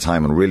players at that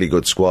time and really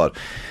good squad,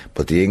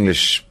 but the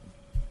English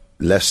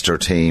Leicester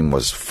team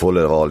was full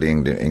of all the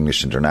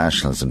English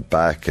internationals, and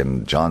Back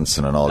and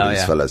Johnson and all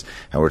these fellas,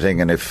 and we're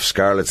thinking if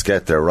Scarlets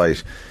get there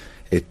right,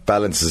 it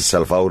balances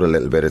itself out a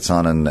little bit. It's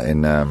on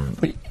in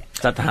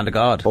is that the hand of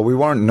God? Well, we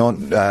weren't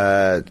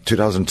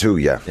 2002.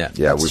 Yeah.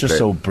 It's just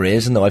so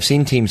brazen, though. I've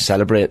seen teams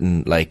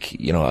celebrating like,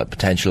 you know, a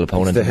potential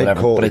opponent or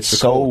whatever, but it's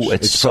probably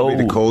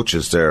the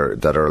coaches there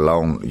that are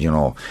allowing, you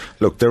know,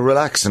 look, they're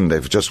relaxing.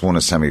 They've just won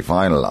a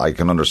semi-final. I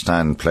can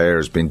understand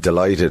players being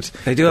delighted.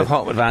 They do have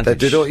home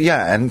advantage. And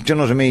do you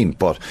know what I mean?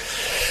 But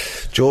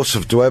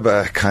Joseph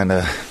Dweba kind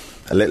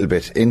of a little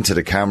bit into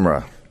the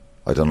camera.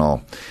 I don't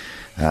know,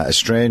 a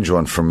strange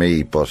one for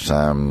me, but.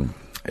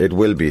 It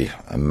will be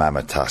a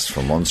mammoth task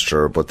for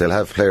Munster, but they'll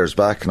have players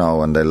back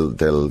now, and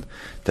they'll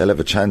have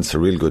a chance, a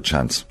real good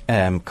chance.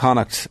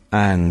 Connacht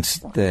and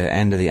the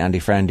end of the Andy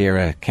Friend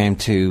era came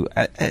to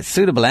a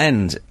suitable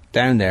end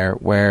down there,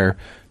 where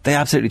they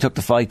absolutely took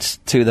the fight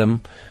to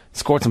them,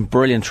 scored some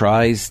brilliant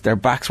tries. Their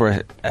backs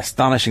were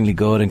astonishingly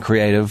good and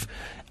creative,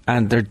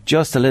 and they're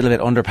just a little bit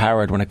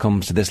underpowered when it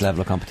comes to this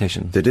level of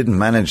competition. They didn't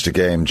manage the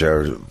game,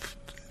 Jared.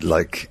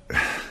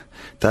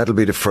 That'll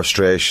be the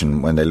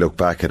frustration when they look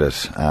back at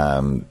it.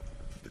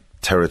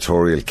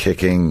 Territorial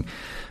kicking,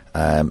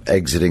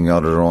 exiting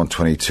out of their own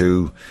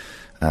 22,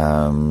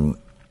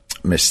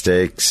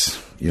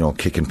 mistakes, you know,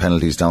 kicking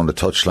penalties down the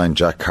touchline.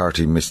 Jack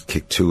Carty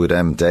kicked 2 of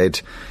them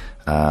dead.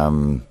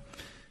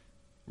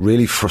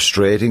 Really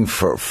frustrating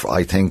for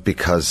I think,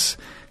 because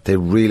they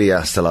really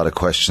asked a lot of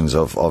questions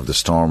of the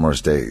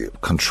Stormers. They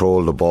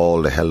controlled the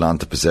ball, they held on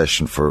to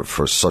possession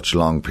for such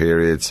long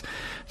periods.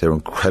 They were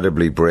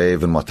incredibly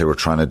brave in what they were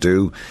trying to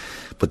do,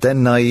 but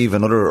then naive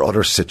in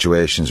other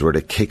situations where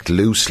they kicked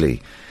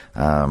loosely.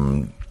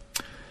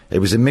 It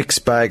was a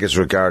mixed bag as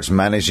regards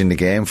managing the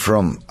game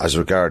as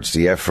regards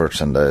the effort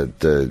and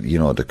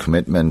the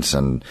commitment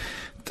and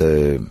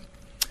the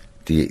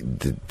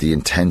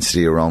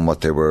intensity around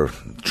what they were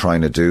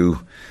trying to do.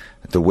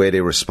 The way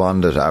they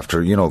responded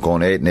after, you know,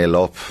 going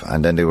 8-0 up,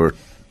 and then they were,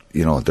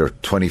 you know, they're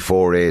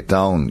 24-8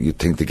 down. You'd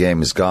think the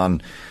game is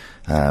gone.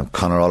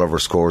 Conor Oliver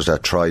scores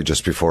that try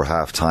just before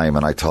half time,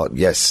 and I thought,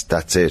 yes,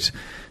 that's it.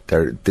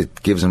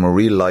 It gives them a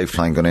real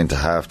lifeline going into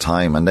half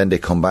time, and then they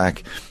come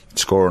back,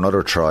 score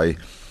another try,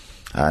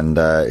 and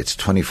it's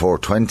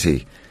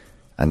 24-20,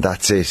 and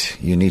that's it.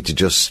 You need to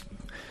just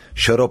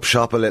shut up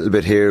shop a little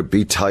bit here,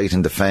 be tight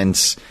in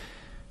defence,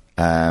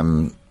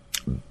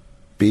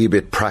 be a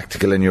bit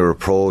practical in your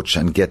approach,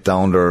 and get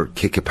down there,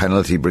 kick a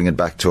penalty, bring it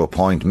back to a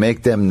point,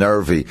 make them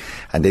nervy,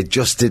 and they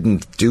just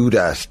didn't do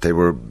that. They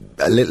were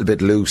a little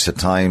bit loose at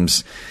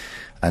times,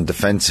 and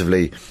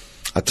defensively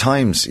at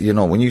times, you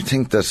know, when you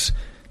think that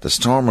the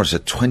Stormers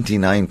had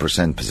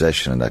 29%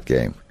 possession in that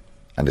game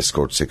and they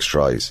scored 6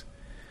 tries,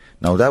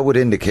 now that would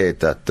indicate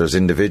that there's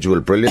individual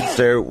brilliance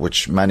there,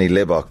 which Manny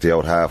Libbok, the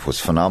out half,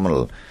 was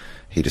phenomenal.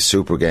 He had a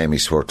super game. He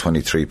scored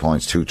 23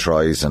 points, 2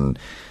 tries, and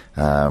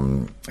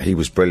he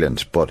was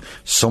brilliant. But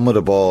some of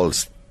the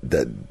balls,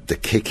 the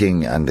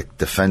kicking and the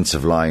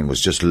defensive line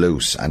was just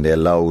loose, and they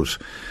allowed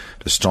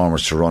the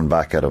Stormers to run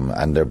back at them.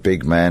 And they're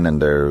big men,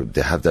 and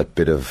they have that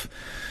bit of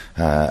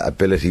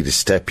ability to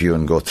step you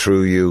and go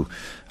through you.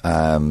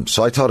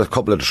 So I thought a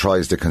couple of the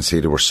tries they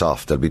conceded were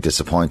soft. They'll be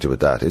disappointed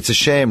with that. It's a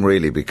shame,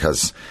 really,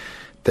 because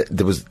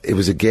it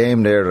was a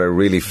game there that I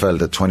really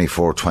felt at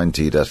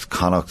 24-20 that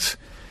Connacht,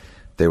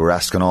 they were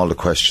asking all the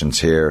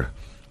questions here,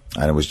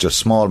 and it was just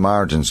small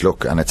margins.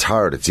 Look, and it's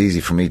hard, it's easy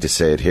for me to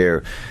say it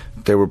here,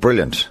 they were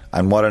brilliant,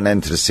 and what an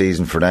end to the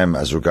season for them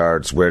as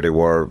regards where they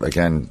were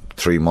again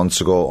 3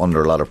 months ago,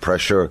 under a lot of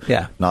pressure,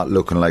 not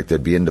looking like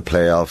they'd be in the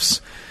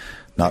playoffs.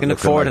 You can look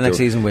forward to next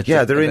season with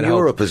they're in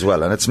Europe as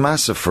well, and it's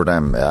massive for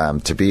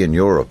them to be in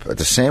Europe.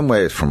 The same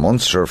way for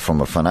Munster,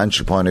 from a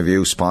financial point of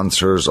view,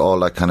 sponsors, all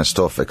that kind of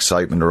stuff,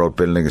 excitement, they're out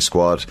building a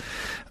squad.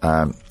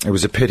 It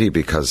was a pity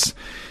because,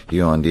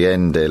 in the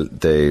end,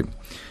 they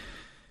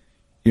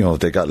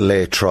got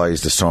late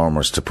tries, the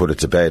Stormers, to put it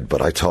to bed.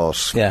 But I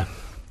thought, it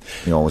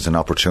was an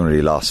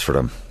opportunity lost for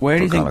them. Where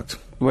do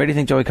you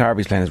think Joey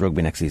Carbery's playing his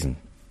rugby next season?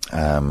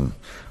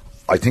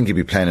 I think he'll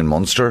be playing in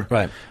Munster.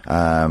 Right.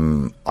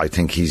 I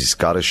think he's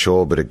got to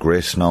show a bit of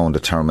grit now and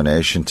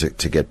determination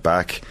to get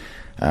back.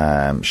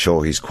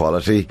 Show his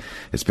quality.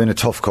 It's been a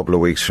tough couple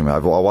of weeks for me. I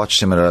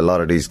watched him at a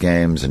lot of these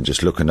games, and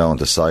just looking down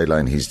the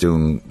sideline, he's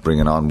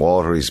bringing on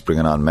water, he's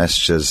bringing on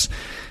messages.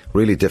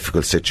 Really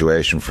difficult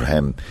situation for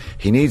him.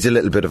 He needs a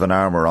little bit of an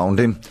arm around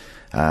him,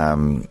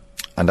 and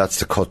that's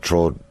the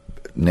cutthroat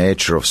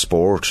nature of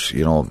sport.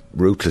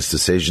 Ruthless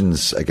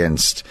decisions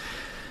against,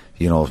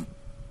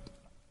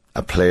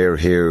 a player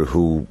here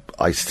who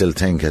I still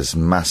think has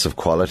massive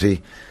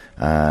quality,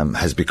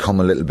 has become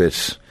a little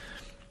bit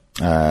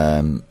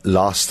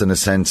lost in a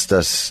sense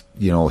that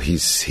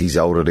he's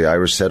out of the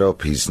Irish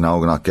setup. He's now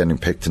not getting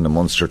picked in the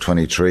Munster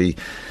 23.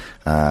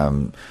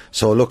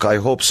 So look, I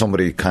hope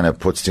somebody kind of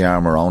puts the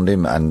arm around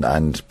him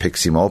and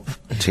picks him up,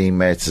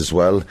 teammates as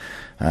well,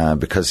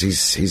 because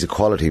he's a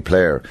quality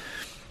player.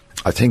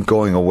 I think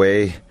going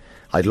away,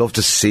 I'd love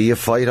to see a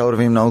fight out of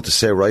him now, to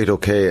say, right,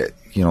 okay,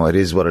 it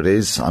is what it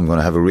is. I'm going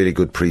to have a really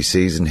good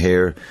pre-season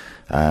here,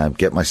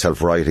 get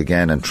myself right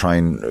again and try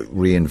and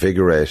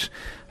reinvigorate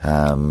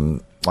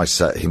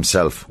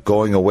himself.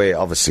 Going away,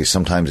 obviously,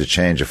 sometimes a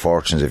change of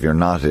fortunes, if you're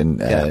not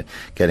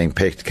getting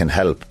picked, can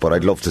help, but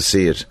I'd love to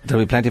see it.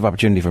 There'll be plenty of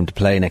opportunity for him to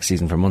play next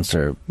season for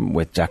Munster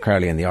with Jack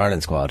Crowley in the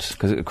Ireland squad,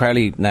 because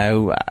Crowley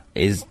now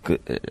is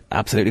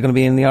absolutely going to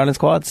be in the Ireland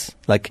squads.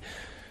 Like,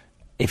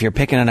 if you're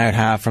picking an out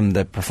half from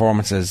the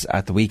performances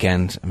at the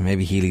weekend,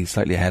 maybe Healy's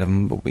slightly ahead of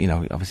him, but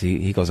obviously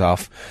he goes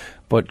off,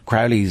 but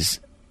Crowley's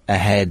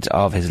ahead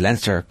of his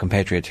Leinster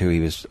compatriot who he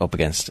was up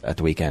against at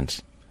the weekend,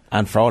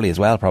 and Frawley as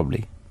well,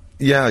 probably.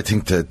 Yeah, I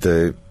think that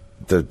the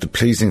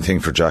pleasing thing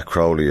for Jack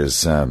Crowley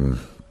is,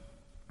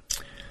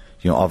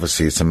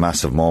 obviously it's a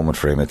massive moment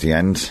for him at the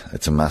end.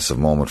 It's a massive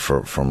moment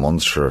for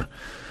Munster.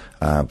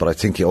 But I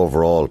think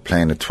overall,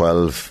 playing at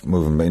 12,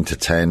 moving into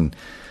 10,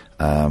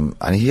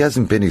 and he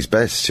hasn't been his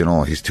best.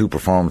 His two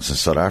performances in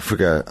South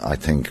Africa, I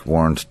think,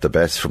 weren't the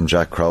best from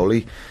Jack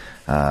Crowley.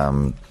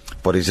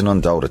 But he's an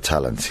undoubted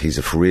talent. He's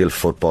a real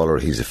footballer.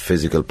 He's a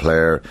physical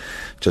player.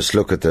 Just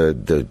look at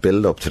the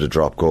build-up to the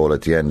drop goal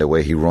at the end, the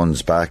way he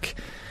runs back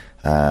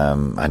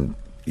and,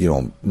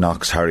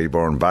 knocks Harry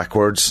Byrne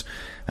backwards.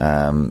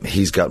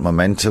 He's got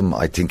momentum.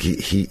 I think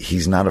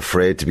he's not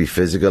afraid to be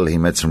physical. He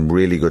made some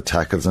really good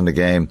tackles in the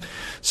game.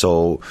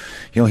 So,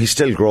 he's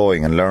still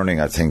growing and learning,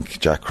 I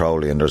think, Jack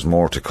Crowley, and there's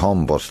more to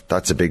come. But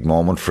that's a big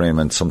moment for him,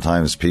 and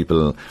sometimes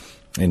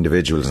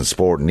individuals in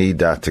sport need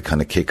that to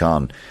kind of kick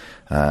on.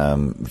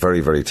 Very,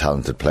 very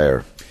talented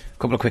player.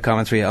 A couple of quick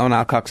comments for you. Owen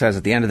Alcock says,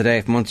 at the end of the day,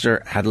 if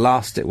Munster had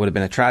lost, it would have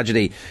been a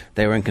tragedy.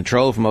 They were in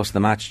control for most of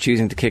the match.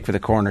 Choosing to kick for the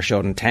corner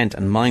showed intent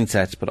and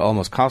mindset, but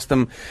almost cost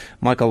them.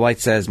 Michael White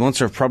says,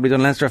 Munster have probably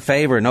done Leinster a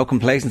favour. No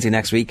complacency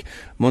next week.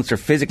 Munster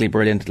physically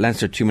brilliant.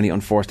 Leinster too many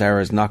unforced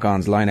errors,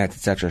 knock-ons, line-outs,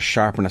 etc.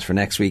 Sharpen us for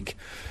next week.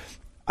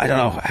 I don't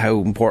know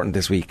how important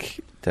this week.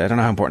 I don't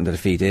know how important the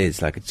defeat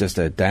is. Like, it's just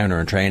a downer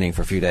in training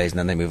for a few days and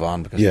then they move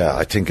on.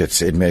 I think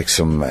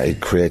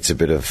it creates a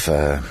bit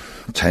of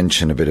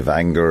tension, a bit of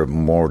anger,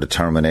 more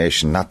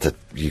determination. Not that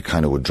you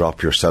kind of would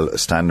drop your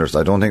standards.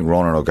 I don't think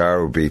Ronan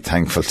O'Gara would be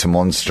thankful to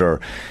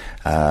Munster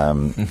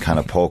kind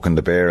of poking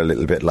the bear a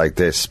little bit like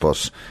this,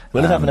 but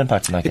will it have an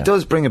impact on that game? It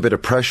does bring a bit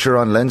of pressure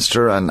on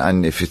Leinster,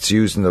 and if it's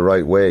used in the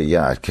right way,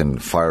 it can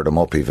fire them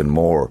up even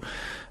more.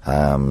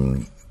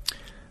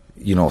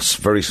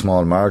 Very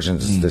small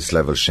margins at this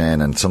level, Shane,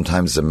 and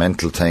sometimes the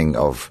mental thing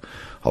of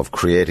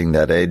creating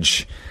that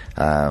edge.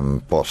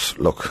 But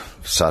look,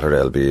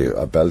 Saturday will be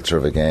a belter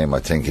of a game, I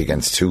think,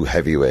 against two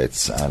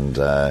heavyweights.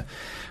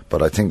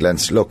 But I think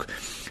Leinster, look,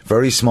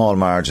 very small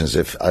margins.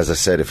 If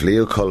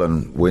Leo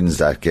Cullen wins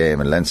that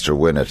game and Leinster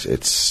win it,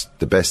 it's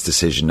the best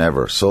decision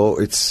ever. So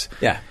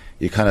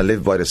you kind of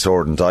live by the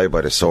sword and die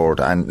by the sword.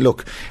 And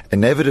look,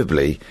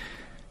 inevitably,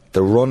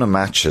 the run of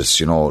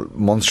matches,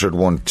 Munster had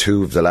won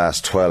 2 of the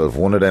last 12.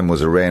 One of them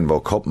was a Rainbow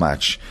Cup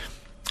match.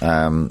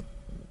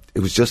 It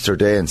was just their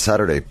day on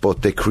Saturday,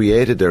 but they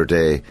created their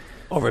day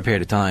over a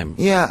period of time.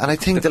 Yeah, and I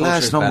think the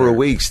last number of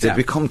weeks they've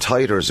become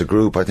tighter as a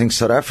group. I think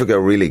South Africa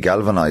really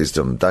galvanised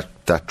them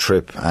that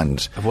trip.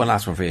 And I have one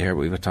last one for you here.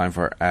 We've got time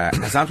for.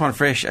 Has Antoine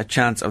Frisch a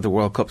chance of the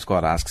World Cup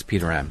squad? Asks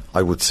Peter M.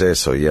 I would say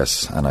so,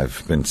 yes, and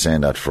I've been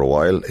saying that for a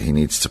while. He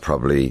needs to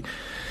probably,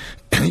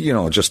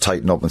 just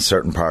tighten up in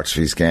certain parts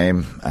of his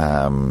game.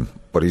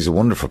 But he's a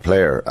wonderful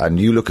player,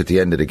 and you look at the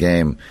end of the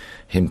game,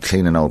 him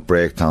cleaning out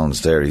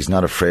breakdowns there. He's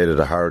not afraid of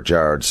the hard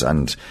yards,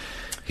 and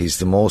he's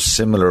the most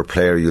similar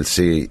player you'll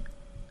see,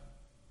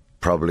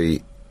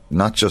 probably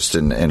not just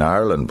in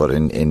Ireland, but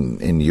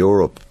in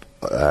Europe,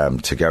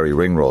 to Gary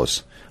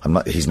Ringrose.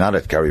 He's not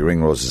at Gary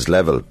Ringrose's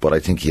level, but I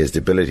think he has the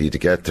ability to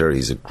get there.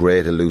 He's a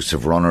great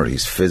elusive runner.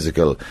 He's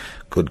physical,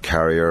 good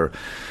carrier,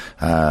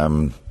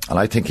 and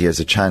I think he has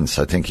a chance.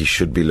 I think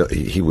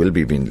he will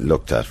be being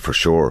looked at for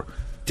sure.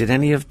 Did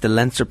any of the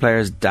Leinster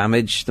players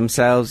damage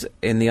themselves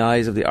in the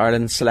eyes of the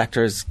Ireland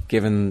selectors,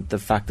 given the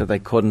fact that they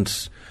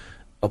couldn't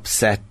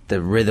upset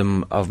the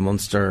rhythm of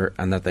Munster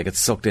and that they get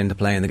sucked into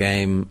playing the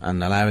game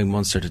and allowing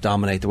Munster to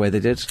dominate the way they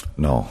did?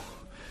 No.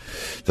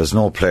 There's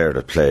no player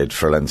that played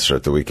for Leinster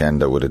at the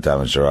weekend that would have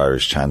damaged their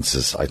Irish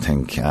chances. I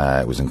think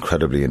it was an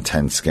incredibly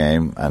intense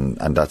game,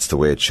 and that's the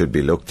way it should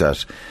be looked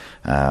at.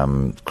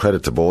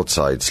 Credit to both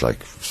sides,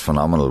 like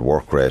phenomenal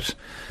work rate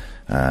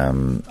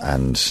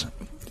and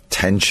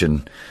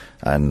tension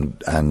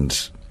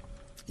and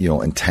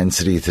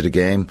intensity to the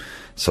game.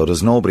 So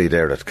there's nobody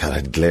there that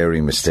had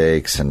glaring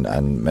mistakes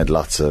and made had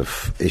lots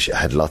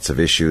of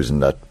issues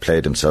and that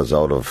played themselves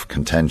out of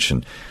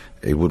contention.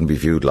 It wouldn't be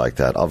viewed like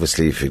that.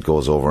 Obviously, if it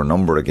goes over a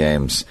number of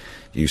games,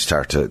 you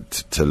start to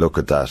look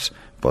at that.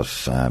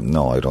 But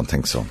no, I don't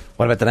think so.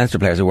 What about the Leinster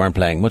players who weren't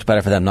playing? Much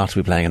better for them not to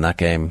be playing in that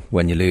game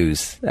when you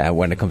lose,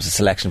 when it comes to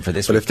selection for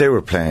this week. If they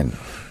were playing,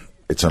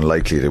 it's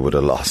unlikely they would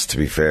have lost, to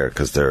be fair,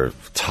 because they're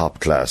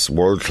top-class,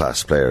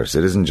 world-class players.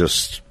 It isn't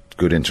just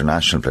good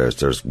international players.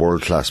 There's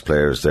world-class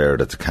players there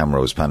that the camera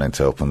was panning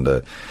to up in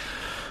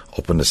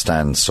the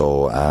stands.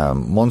 So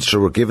Munster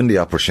were given the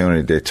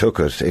opportunity, they took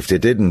it. If they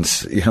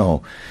didn't,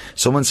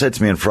 someone said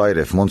to me on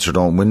Friday, if Munster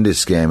don't win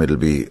this game, it'll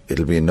be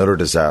another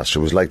disaster.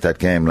 It was like that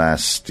game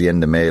the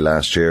end of May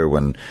last year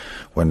when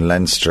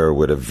Leinster,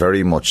 with a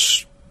very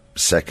much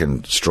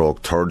second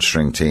stroke third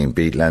string team,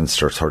 beat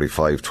Leinster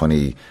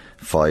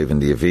 35-25 in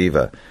the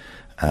Aviva.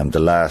 The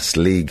last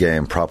league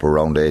game, proper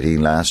round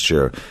 18 last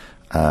year,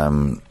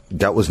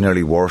 that was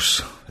nearly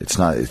worse.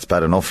 It's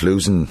bad enough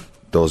losing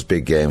those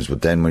big games,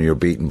 but then when you're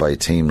beaten by a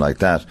team like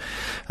that,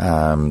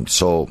 it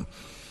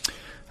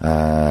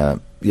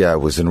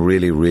was a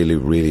really, really,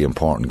 really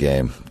important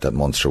game that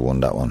Munster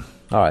won that one.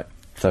 All right,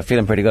 so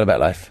feeling pretty good about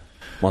life,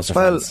 Munster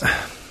fans. I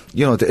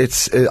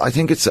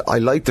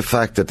like the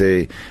fact that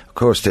they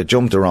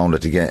jumped around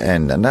at the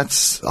end, and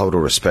that's out of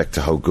respect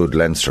to how good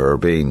Leinster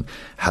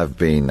have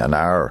been and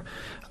are.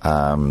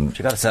 You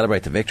got to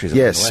celebrate the victories.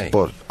 Yes, the way.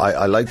 But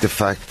I like the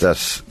fact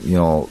that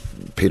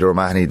Peter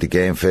O'Mahony, the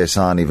game face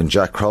on, even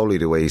Jack Crowley,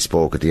 the way he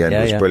spoke at the end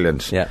was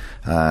brilliant. Yeah.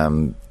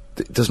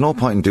 There's no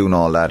point in doing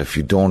all that if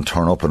you don't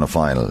turn up in a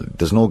final.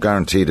 There's no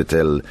guarantee that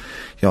they're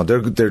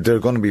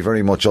going to be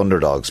very much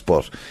underdogs,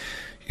 but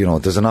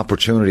there's an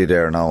opportunity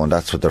there now, and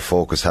that's what their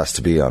focus has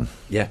to be on.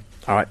 Yeah.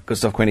 All right, good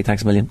stuff, Queenie.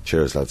 Thanks a million.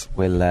 Cheers, lads.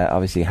 We'll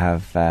obviously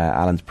have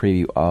Alan's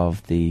preview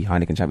of the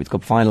Heineken Champions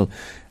Cup final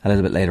a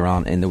little bit later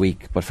on in the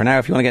week. But for now,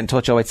 if you want to get in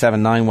touch,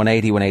 0879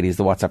 180 180 is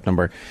the WhatsApp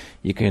number.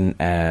 You can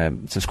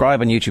subscribe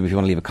on YouTube if you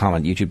want to leave a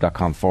comment.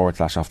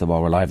 youtube.com/off the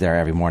ball. We're live there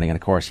every morning, and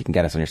of course you can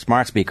get us on your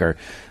smart speaker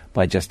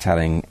by just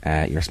telling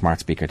your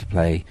smart speaker to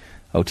play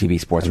OTB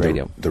Sports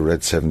Radio. The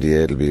Red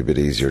 78 will be a bit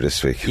easier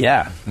this week.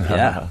 Yeah.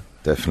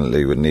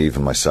 Definitely with Niamh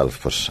and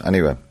myself. But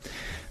anyway,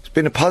 it's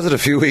been a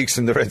positive few weeks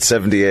in the Red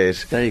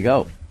 78. There you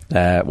go.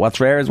 What's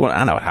rare is one.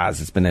 I know it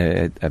has. It's been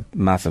a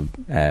massive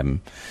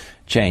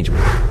change.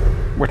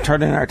 We're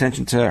turning our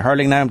attention to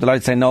hurling now. I'm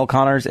delighted to say Noel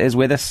Connors is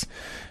with us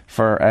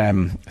for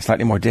a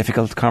slightly more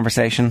difficult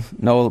conversation.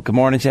 Noel, good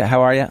morning to you. How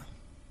are you?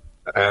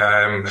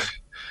 I'd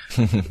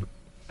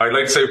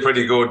like to say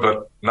pretty good,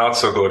 but not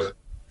so good.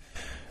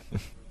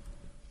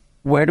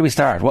 Where do we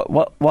start?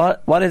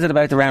 What is it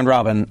about the round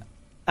robin,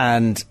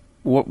 and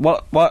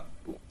what?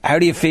 How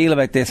do you feel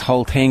about this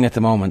whole thing at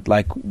the moment?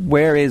 Like,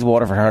 where is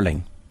Waterford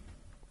hurling?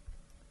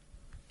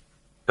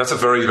 That's a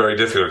very, very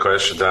difficult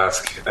question to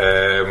ask.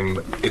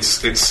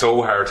 It's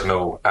so hard to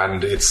know,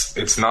 and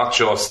it's not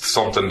just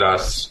something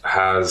that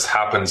has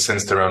happened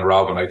since the round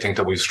robin. I think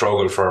that we've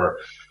struggled for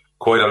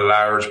quite a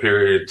large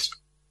period,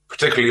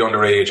 particularly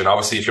underage, and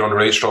obviously if your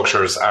underage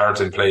structures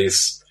aren't in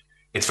place,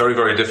 it's very,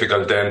 very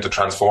difficult then to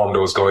transform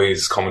those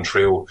guys coming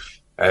through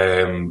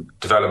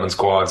development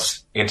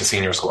squads into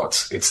senior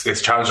squads.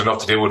 It's challenging enough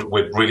to do it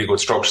with really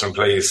good structures in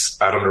place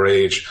at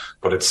underage,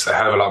 but it's a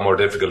hell of a lot more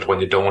difficult when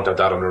you don't at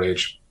that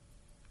underage.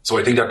 So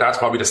I think that's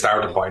probably the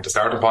starting point. The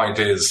starting point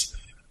is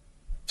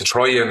to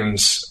try and,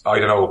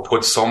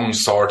 put some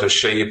sort of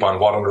shape on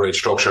what underage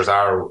structures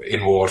are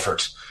in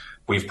Waterford.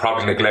 We've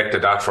probably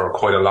neglected that for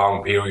quite a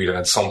long period, and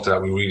it's something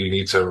that we really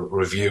need to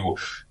review.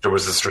 There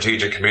was a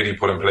strategic committee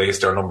put in place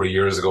there a number of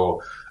years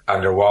ago,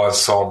 and there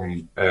was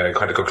some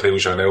kind of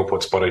conclusion and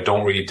outputs, but I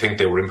don't really think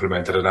they were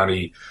implemented in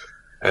any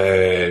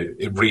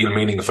real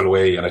meaningful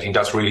way, and I think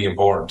that's really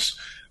important.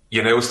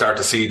 You now start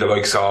to see the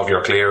likes of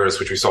your Clares,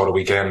 which we saw the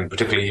weekend,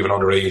 particularly even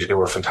underage. They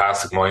were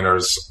fantastic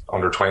minors,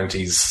 under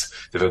 20s.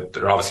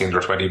 They're obviously in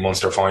their 20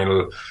 Munster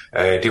final,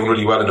 doing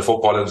really well in the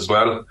football as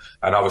well.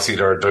 And obviously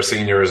their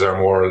seniors are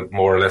more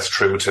or less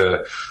true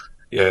to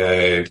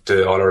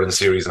the All Ireland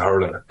series in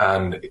hurling.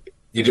 And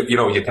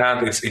you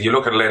can't. You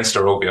look at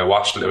Leinster rugby. I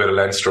watched a little bit of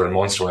Leinster and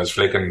Munster when I was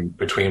flicking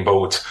between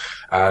both,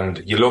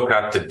 and you look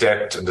at the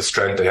depth and the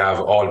strength they have,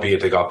 albeit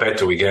they got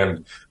better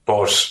again,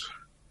 but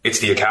it's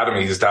the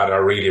academies that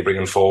are really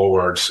bringing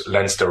forward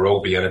Leinster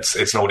rugby, and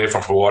it's no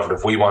different for Waterford.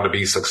 If we want to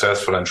be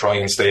successful and try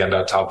and stay in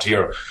that top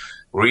tier,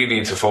 we really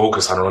need to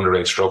focus on our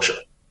underage structure.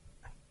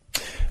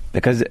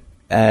 Because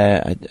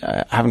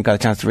I haven't got a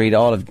chance to read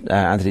all of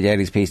Anthony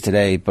Daly's piece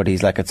today, but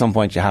he's like, at some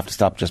point you have to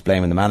stop just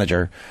blaming the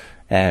manager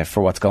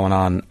for what's going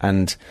on.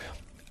 And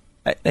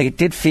it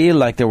did feel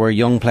like there were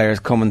young players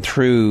coming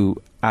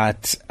through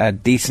at a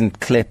decent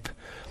clip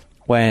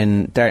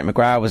when Derek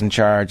McGrath was in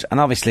charge, and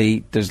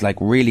obviously there's like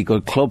really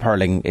good club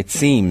hurling, it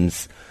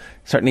seems.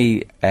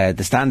 Certainly the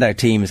standout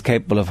team is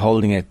capable of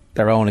holding it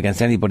their own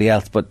against anybody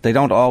else, but they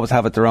don't always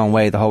have it their own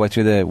way the whole way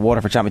through the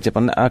Waterford Championship,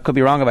 and I could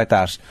be wrong about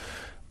that,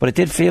 but it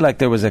did feel like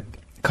there was a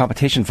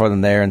competition for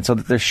them there, and so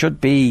that there should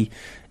be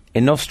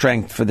enough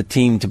strength for the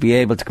team to be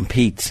able to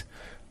compete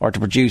or to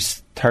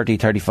produce 30,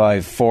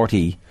 35,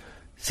 40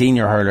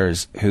 senior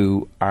hurlers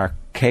who are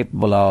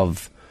capable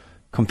of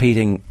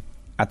competing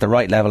at the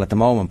right level at the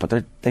moment,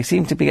 but they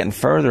seem to be getting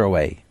further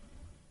away.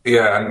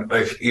 Yeah, and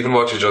like even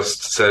what you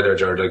just said there,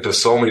 Jared, like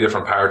there's so many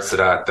different parts to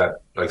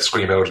that like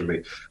scream out at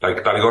me.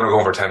 Like Ballygunner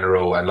going for 10 in a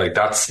row, and like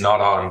that's not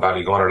on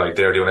Ballygunner. Like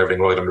they're doing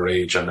everything right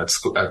underage, and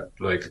at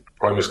like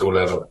primary school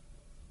level,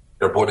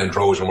 they're putting in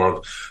Trojan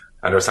work,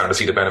 and they're starting to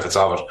see the benefits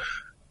of it.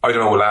 I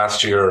don't know.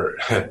 Last year,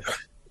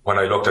 when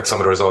I looked at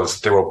some of the results,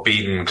 they were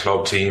beating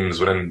club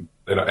teams within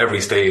every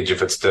stage.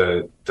 If it's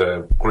the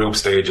group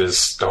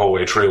stages the whole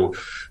way through,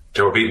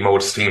 they were beating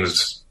most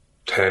teams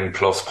 10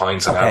 plus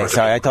points on average.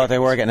 Sorry, I thought they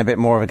were getting a bit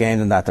more of a game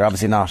than that. They're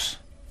obviously not.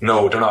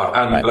 No, they're not.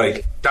 And right.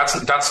 like that's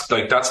not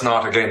a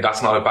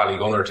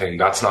Ballygunner thing.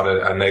 That's not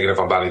a negative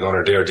on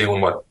Ballygunner. They're doing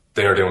what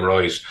they're doing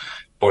right.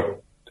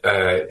 But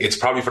it's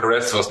probably for the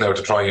rest of us now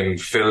to try and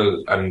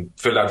fill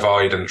that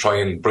void and try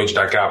and bridge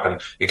that gap.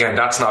 And again,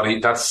 that's a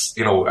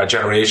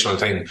generational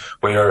thing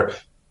where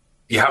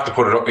you have to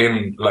put it up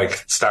in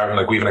like starting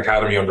like we have an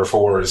academy under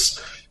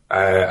fours.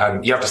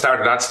 And you have to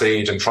start at that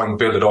stage and try and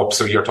build it up.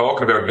 So you're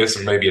talking about this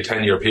in maybe a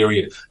 10-year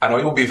period. And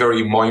I will be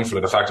very mindful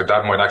of the fact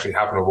that might actually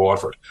happen at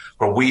Waterford,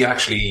 where we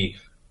actually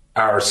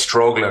are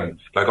struggling.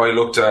 Like I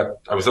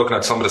was looking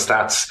at some of the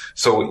stats.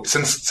 So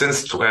since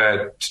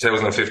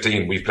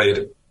 2015, we've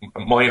played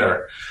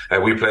minor.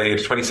 We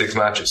played 26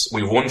 matches.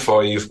 We've won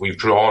 5, we've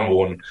drawn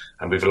 1,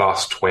 and we've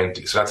lost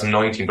 20. So that's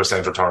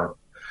 19% return.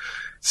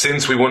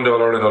 Since we won the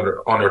All-Ireland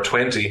under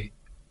 20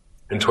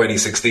 in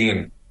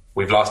 2016,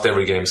 we've lost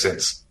every game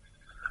since.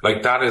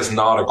 Like, that is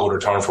not a good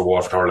return for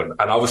Waterford hurling.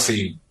 And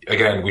obviously,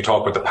 again, we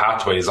talk about the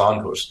pathways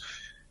onto it.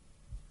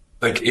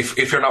 Like,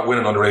 if you're not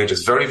winning underage,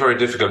 it's very, very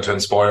difficult to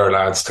inspire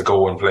lads to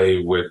go and play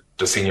with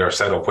the senior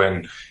setup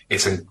when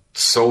it's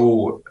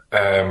so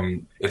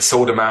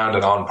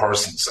demanded on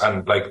persons.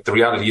 And, like, the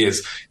reality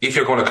is, if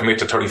you're going to commit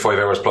to 35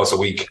 hours plus a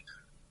week,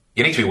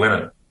 you need to be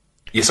winning.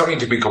 You certainly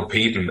need to be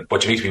competing,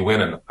 but you need to be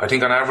winning. I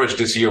think on average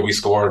this year we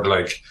scored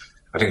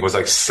I think it was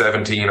like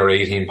 17 or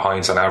 18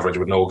 points on average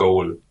with no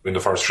goal in the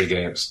first 3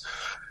 games.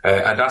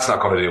 And that's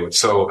not going to do it.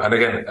 So, and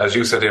again, as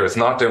you said here, it's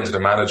not down to the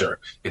manager.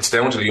 It's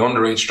down to the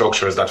underage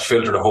structures that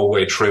filter the whole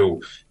way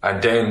through.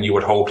 And then you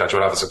would hope that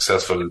you'll have a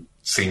successful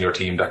senior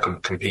team that can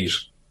compete.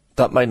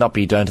 That might not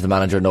be down to the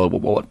manager, no.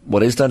 But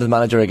what is down to the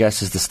manager, I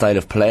guess, is the style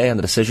of play and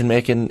the decision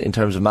making in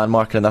terms of man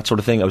marking and that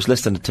sort of thing. I was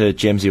listening to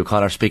James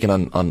O'Connor speaking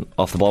on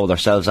Off the Ball with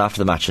ourselves after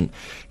the match, and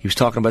he was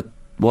talking about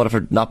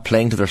Waterford not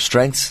playing to their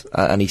strengths,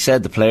 and he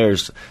said the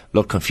players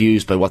look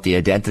confused by what the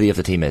identity of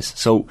the team is.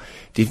 So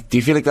do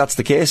you feel like that's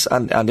the case,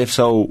 and if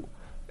so,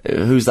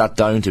 who's that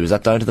down to? Is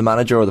that down to the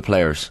manager or the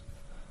players?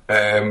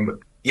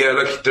 I'm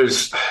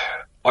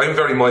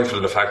very mindful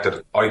of the fact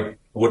that I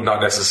would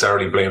not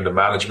necessarily blame the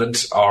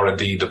management or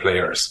indeed the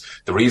players.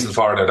 The reason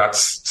for it, that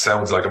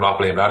sounds like I'm not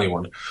blaming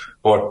anyone,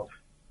 but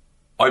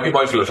I'd be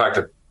mindful of the fact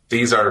that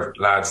these are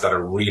lads that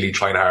are really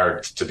trying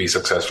hard to be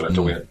successful and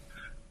to win.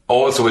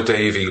 Also with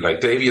Davy,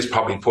 like Davy is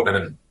probably putting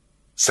in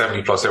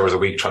 70 plus hours a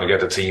week trying to get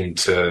the team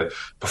to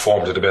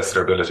perform to the best of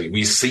their ability.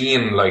 We've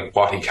seen like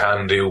what he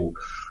can do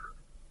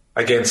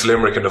against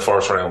Limerick in the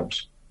first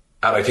round,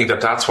 and I think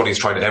that's what he's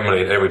trying to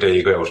emulate every day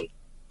you go out.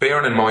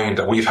 Bearing in mind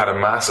that we've had a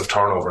massive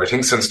turnover. I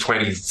think since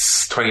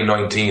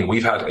 2019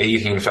 we've had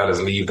 18 fellas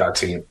leave that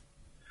team,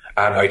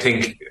 and I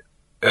think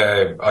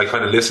I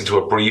kind of listened to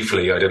it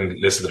briefly. I didn't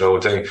listen to the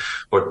whole thing,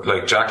 but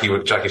like Jackie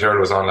Turtle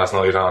was on last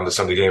night on the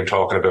Sunday Game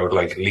talking about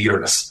like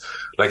leaderless.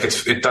 Like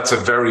that's a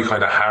very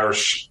kind of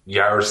harsh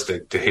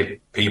yardstick to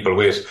hit people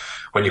with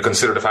when you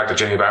consider the fact that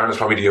Jamie Barron is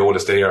probably the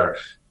oldest there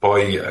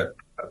by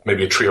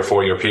maybe a 3 or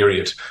 4 year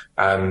period,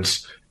 and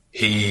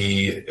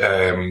he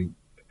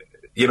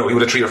he had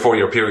a 3 or 4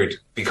 year period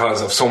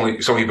because of so many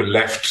people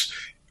left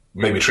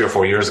maybe 3 or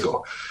 4 years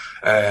ago,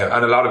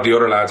 and a lot of the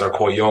other lads are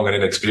quite young and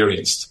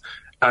inexperienced.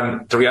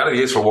 And the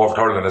reality is for Waterford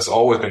hurling, has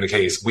always been the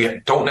case,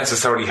 we don't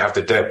necessarily have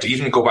the depth.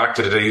 Even go back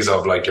to the days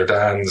of like your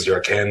Dans,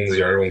 your Kens,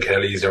 your Owen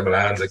Kellys, your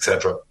Milans,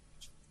 etc.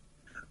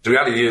 The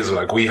reality is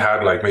like we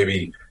had like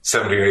maybe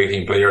 17 or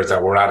 18 players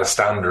that were at a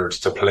standard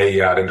to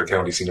play at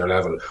inter-county senior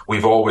level.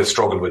 We've always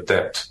struggled with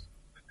depth.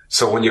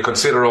 So when you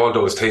consider all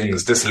those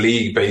things, this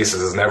league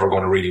basis is never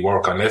going to really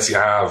work unless you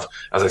have,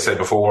 as I said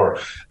before,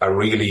 a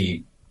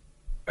really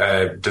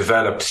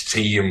developed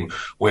team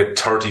with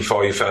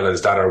 35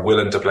 fellas that are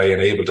willing to play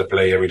and able to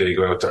play every day you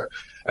go out there.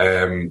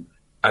 And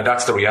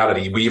that's the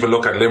reality. We even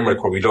look at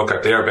Limerick, where we look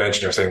at their bench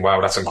and you're saying, wow,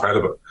 that's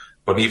incredible.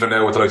 But even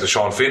now, with the likes of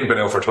Sean Finn being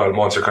out for 12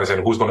 months, you're kind of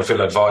saying, who's going to fill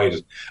that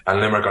void?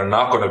 And Limerick are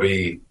not going to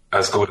be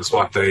as good as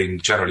what they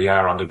generally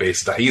are on the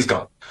basis that he's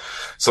gone.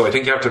 So I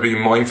think you have to be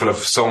mindful of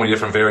so many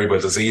different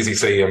variables. It's easy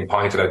saying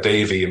pointed at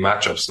Davy in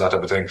matchups, that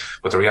type of thing.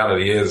 But the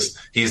reality is,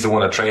 he's the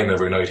one that training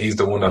every night. He's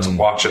the one that's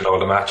watching all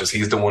the matches.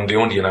 He's the one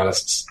doing the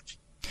analysis.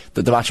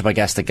 The matchup, I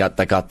guess,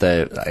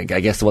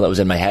 the one that was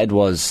in my head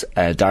was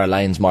Darragh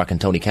Lyons marking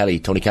Tony Kelly.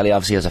 Tony Kelly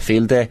obviously has a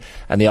field day,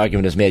 and the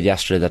argument was made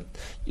yesterday that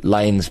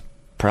Lyons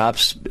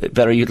perhaps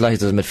better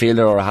utilised as a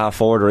midfielder or a half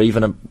forward or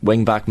even a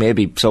wing back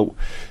maybe. So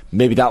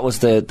maybe that was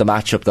the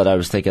matchup that I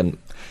was thinking.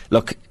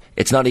 Look,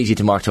 it's not easy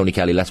to mark Tony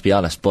Kelly, let's be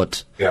honest,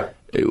 but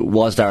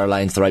was Darragh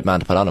Lyons the right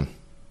man to put on him?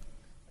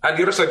 And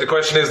the other side of the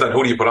question is then,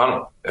 who do you put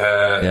on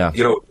him?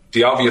 You know,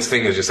 the obvious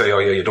thing is you say, oh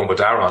yeah, you don't put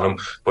Darragh on him,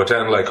 but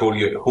then like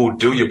who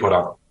do you put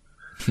on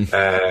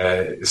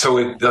him? So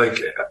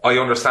I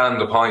understand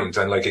the point,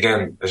 and like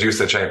again, as you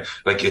said, Shane,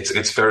 like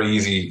it's very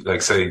easy,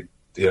 like say,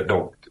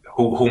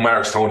 who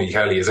marks Tony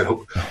Kelly? Is it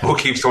who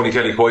keeps Tony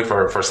Kelly quiet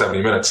for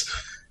 70 minutes?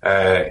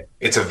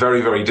 It's a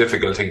very, very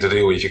difficult thing to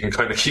do. If you can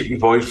kind of keep him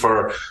quiet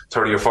for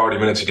 30 or 40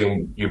 minutes,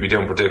 you'll be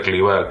doing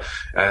particularly well.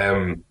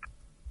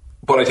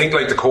 But I think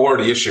like the core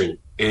of the issue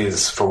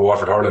is for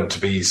Waterford hurling to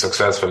be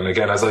successful. And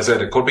again, as I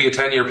said, it could be a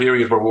 10-year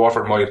period where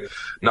Waterford might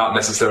not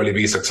necessarily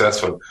be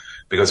successful,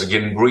 because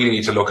you really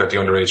need to look at the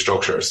underage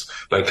structures.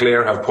 Like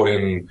Clare have put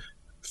in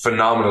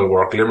phenomenal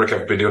work. Limerick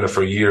have been doing it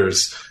for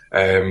years.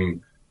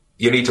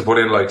 You need to put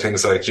in like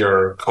things like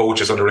your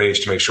coaches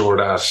underage to make sure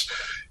that,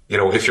 you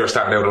know, if you're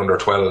starting out under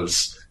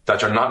 12s,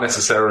 that you're not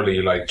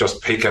necessarily like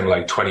just picking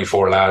like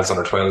 24 lads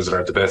under 12s that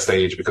are at the best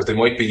age, because they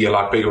might be a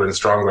lot bigger and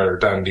stronger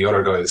than the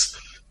other guys.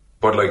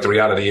 But like the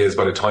reality is,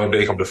 by the time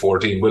they come to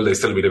 14, will they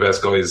still be the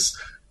best guys?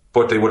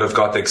 But they would have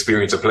got the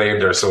experience of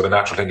playing there, so the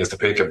natural thing is to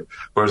pick him.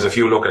 Whereas if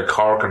you look at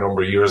Cork a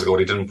number of years ago,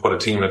 they didn't put a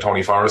team in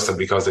Tony Forreston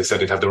because they said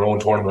they'd have their own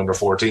tournament under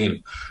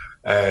 14.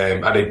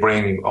 And they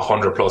bring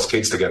 100 plus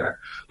kids together.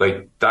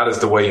 Like, that is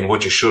the way in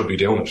which you should be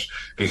doing it,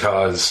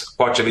 because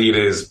what you need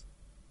is,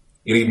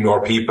 you need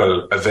more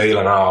people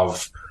availing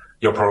of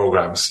your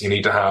programs. You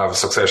need to have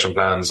succession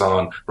plans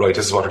on, right,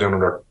 this is what we're doing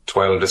under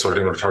 12, this is what we're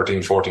doing under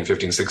 13, 14,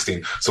 15,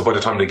 16. So by the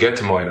time they get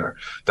to minor,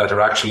 that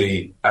they're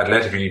actually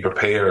athletically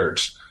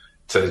prepared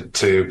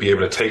to be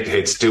able to take the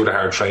hits, do the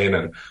hard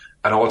training,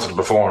 and also to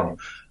perform.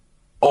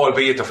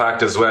 Albeit the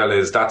fact as well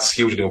is that's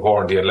hugely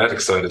important, the athletic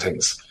side of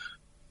things.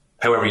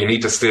 However, you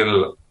need to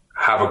still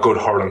have a good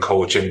hurling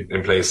coach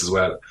in place as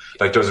well.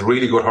 Like, there's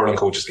really good hurling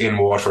coaches in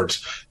Waterford.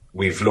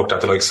 We've looked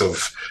at the likes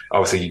of,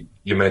 obviously,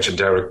 you mentioned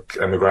Derek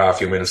McGrath a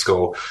few minutes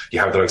ago. You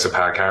have the likes of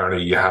Pat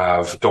Carney. You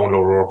have Donal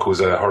O'Rourke,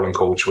 who's a hurling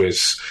coach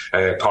with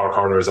Cork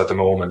Hurlers at the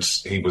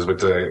moment. He was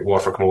with the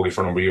Waterford Camogie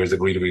for a number of years, did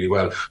really, really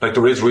well. Like,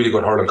 there is really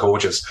good hurling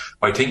coaches.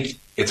 I think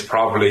it's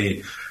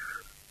probably...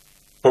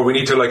 But we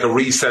need to like a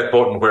reset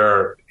button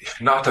where,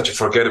 not that you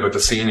forget about the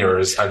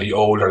seniors and the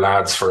older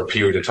lads for a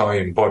period of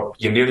time, but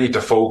you need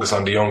to focus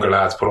on the younger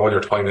lads, put all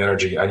your time and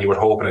energy, and you would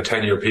hope in a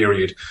 10-year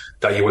period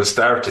that you will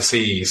start to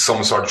see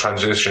some sort of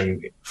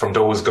transition from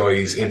those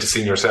guys into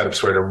senior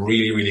setups where they're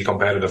really, really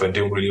competitive and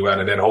doing really well,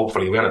 and then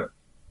hopefully win it.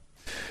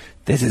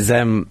 This is,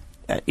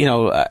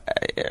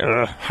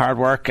 hard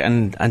work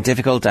and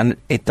difficult, and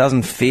it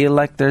doesn't feel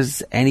like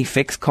there's any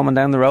fix coming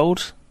down the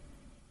road.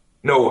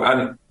 No,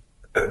 and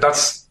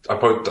that's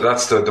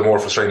the more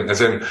frustrating.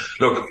 As in,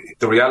 look,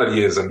 the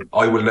reality is, and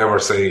I will never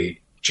say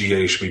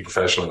GA should be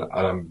professional,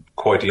 and I'm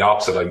quite the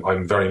opposite.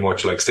 I'm very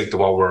much like, stick to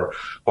what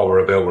we're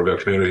about. We're about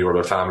community, we're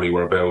about family,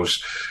 we're about,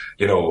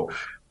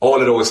 all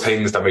of those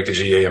things that make the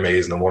GA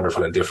amazing and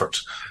wonderful and different.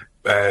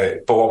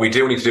 But what we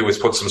do need to do is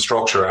put some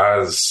structure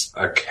as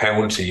a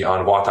county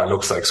on what that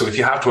looks like. So if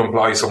you have to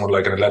employ someone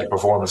like an athletic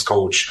performance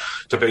coach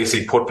to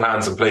basically put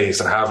plans in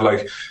place and have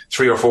like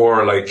 3 or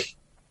 4 like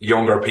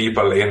younger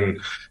people in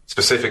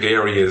specific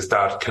areas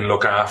that can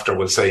look after,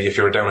 we'll say, if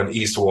you're down in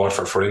East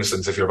Waterford, for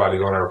instance, if you're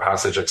Ballygunner or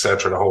Passage,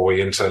 etc., the whole way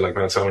into like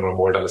Mount Sullivan or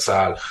Moore de la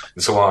Salle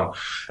and so on,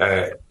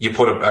 you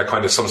put a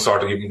kind of some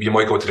sort of, you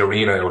might go to the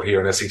arena out here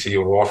in SCT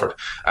in Waterford,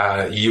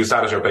 you use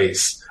that as your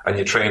base and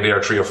you train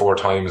there 3 or 4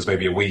 times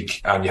maybe a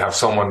week, and you have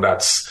someone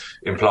that's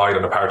employed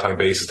on a part-time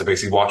basis to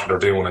basically watch what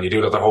they're doing, and you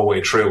do that the whole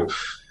way through.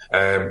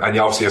 And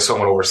you obviously have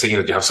someone overseeing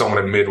it. You have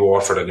someone in Mid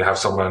Waterford and you have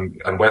someone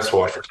in West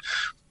Waterford,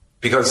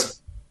 because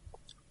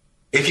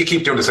if you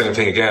keep doing the same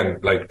thing again,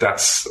 like,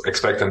 that's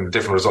expecting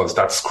different results,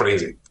 that's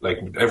crazy. Like,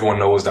 everyone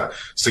knows that.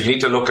 So you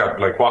need to look at,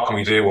 like, what can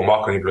we do and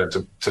what can we do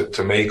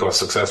to make us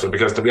successful?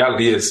 Because the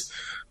reality is,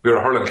 we're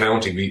a hurling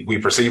county. We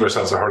perceive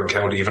ourselves as a hurling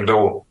county, even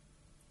though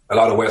a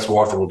lot of West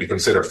Waterford would be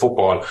considered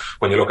football.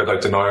 When you look at, like,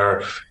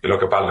 Denier, you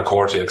look at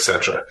Ballynacorty,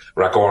 etc.,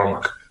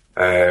 Rathcormac.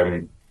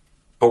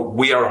 But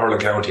we are a hurling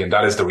county, and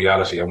that is the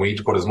reality. And we need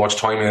to put as much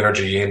time and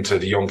energy into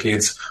the young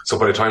kids, so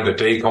by the time that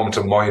they come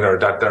to minor,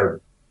 that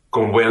they're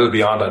going well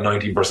beyond that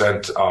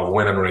 19% of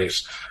winning rate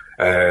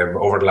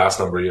over the last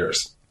number of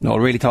years. No,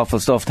 really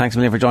thoughtful stuff. Thanks a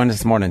million for joining us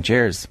this morning.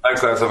 Cheers.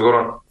 Thanks, lads. Have a good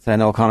one. So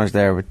Noel Connors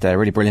there with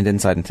really brilliant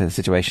insight into the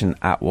situation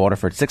at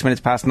Waterford.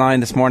 9:06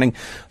 this morning.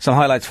 Some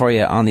highlights for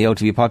you on the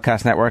OTB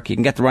Podcast Network. You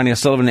can get the Ronnie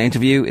O'Sullivan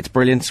interview. It's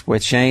brilliant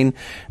with Shane.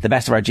 The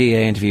best of our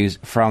GA interviews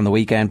from the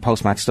weekend,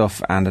 post-match stuff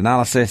and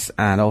analysis.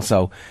 And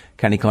also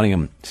Kenny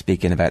Cunningham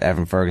speaking about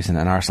Evan Ferguson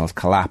and Arsenal's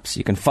collapse.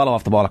 You can follow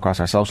Off the Ball across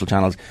our social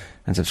channels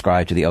and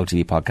subscribe to the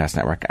OTB Podcast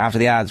Network. After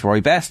the ads, Rory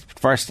Best. But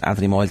first,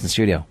 Anthony Moyles in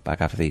studio. Back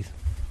after these.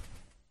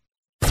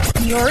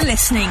 You're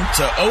listening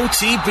to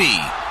OTB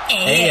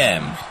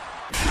AM.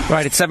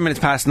 Right, it's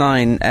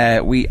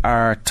 9:07. We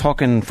are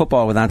talking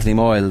football with Anthony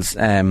Moyles.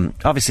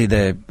 Obviously,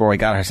 the Rory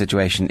Gallagher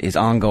situation is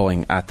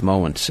ongoing at the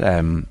moment.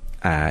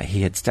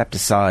 He had stepped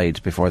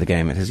aside before the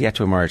game. It has yet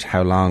to emerge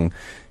how long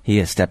he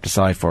has stepped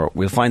aside for.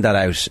 We'll find that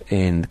out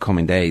in the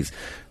coming days.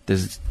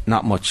 There's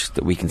not much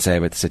that we can say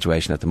about the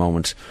situation at the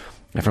moment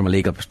from a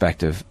legal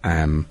perspective.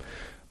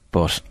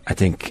 But I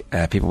think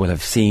people will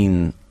have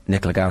seen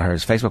Nicola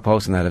Gallagher's Facebook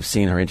post and that have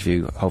seen her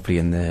interview hopefully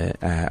in the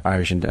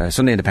Irish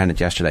Sunday Independent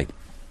yesterday,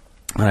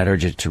 and I'd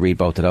urge you to read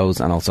both of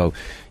those, and also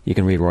you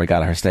can read Rory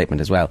Gallagher's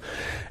statement as well.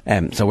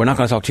 So we're not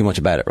going to talk too much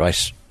about it,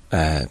 right,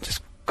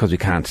 just because we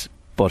can't.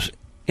 But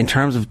in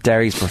terms of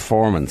Derry's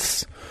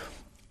performance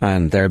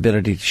and their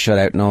ability to shut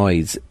out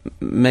noise,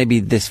 maybe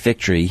this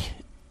victory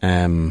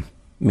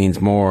means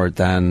more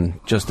than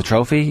just the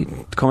trophy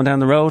coming down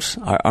the road,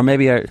 or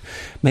maybe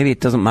it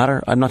doesn't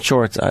matter. I'm not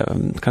sure.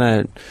 I'm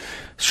kind of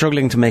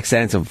struggling to make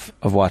sense of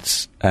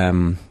what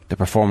the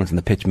performance on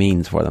the pitch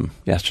means for them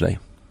yesterday.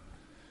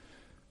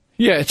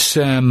 Yeah, it's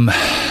there's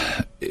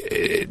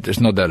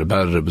no doubt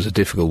about it. It was a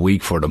difficult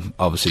week for them.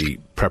 Obviously,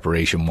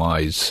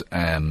 preparation-wise,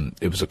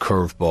 it was a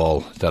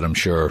curveball that I'm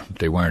sure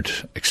they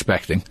weren't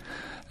expecting.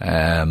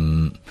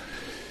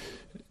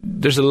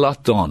 There's a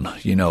lot done,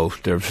 you know.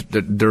 They're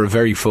a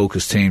very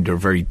focused team. They're a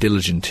very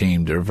diligent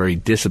team. They're a very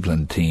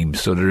disciplined team.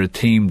 So they're a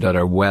team that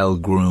are well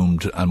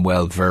groomed and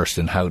well versed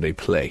in how they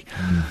play.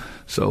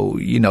 So,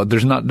 you know,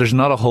 there's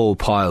not a whole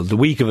pile. The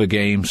week of a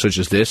game such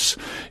as this,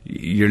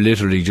 you're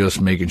literally just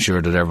making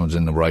sure that everyone's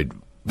in the right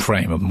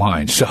frame of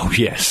mind. So,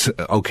 yes,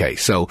 okay.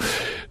 So,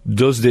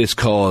 does this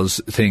cause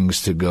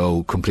things to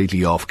go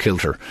completely off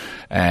kilter?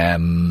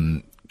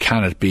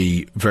 Can it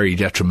be very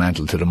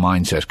detrimental to the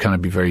mindset? Can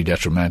it be very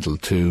detrimental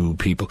to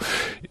people?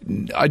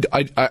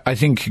 I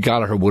think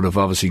Gallagher would have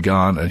obviously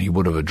gone and he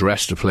would have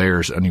addressed the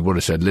players and he would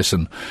have said,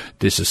 listen,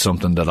 this is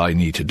something that I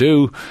need to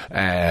do.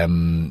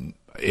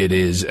 It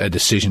is a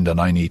decision that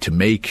I need to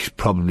make,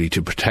 probably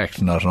to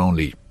protect not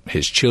only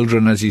his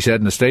children, as he said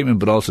in the statement,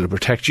 but also to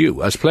protect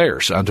you as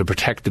players and to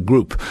protect the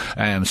group.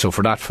 So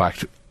for that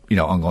fact, you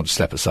know, I'm going to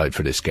step aside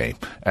for this game.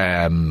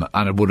 And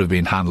it would have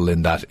been handled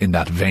in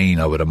that vein,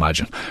 I would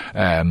imagine.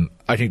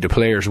 I think the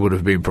players would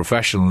have been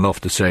professional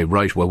enough to say,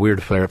 right, well, we're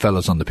the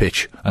fellas on the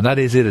pitch. And that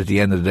is it at the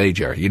end of the day,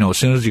 Jerry. You know, as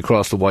soon as you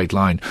cross the white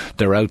line,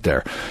 they're out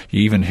there.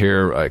 You even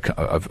hear,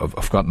 I've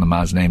forgotten the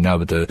man's name now,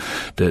 but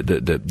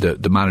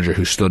the manager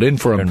who stood in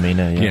for him.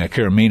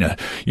 Kieran Mina.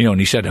 You know,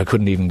 and he said, I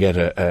couldn't even get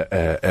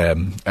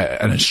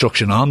an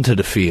instruction onto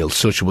the field.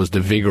 Such was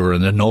the vigour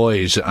and the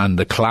noise and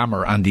the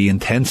clamour and the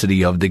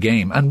intensity of the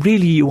game. And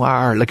really you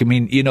are, like, I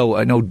mean, you know,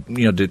 I know,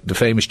 you know, the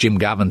famous Jim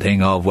Gavin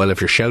thing of, well,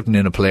 if you're shouting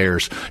in at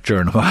players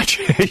during a match,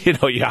 you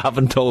know, you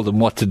haven't told them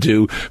what to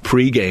do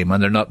pre-game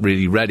and they're not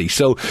really ready.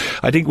 So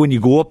I think when you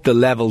go up the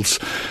levels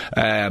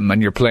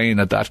and you're playing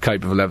at that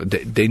type of level,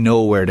 they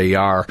know where they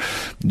are.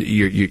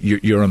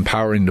 You're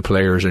empowering the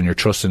players and you're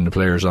trusting the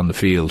players on the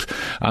field.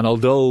 And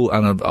although,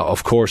 and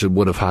of course it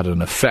would have had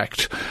an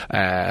effect,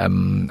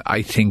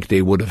 I think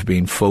they would have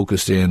been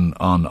focused in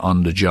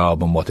on the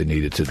job and what they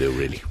needed to do,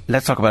 really.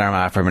 Let's talk about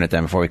Armagh for a minute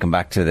then before we come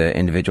back to the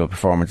individual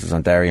performances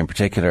on Derry in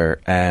particular.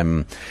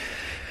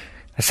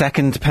 A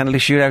second penalty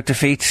shootout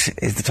defeat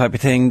is the type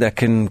of thing that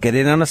can get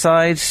in on a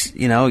side.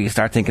 You know, you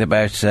start thinking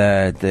about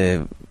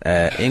the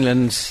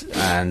England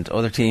and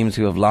other teams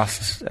who have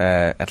lost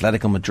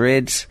Atletico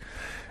Madrid.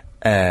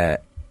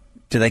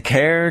 Do they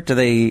care?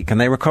 Can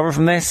they recover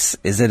from this?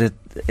 Is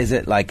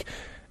it like,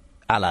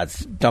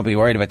 lads, don't be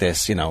worried about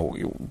this. You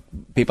know,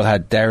 people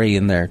had Derry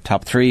in their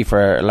top three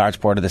for a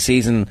large part of the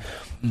season.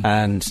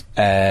 And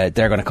they're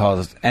going to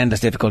cause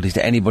endless difficulties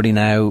to anybody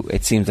now.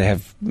 It seems they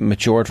have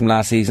matured from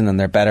last season and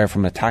they're better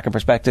from an attacking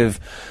perspective.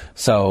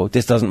 So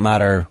this doesn't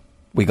matter.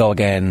 We go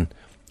again.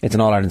 It's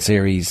an All-Ireland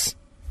series.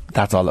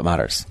 That's all that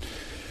matters.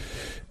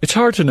 It's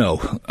hard to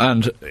know.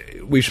 And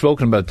we've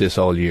spoken about this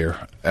all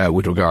year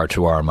with regard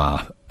to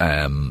Armagh.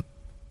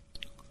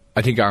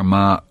 I think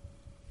Armagh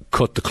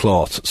cut the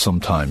cloth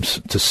sometimes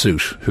to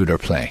suit who they're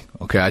playing.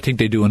 Okay, I think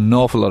they do an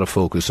awful lot of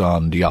focus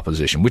on the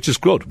opposition, which is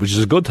good, which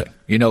is a good thing.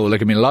 You know,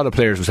 like, I mean, a lot of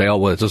players will say, oh,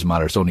 well, it doesn't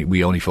matter,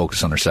 we only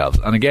focus on ourselves.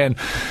 And again,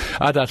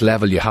 at that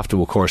level, you have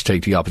to, of course,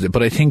 take the opposite.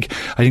 But I think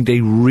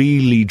they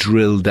really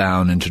drill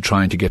down into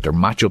trying to get their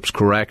matchups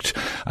correct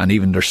and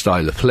even their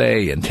style of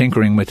play and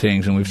tinkering with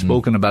things. And we've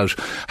spoken about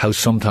how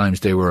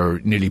sometimes they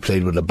were nearly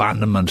played with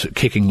abandonment,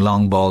 kicking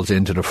long balls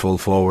into their full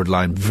forward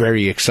line.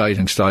 Very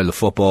exciting style of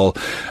football.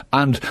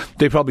 And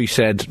they probably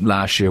said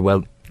last year,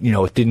 well,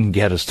 it didn't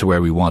get us to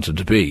where we wanted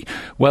to be.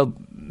 Well,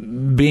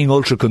 being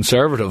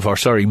ultra-conservative,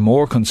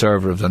 more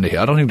conservative than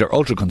I don't think they're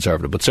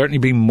ultra-conservative, but certainly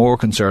being more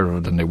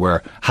conservative than they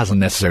were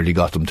hasn't necessarily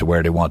got them to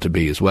where they want to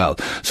be as well.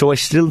 So I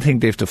still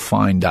think they have to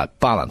find that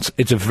balance.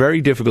 It's a very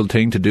difficult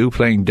thing to do,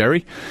 playing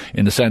Derry,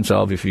 in the sense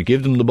of if you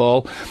give them the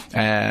ball,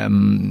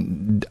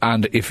 and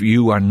if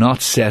you are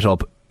not set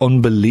up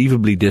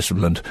unbelievably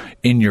disciplined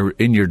in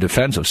your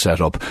defensive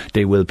setup,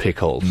 they will pick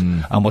holes.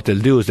 And what they'll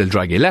do is they'll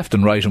drag you left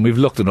and right, and we've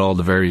looked at all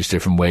the various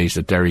different ways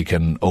that Derry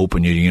can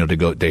open you.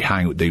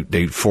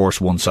 They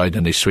force one side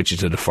and they switch it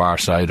to the far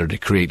side, or they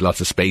create lots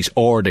of space,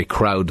 or they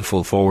crowd the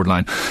full forward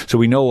line. So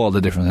we know all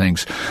the different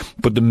things,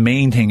 but the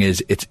main thing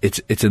is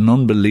it's an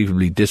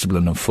unbelievably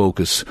disciplined and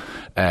focused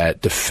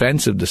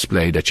defensive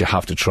display that you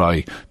have to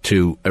try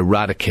to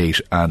eradicate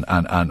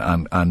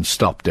and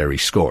stop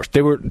Derry's scores.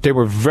 They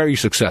were very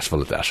successful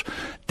at that.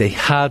 They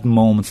had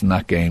moments in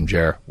that game,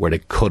 Ger, where they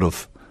could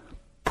have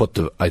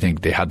I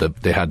think they had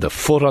the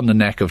foot on the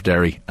neck of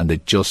Derry, and they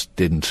just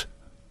didn't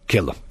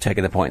kill them.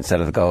 Taking the point instead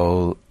of the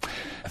goal,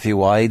 a few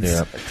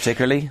wides,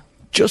 particularly.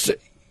 Just,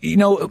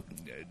 the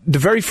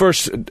very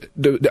first,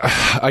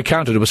 I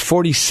counted, it was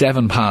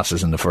 47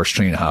 passes in the first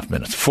 3.5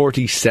 minutes.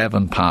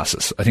 47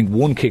 passes. I think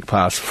one kick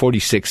pass, one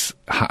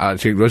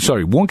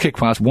kick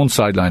pass, one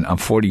sideline, and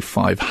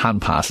 45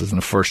 hand passes in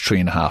the first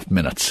 3.5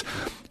 minutes.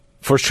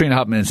 First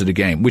 3.5 minutes of the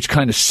game, which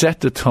kind of set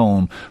the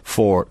tone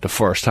for the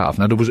first half.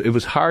 Now, it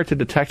was hard to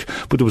detect,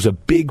 but there was a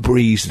big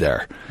breeze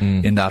there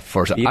in that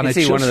first half. You can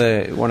see one of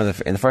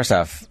the in the first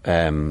half.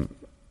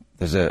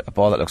 There's a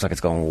ball that looks like it's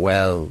going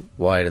well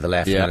wide of the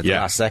left, and at the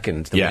last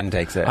second, the wind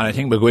takes it. And I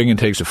think McGuigan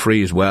takes a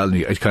free as well, and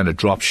it kind of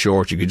drops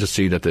short. You could just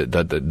see that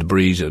the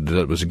breeze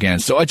that was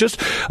against. So I just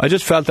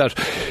felt that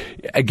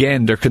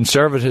again, their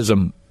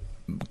conservatism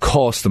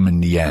cost them in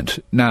the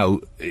end.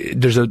 Now,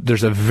 there's a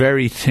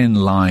very thin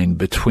line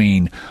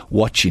between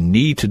what you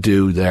need to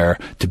do there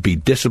to be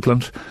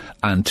disciplined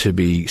and to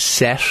be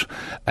set,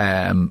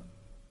 and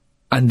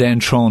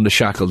then throwing the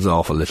shackles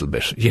off a little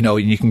bit.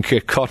 You can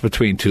get caught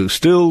between two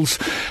stools,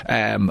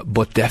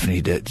 but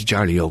definitely the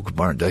Charlie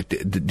O'Byrne,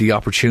 the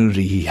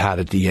opportunity he had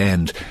at the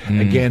end,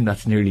 again,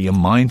 that's nearly a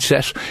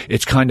mindset.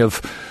 It's kind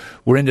of,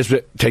 we're in this,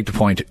 take the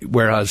point,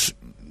 whereas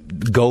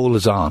the goal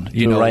is on.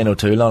 Ryan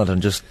O'Toole on it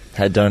and just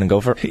head down and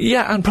go for it.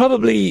 Yeah, and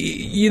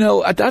probably,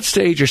 at that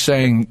stage you're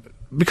saying,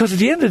 because at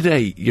the end of the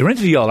day, you're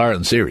into the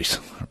All-Ireland series,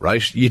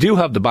 right? You do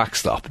have the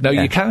backstop. Now,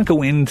 you can't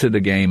go into the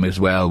game as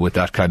well with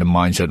that kind of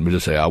mindset and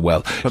just say, of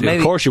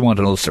course you want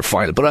an Ulster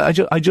final.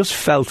 But I just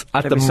felt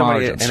at the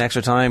margins. In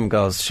extra time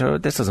goes, sure,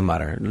 this doesn't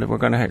matter. We're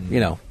going to,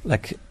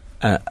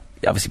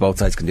 obviously both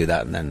sides can do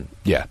that, and then...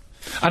 Yeah.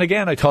 And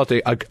again, I thought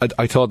they had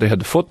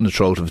the foot in the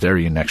throat of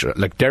Derry in extra.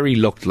 Like, Derry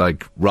looked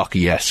like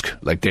Rocky-esque.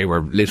 Like, they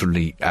were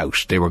literally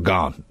out. They were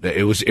gone.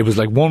 It was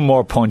like one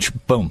more punch,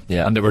 boom,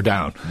 and they were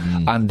down.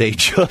 And they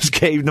just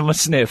gave them a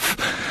sniff.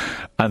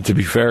 And to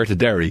be fair to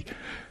Derry,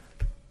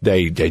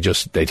 they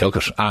took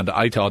it. And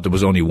I thought there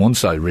was only one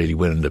side really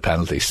winning the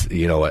penalties.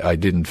 I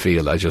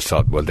just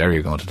thought, well, Derry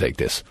are going to take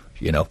this.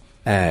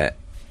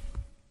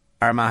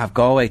 Armagh have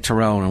Galway,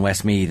 Tyrone, and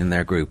Westmeath in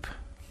their group.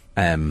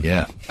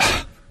 Not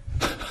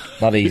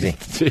easy.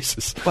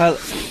 Jesus. Well,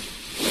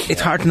 it's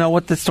hard to know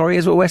what the story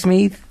is with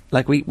Westmeath.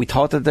 Like, we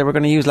thought that they were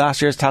going to use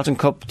last year's Tailteann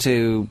Cup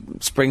to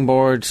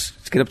springboard,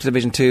 to get up to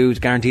Division 2, to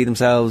guarantee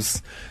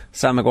themselves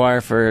Sam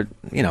Maguire for,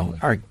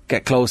 or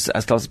get as close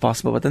as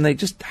possible. But then they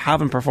just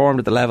haven't performed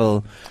at the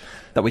level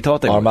that we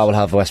thought they would. Armagh will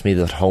have Westmeath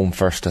at home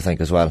first, I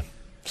think, as well.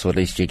 So at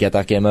least you get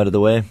that game out of the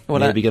way.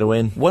 Maybe get a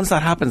win. Once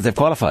that happens, they've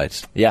qualified.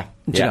 Yeah.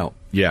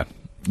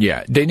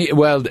 Yeah, they need.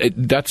 Well,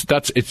 it's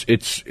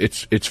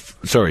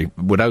sorry,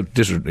 without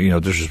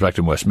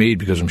disrespecting Westmeath,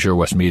 because I'm sure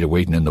Westmeath are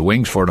waiting in the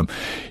wings for them.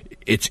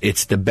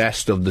 It's the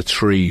best of the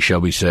three,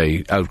 shall we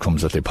say,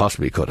 outcomes that they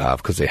possibly could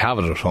have, because they have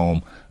it at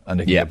home and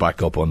they can get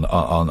back up on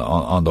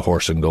the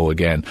horse and go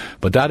again.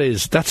 But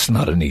that's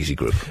not an easy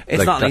group.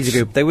 It's not an easy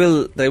group. They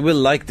will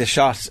like the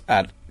shot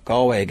at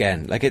Galway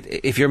again. Like,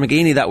 if you're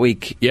McGeeney that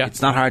week,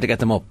 it's not hard to get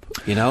them up.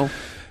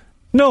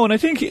 No, and I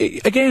think,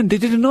 again, they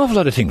did an awful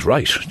lot of things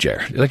right,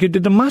 Ger. Like, they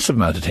did a massive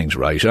amount of things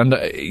right. And,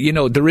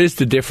 there is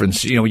the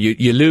difference.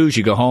 You lose,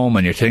 you go home,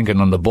 and you're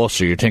thinking on the bus,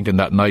 or you're thinking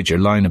that night, you're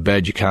lying in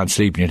bed, you can't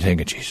sleep, and you're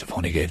thinking, geez, if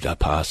only I gave that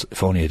pass,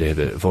 if only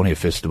I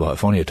fisted the ball,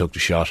 if only I took the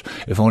shot,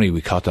 if only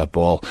we caught that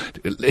ball.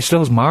 It's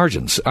those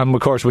margins. And,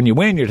 of course, when you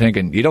win, you're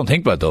thinking, you don't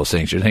think about those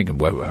things. You're thinking,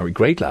 well, are we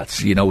great,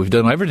 lads? We've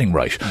done everything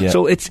right. Yeah.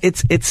 So it's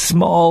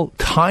small,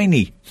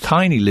 tiny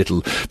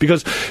little,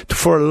 because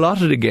for a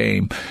lot of the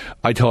game,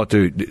 I thought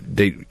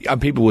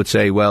and people would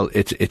say, well,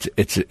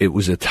 it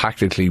was a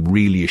tactically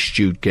really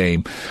astute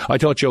game. I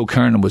thought Joe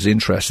Kernan was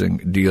interesting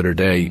the other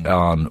day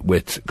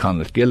with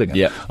Conleth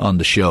Gilligan on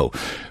the show.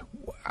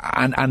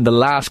 And the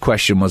last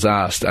question was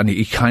asked, and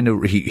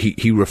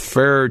he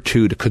referred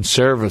to the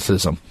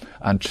conservatism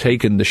and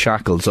taking the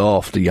shackles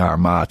off the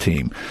Armagh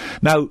team.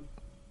 Now,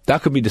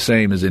 that could be the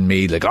same as in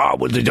me, like,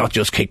 well, they don't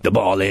just kick the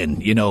ball in,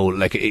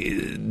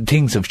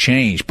 things have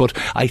changed. But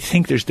I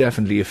think there's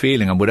definitely a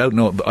feeling, and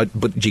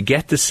but you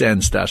get the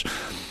sense that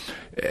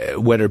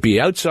whether it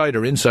be outside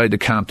or inside the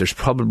camp, there's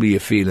probably a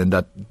feeling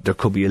that there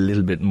could be a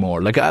little bit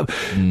more. Like, and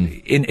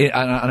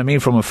I mean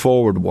from a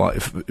forward,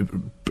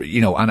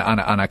 you know,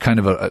 and a kind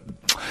of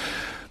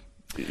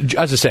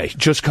as I say,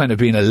 just kind of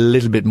being a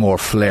little bit more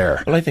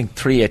flair. Well, I think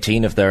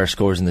 318 of their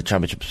scores in the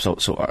championship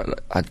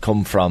had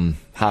come from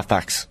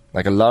half-backs.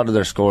 Like, a lot of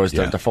their scores,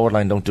 their forward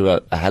line don't do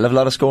a hell of a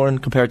lot of scoring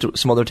compared to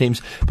some other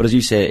teams. But as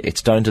you say,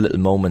 it's down to little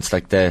moments.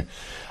 Like, I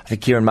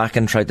think Kieran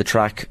Mackin tried to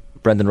track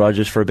Brendan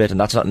Rodgers for a bit, and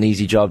that's not an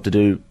easy job to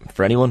do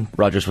for anyone.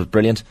 Rodgers was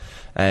brilliant.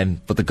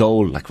 But the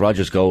goal, like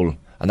Rodgers' goal,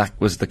 and that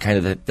was the kind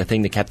of the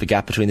thing that kept the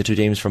gap between the two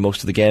teams for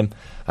most of the game.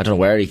 I don't know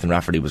where Ethan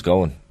Rafferty was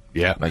going.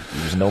 Yeah, like,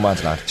 there's no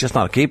man's land. Just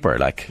not a keeper,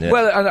 like. Yeah.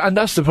 Well, and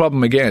that's the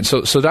problem again.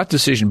 So that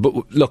decision.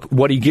 But look,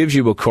 what he gives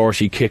you, of course,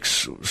 he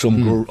kicks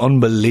some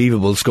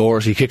unbelievable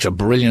scores. He kicks a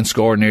brilliant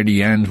score near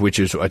the end, which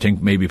is, I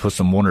think, maybe puts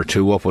them 1 or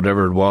 2 up,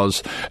 whatever it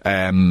was.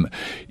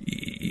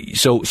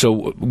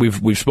 So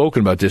we've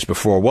spoken about this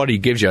before. What he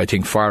gives you, I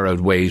think, far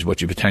outweighs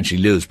what you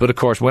potentially lose. But of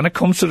course, when it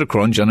comes to the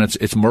crunch, and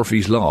it's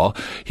Murphy's Law,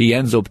 he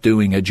ends up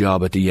doing a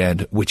job at the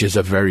end, which is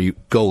a very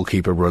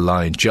goalkeeper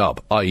reliant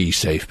job, i.e.,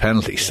 save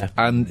penalties,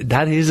 and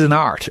that is an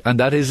art, and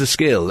that is a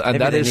skill, and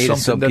maybe that is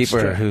something that's a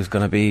keeper who's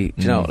going to be,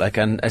 you know, like,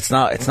 and it's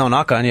no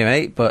knock on you,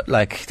 mate, but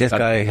like, this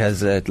guy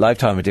has a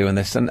lifetime of doing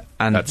this, and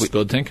that's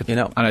good thinking, you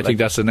know, and I think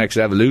that's the next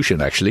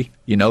evolution, actually,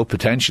 you know,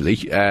 potentially,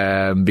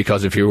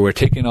 because if you were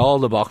ticking all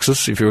the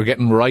boxes, if you were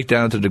getting right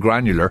down to the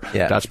granular,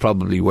 that's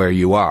probably where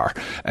you are.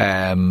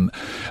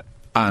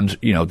 And,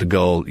 you know, the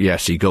goal,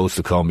 yes, he goes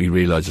to come, he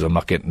realises I'm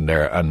not getting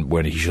there, and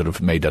when he should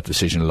have made that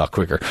decision a lot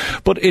quicker.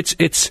 But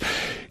it's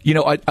you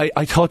know,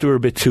 I thought they were a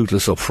bit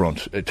toothless up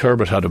front.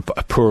 Turbot had a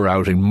poor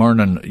outing.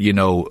 Murnan, you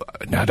know,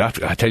 now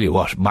that, I tell you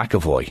what,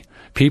 McAvoy,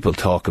 people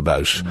talk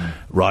about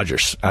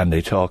Rodgers, and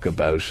they talk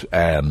about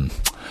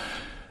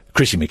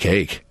Chrissy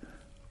McCaig.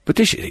 But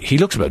he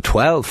looks about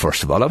 12,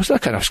 first of all. I was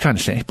kind of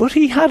saying, but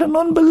he had an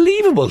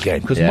unbelievable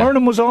game, because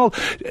Murnan was all,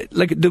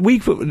 like, the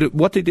week,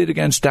 what they did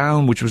against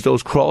Down, which was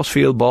those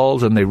crossfield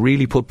balls, and they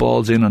really put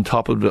balls in on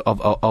top of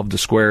the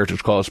square to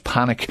cause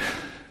panic.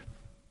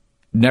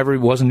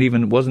 Wasn't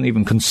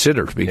even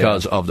considered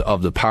because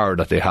of the power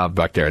that they have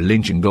back there.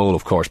 Lynch in goal,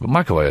 of course, but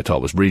McAvoy I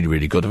thought was really,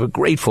 really good. They have a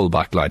great full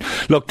back line.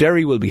 Look,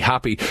 Derry will be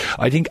happy.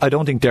 I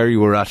don't think Derry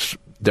were at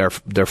their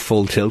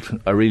full tilt.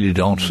 I really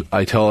don't.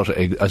 I thought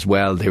as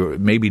well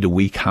maybe the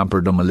week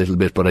hampered them a little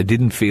bit, but I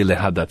didn't feel they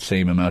had that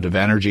same amount of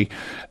energy.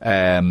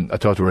 I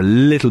thought they were a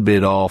little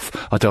bit off.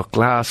 I thought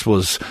Glass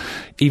was,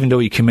 even though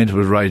he came into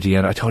it right at the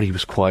end, I thought he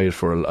was quiet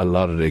for a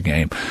lot of the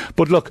game.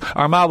 But look,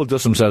 Armagh will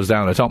dust themselves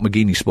down. I thought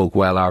McGeeney spoke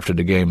well after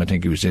the game. I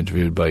think he was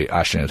interviewed by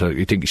Ashton.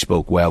 I think he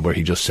spoke well, where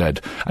he just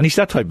said, and he's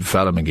that type of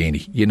fella,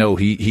 McGeeney. You know,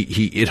 he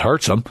it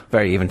hurts him.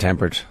 Very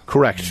even-tempered.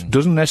 Correct.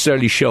 Doesn't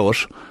necessarily show it.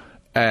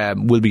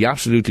 Will be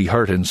absolutely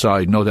hurt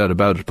inside, no doubt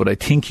about it, but I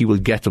think he will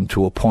get them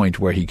to a point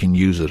where he can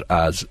use it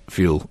as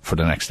fuel for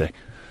the next day.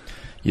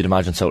 You'd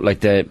imagine so. Like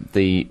the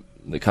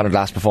kind of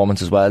last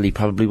performance as well, he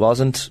probably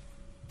wasn't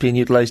being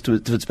utilised to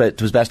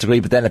his best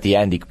degree, but then at the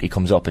end he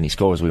comes up and he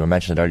scores. We were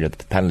mentioning earlier that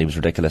the penalty was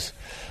ridiculous.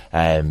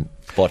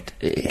 But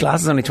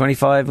Glass is only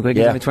 25,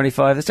 McGuigan's only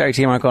 25. This Derry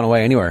team aren't going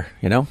away anywhere,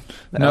 you know?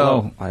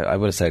 No. I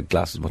would have said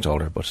Glass is much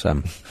older, but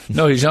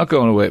no, he's not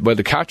going away. But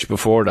the catch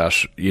before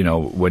that, you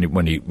know, when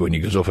he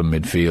goes up in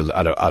midfield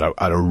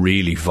at a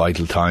really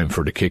vital time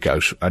for the kick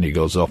out, and he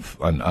goes up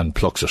and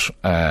plucks it,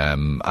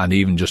 and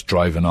even just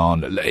driving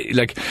on,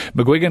 like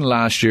McGuigan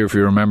last year, if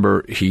you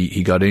remember,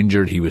 he got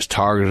injured, he was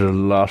targeted a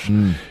lot,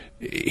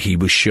 he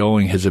was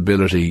showing his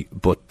ability,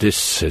 but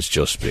this has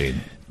just been,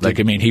 like,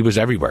 I mean, he was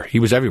everywhere. He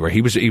was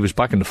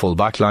back in the full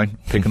back line,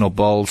 picking up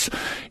balls.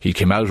 He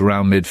came out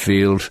around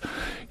midfield.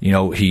 You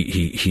know,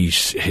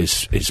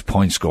 his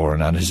point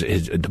scoring and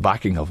the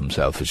backing of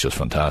himself is just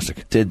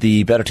fantastic. Did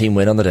the better team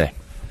win on the day?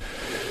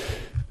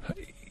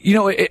 You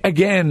know,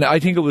 again, I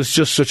think it was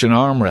just such an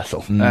arm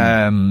wrestle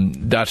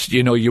that,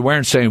 you know, you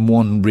weren't saying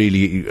one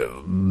really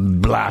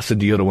blasted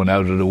the other one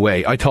out of the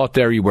way. I thought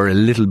Derry were a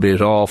little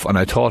bit off, and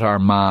I thought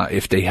Armagh,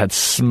 if they had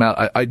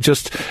Armagh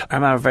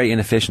were very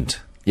inefficient.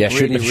 Yeah,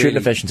 shooting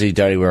efficiency,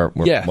 Derry were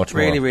much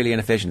more. Really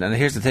inefficient. And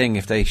here's the thing,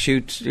 if they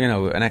shoot, you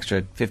know, an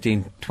extra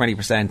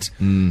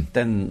 15-20%,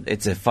 then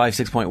it's a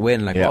 5-6 point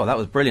win. Like, oh, that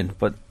was brilliant.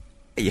 But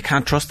you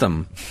can't trust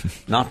them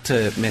not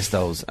to miss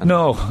those.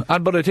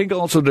 But I think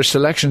also their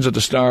selections at the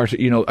start,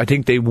 you know, I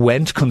think they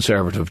went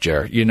conservative,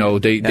 Ger. You know,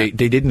 they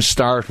didn't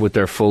start with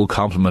their full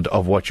complement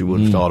of what you would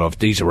have thought of.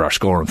 These are our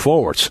scoring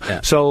forwards. Yeah.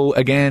 So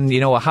again,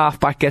 you know, a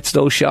half-back gets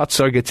those shots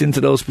or gets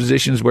into those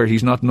positions where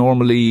he's not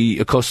normally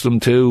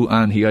accustomed to,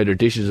 and he either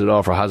dishes it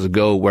off or has a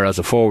go, whereas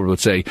a forward would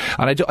say,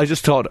 and I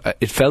just thought,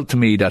 it felt to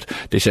me that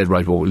they said,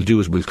 right, what we'll do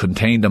is we'll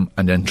contain them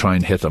and then try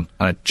and hit them,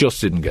 and it just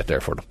didn't get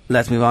there for them.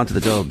 Let's move on to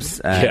the Dubs.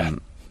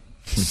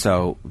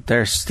 So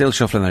they're still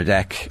shuffling their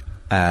deck.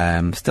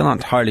 Still not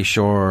entirely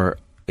sure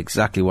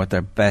exactly what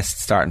their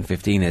best starting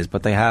 15 is,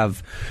 but they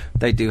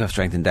do have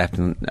strength in depth,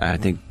 and I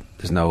think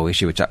there's no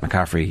issue with Jack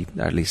McCaffrey,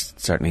 or at least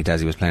certainly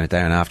Desi was playing it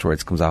down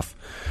afterwards, comes off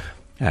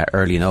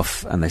early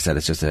enough, and they said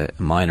it's just a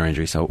minor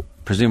injury, so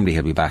presumably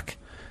he'll be back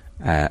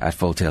at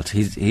full tilt.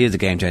 He is a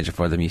game changer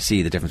for them. You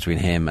see the difference between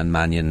him and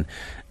Mannion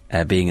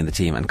being in the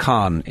team, and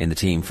Con in the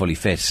team fully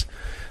fit.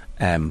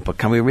 But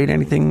can we read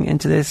anything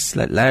into this?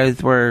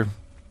 Louth were,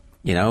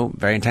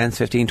 very intense,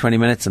 15-20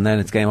 minutes, and then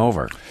it's game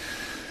over.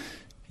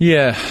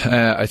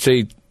 Yeah, I'd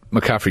say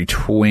McCaffrey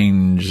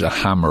twings a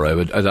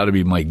hammer. That'd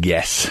be my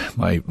guess,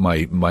 my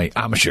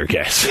amateur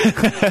guess.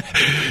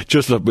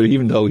 But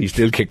even though he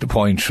still kicked the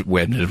point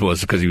when it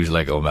was, because he was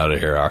like, I'm out of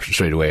here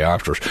straight away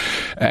after it.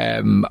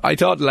 I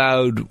thought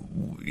Louth,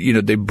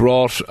 they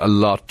brought a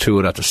lot to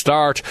it at the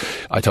start.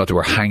 I thought they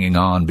were hanging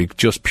on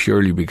just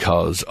purely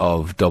because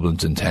of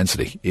Dublin's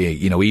intensity.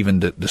 Even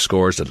the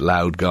scores that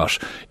Louth got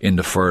in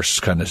the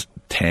first kind of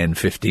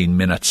 10-15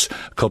 minutes,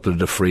 a couple of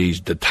the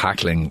frees, the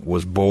tackling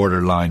was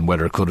borderline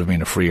whether it could have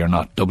been a free or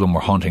not. Dublin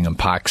were hunting in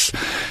packs.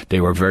 They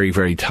were very,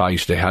 very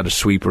tight. They had a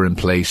sweeper in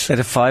place. They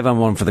had a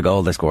 5-on-1 for the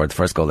goal they scored, the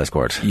first goal they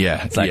scored.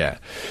 Yeah.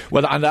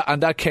 Well,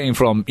 and that came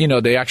from,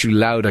 Louth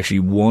actually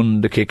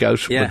won the kick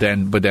out,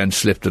 but then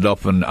slipped it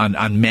up,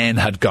 and men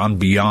had gone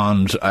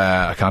beyond.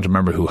 I can't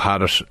remember who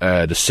had it,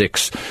 the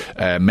 6.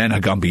 Men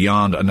had gone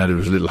beyond, and then there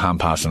was a little hand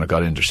pass and it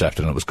got intercepted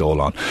and it was goal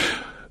on.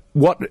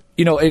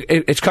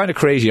 It's kind of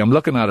crazy. I'm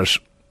looking at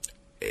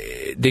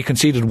it. They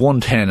conceded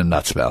 110 in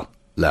that spell,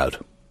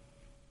 Louth.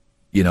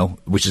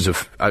 Which is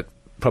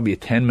probably a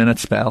 10-minute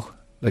spell.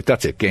 Like,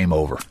 that's it, game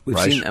over. We've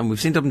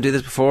seen Dublin do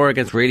this before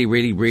against really,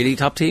 really, really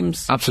top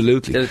teams.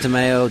 Absolutely. Did it to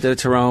Mayo, did it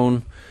to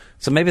Tyrone.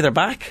 So maybe they're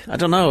back. I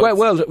don't know.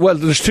 Well,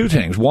 there's two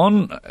things.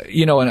 One,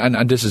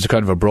 and this is a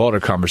kind of a broader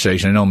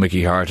conversation. I know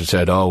Mickey Hart has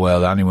said,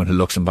 anyone who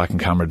looks them back in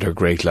camera, they're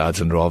great lads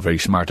and they're all very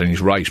smart, and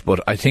he's right. But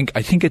I think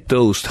at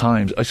those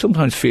times, I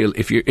sometimes feel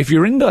if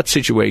you're in that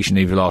situation,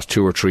 if you lost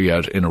 2 or 3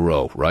 out in a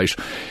row, right?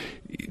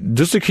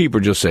 Does the keeper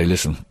just say,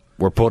 listen,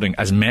 we're putting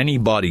as many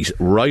bodies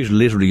right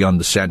literally on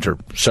the centre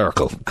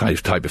circle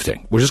type of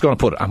thing. We're just going to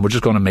put it, and we're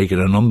just going to make it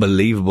an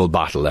unbelievable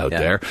battle out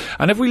there.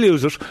 And if we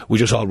lose it, we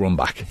just all run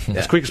back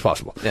as quick as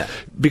possible. Yeah.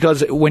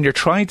 Because when you're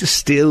trying to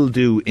still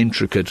do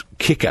intricate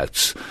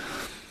kickouts,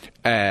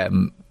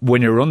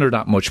 when you're under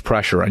that much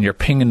pressure and you're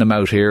pinging them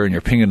out here and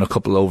you're pinging a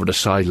couple over the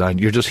sideline,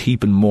 you're just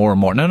heaping more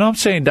and more. Now, I'm not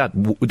saying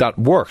that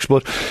works,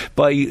 but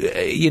by,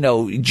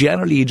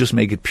 generally you just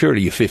make it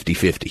purely a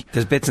 50-50.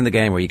 There's bits in the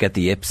game where you get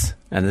the yips,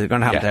 and they're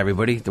going to happen to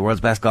everybody. The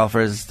world's best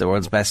golfers, the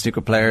world's best snooker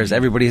players,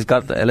 everybody's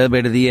got a little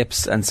bit of the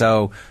yips, and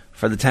so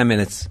for the 10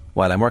 minutes,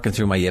 while I'm working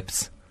through my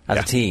yips, as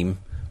a team,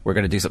 we're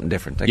going to do something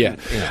different.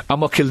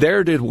 And what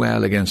Kildare did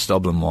well against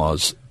Dublin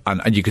was,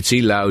 and you could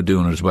see Louth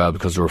doing it as well,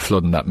 because they were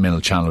flooding that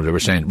middle channel. They were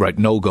saying, right,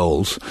 no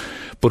goals.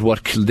 But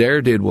what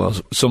Kildare did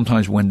was,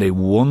 sometimes when they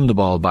won the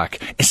ball back,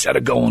 instead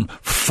of going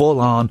full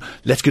on,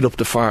 let's get up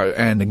the far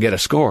end and get a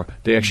score,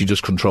 they actually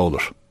just controlled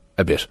it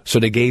a bit. So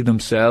they gave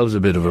themselves a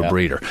bit of a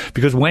breather.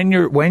 Because when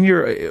you're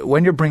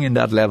bringing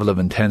that level of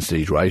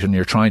intensity, right, and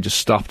you're trying to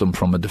stop them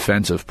from a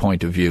defensive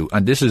point of view,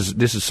 and this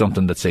is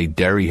something that, say,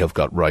 Derry have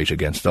got right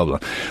against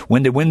Dublin.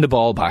 When they win the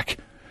ball back,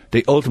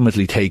 they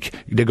ultimately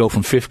they go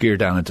from 5th gear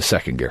down into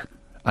 2nd gear,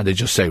 and they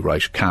just say,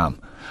 right, calm,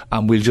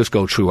 and we'll just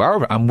go through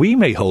and we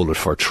may hold it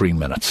for 3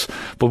 minutes,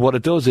 but what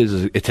it does is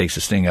it takes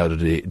the sting out of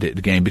the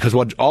game, because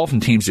what often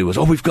teams do is,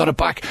 we've got it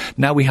back,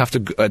 now we have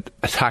to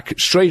attack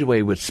straight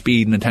away with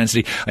speed and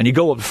intensity, and you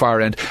go up the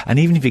far end, and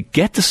even if you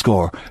get the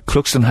score,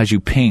 Cluxton has you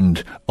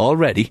pinged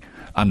already,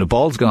 and the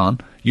ball's gone,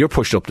 you're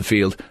pushed up the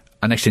field,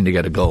 and next thing they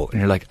get a goal, and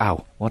you're like,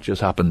 ow, what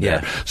just happened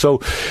there?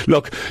 So,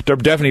 look, they're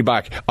definitely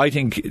back. I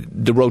think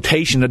the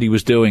rotation that he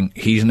was doing,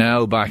 he's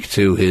now back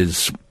to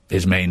his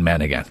main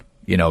men again.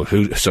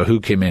 Who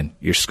came in?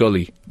 Your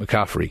Scully,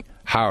 McCaffrey,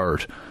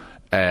 Howard.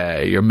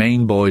 Your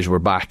main boys were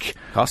back.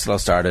 Costello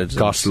started.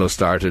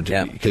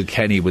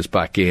 Kilkenny was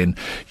back in.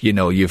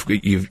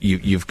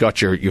 You've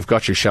got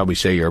your shall we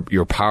say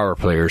your power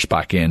players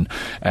back in,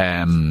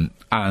 and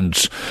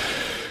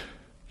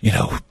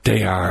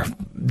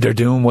they're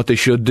doing what they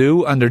should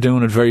do, and they're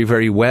doing it very,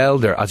 very well.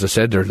 They're, as I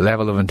said, their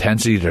level of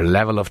intensity, their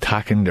level of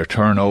tackling, their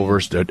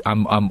turnovers, their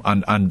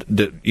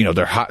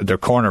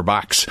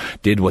cornerbacks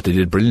did what they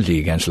did brilliantly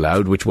against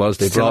Louth, which was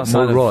they brought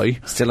Roy.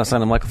 Still not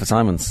signing Michael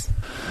Fitzsimons.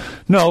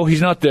 No,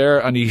 he's not there,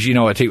 and he's,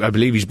 I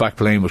believe he's back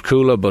playing with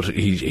Kula, but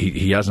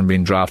he hasn't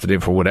been drafted in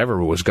for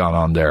whatever was gone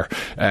on there.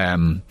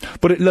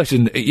 But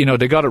listen,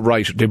 they got it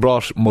right. They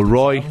brought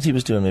Mulroy. He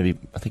was doing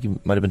I think he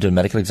might have been doing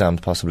medical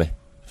exams, possibly.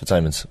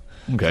 Fitzsimons.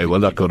 Okay, well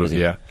that could have,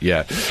 yeah.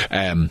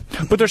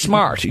 But they're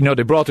smart.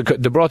 They brought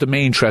the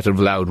main threat of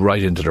Louth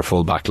right into their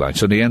full back line.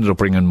 So they ended up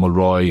bringing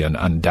Mulroy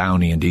and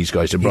Downey and these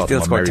guys. They brought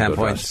still them scored 10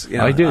 points.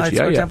 I did. I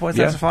scored 10 points.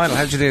 That's the final.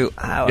 How'd you do?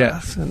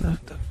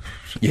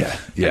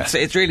 Yeah.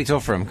 It's really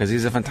tough for him, because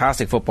he's a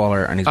fantastic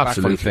footballer and he's back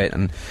fully fit,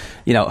 and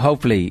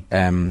hopefully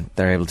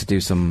they're able to do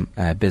some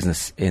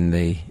business in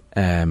the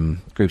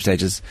group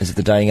stages. Is it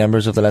the dying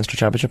embers of the Leinster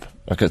Championship?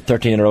 Okay,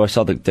 13 in a row. I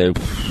saw the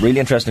really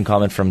interesting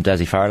comment from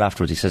Desi Farrell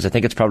afterwards. He says, I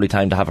think it's probably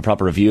time to have a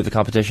proper review of the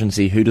competition,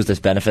 see who does this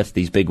benefit,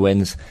 these big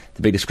wins,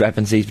 the big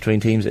discrepancies between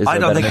teams. I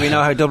don't think we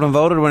know how Dublin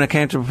voted when it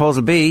came to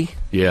Proposal B.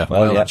 Yeah,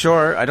 well, yeah.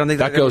 Sure. I don't think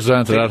that goes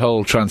down to that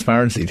whole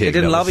transparency thing. They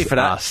didn't lobby for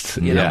that.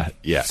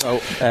 Yeah. So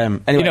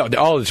anyway,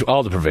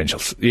 all the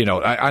provincials.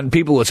 And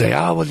people would say,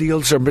 "Oh, well, the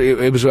Ulster."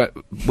 It was well.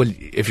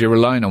 If you're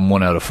relying on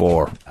 1 out of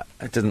 4,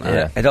 it doesn't.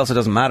 It also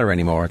doesn't matter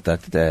anymore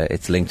that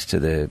it's linked to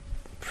the.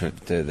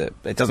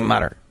 It doesn't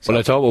matter. Well,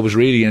 I thought what was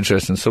really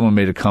interesting, someone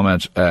made a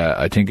comment,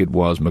 I think it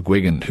was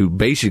McGuigan, who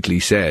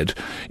basically said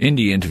in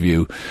the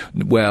interview,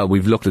 well,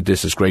 we've looked at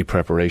this as great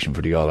preparation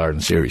for the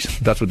All-Ireland series.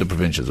 That's what the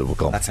provincials have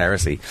become. That's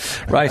heresy.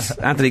 Right,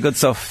 Anthony, good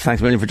stuff.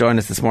 Thanks a million for joining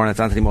us this morning. It's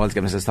Anthony Moyles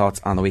giving us his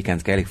thoughts on the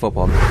weekend's Gaelic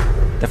football.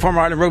 The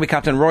former Ireland rugby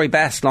captain Rory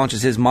Best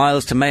launches his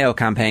Miles to Mayo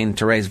campaign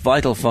to raise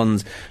vital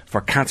funds for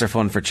Cancer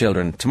Fund for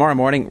Children. Tomorrow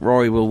morning,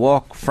 Rory will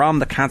walk from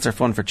the Cancer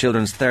Fund for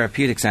Children's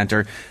Therapeutic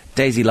Centre,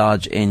 Daisy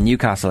Lodge in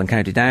Newcastle and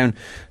County Down,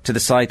 to the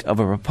site of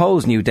a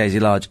proposed new Daisy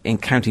Lodge in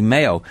County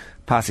Mayo,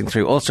 passing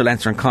through Ulster,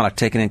 Leinster and Connacht,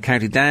 taking in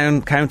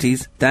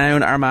counties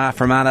Down, Armagh,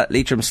 Fermanagh,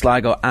 Leitrim,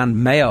 Sligo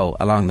and Mayo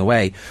along the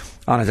way.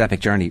 On his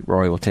epic journey,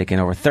 Rory will take in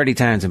over 30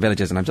 towns and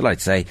villages, and I'm delighted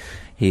to say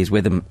he's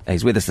with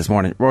us this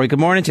morning. Rory, good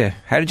morning to you.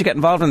 How did you get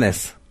involved in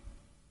this?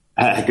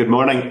 Good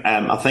morning.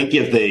 I think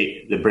you have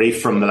the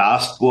brief from the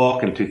last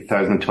walk in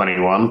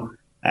 2021.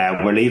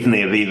 We're leaving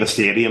the Aviva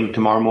Stadium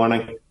tomorrow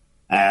morning.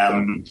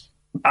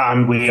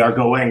 And we are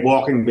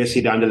walking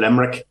basically down to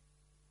Limerick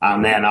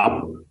and then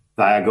up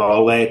via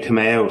Galway to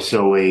Mayo.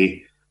 So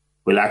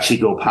we'll actually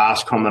go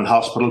past Crumlin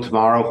Hospital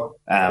tomorrow.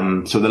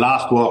 So the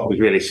last walk was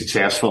really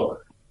successful,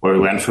 where we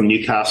went from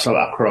Newcastle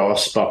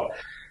across. But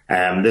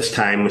this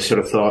time we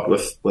sort of thought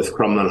with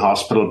Crumlin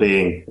Hospital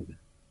being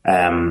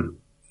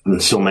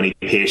so many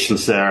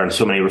patients there and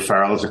so many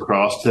referrals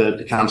across to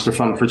the Cancer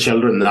Fund for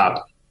Children that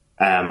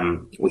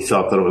we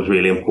thought that it was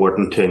really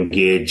important to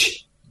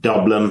engage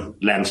Dublin,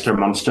 Leinster,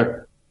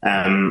 Munster.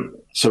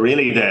 So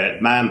really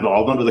my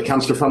involvement with the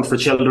Cancer Fund for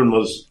Children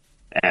was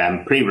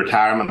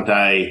pre-retirement.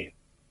 I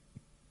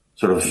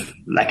sort of,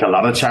 like a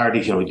lot of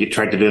charities, you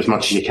try to do as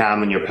much as you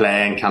can when you're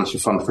playing. Cancer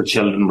Fund for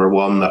Children were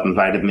one that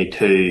invited me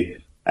to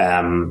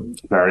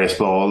various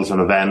balls and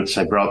events.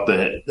 I brought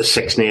the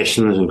Six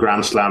Nations and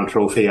Grand Slam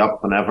trophy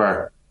up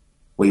whenever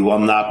we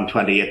won that in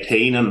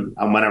 2018.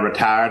 And when I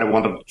retired, I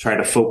wanted to try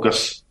to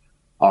focus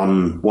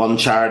on one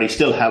charity,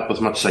 still help as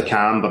much as I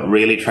can, but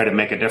really try to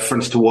make a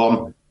difference to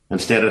one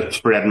instead of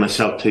spreading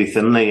myself too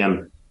thinly.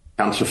 And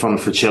Cancer Fund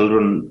for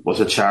Children was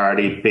a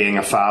charity, being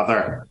a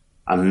father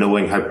and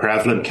knowing how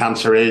prevalent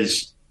cancer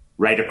is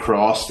right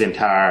across the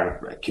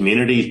entire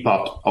communities,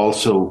 but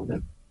also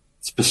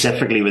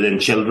specifically within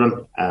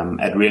children.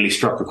 It really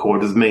struck a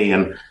chord with me.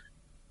 And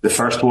the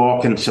first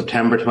walk in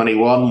September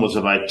 21 was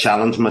about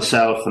challenging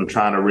myself and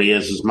trying to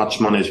raise as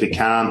much money as we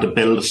can to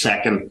build a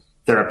second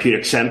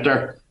therapeutic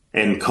centre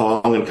in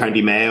Cong and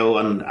County Mayo,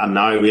 and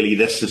now really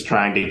this is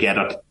trying to get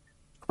it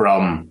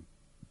from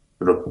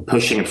sort of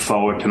pushing it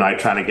forward to now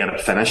trying to get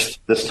it finished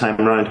this time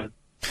around.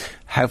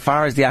 How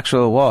far is the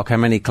actual walk? How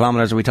many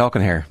kilometres are we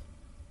talking here?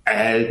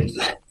 It's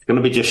going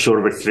to be just short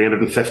of about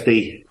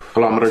 350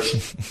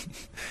 kilometres.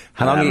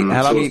 How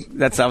long?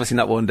 That's obviously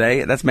not one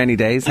day. That's many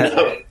days.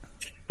 I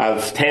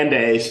have 10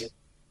 days.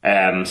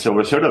 So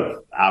we're sort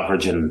of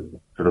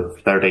averaging sort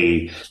of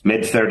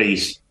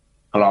mid-30s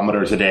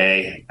kilometres a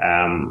day.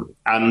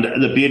 And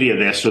the beauty of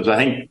this was, I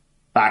think,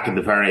 back at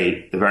the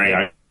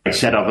very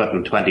outset of it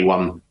in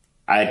 21,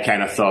 I had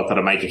kind of thought that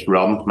I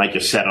might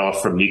just set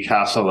off from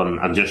Newcastle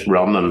and just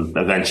run and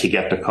eventually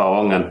get to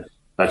Cong. And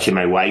actually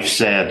my wife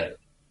said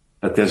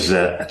that this is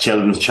a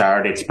children's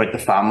charity. It's about the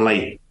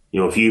family.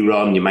 If you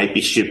run, you might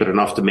be stupid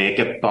enough to make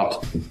it,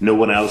 but no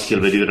one else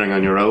you'll be doing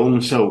on your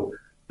own. So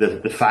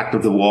the fact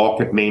of the walk,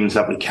 it means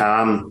that we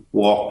can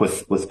walk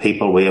with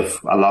people. We have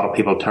a lot of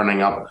people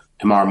turning up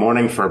tomorrow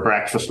morning for a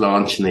breakfast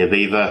lunch in the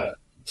Aviva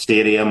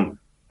Stadium.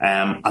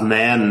 And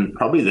then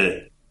probably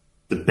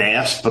the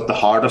best but the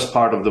hardest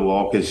part of the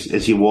walk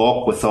is you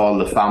walk with all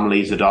the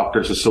families, the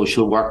doctors, the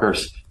social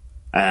workers.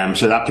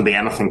 So that can be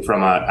anything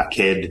from a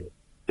kid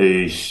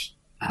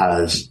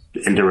has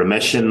into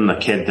remission, a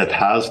kid that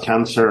has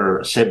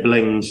cancer,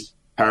 siblings,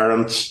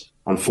 parents,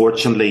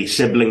 unfortunately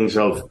siblings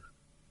of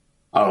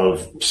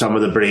some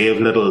of the brave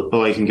little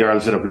boys and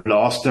girls that have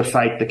lost their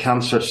fight to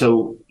cancer.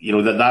 So,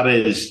 that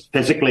is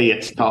physically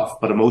it's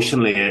tough, but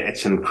emotionally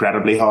it's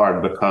incredibly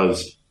hard,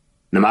 because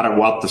no matter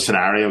what the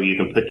scenario, you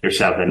can put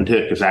yourself into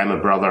it, because I'm a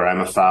brother, I'm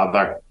a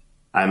father,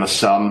 I'm a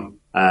son.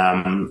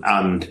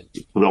 And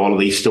with all of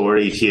these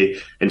stories,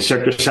 you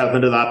insert yourself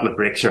into that and it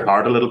breaks your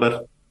heart a little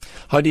bit.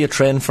 How do you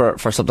train for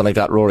something like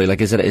that, Rory?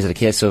 Like, is it a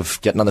case of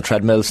getting on the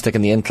treadmill,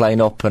 sticking the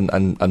incline up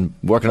and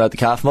working out the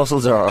calf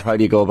muscles, or how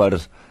do you go about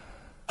it?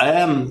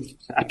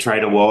 I try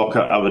to walk.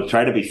 I would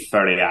try to be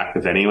fairly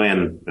active anyway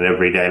in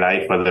everyday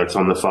life, whether it's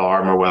on the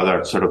farm or whether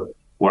it's sort of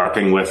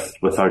working with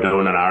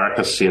Ardone and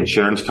Aricus, the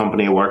insurance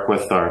company I work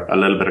with, or a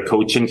little bit of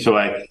coaching. So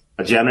I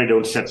generally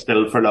don't sit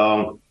still for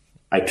long.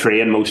 I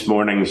train most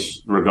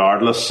mornings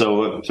regardless,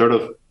 so I'm sort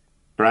of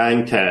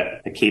trying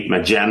to keep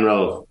my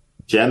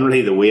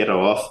generally the weight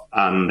off,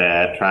 and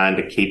trying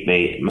to keep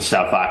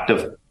myself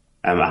active.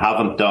 I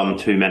haven't done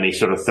too many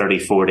sort of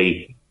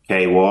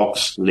 30-40k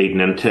walks leading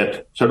into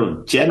it.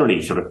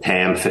 Generally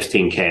 10,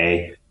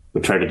 15k.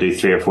 We try to do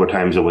 3 or 4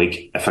 times a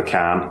week if I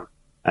can.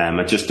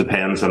 It just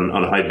depends on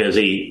how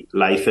busy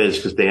life is,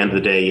 because at the end of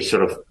the day,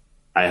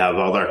 I have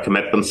other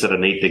commitments that I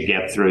need to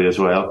get through as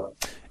well.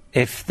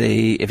 If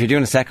you're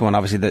doing a second one,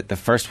 obviously the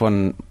first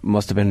one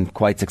must have been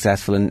quite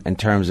successful in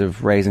terms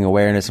of raising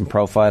awareness and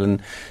profile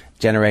and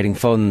generating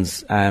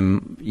funds.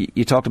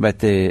 You talked about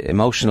the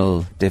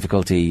emotional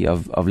difficulty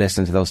of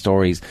listening to those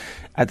stories.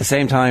 At the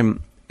same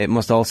time, it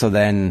must also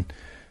then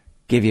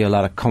give you a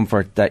lot of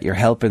comfort that you're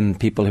helping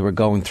people who are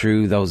going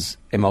through those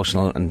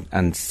emotional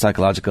and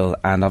psychological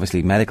and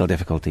obviously medical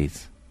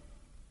difficulties.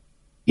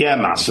 Yeah,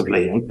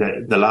 massively. I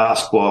think the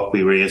last walk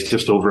we raised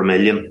just over $1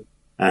 million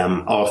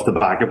off the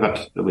back of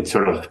it.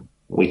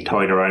 We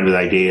toyed around with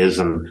ideas,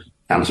 and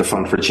Cancer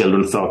Fund for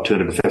Children thought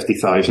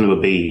 250,000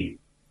 would be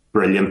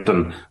brilliant,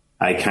 and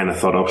I kind of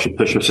thought, we should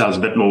push ourselves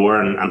a bit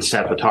more and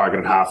set the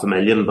target at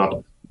 $500,000.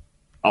 But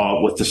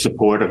with the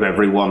support of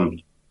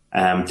everyone,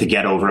 to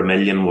get over $1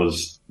 million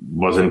was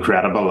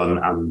incredible,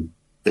 and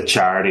the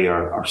charity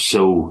are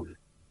so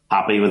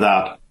happy with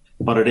that.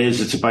 But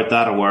it's about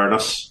that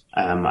awareness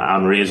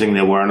and raising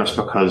the awareness,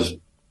 because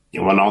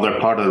another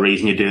part of the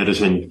reason you do it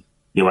is when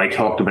I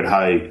talked about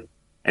how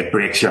it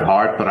breaks your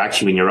heart, but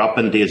actually when you're up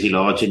in Daisy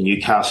Lodge in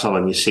Newcastle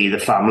and you see the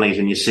families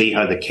and you see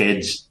how the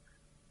kids,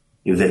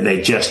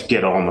 they just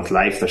get on with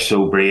life. They're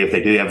so brave.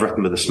 They do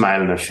everything with a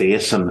smile on their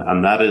face,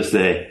 and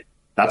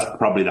that's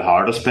probably the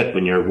hardest bit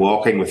when you're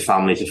walking with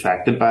families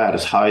affected by it,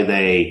 is how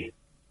they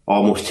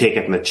almost take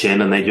it in the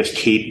chin and they just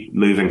keep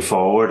moving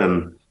forward.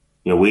 And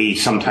we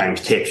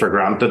sometimes take for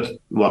granted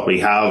what we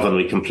have, and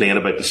we complain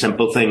about the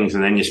simple things,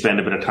 and then you spend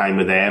a bit of time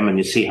with them and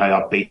you see how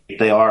upbeat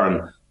they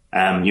are.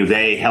 And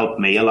they help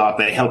me a lot.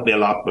 They help me a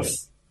lot with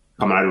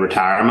coming out of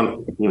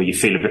retirement. You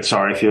feel a bit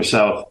sorry for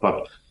yourself,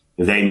 but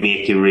they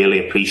make you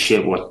really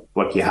appreciate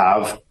what you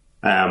have.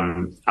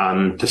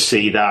 And to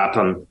see that,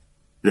 and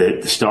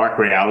the stark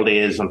reality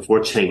is,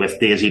 unfortunately, with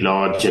Daisy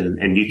Lodge in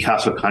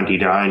Newcastle County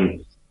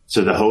Down,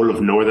 so the whole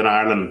of Northern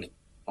Ireland,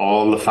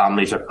 all the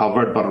families are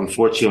covered, but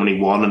unfortunately only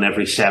 1 in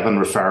every 7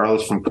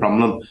 referrals from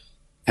Crumlin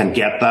can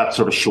get that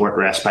sort of short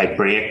respite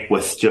break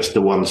with just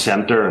the one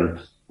centre. And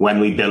when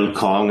we build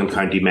Cong in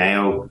County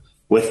Mayo,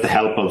 with the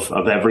help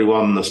of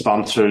everyone, the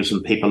sponsors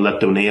and people that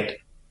donate,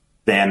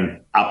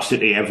 then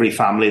absolutely every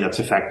family that's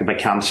affected by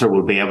cancer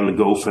will be able to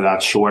go for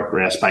that short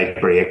respite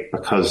break,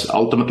 because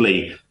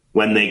ultimately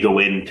when they go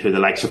into the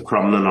likes of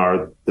Crumlin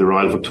or the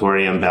Royal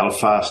Victoria in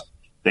Belfast,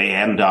 they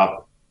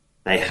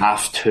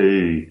have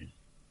to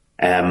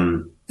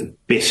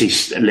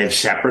basically live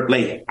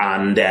separately,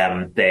 and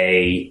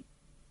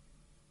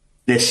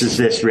this is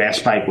this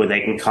respite where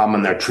they can come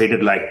and they're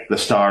treated like the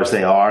stars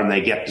they are, and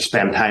they get to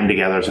spend time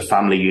together as a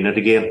family unit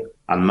again,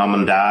 and mum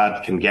and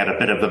dad can get a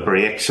bit of a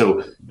break.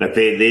 So that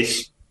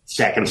this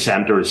second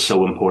centre is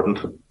so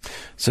important.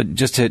 So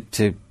just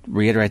to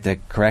reiterate the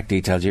correct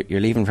details, you're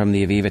leaving from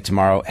the Aviva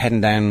tomorrow, heading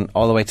down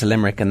all the way to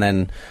Limerick, and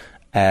then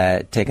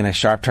taking a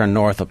sharp turn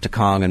north up to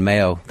Cong and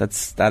Mayo.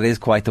 That is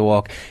quite the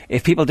walk.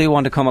 If people do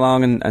want to come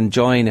along and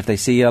join, if they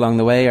see you along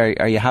the way,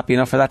 are you happy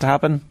enough for that to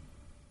happen?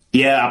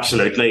 Yeah,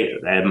 absolutely.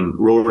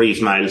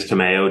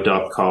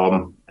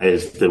 rorysmilesToMayo.com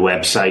is the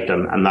website,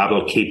 and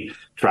that'll keep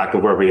track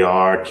of where we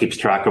are, keeps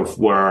track of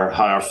how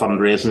our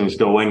fundraising is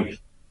going.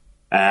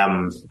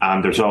 And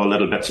there's all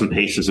little bits and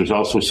pieces. There's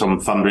also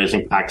some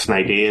fundraising packs and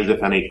ideas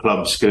if any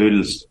clubs,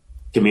 schools,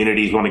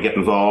 communities want to get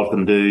involved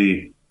and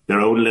do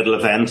their own little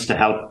events to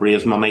help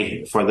raise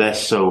money for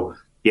this. So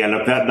yeah,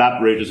 look,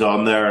 that route is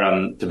on there,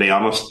 and to be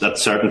honest, at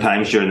certain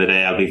times during the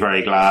day I'll be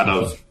very glad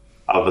of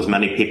as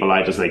many people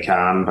out as they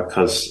can,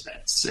 because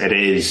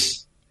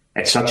it's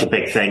such a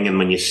big thing. And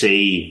when you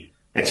see,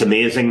 it's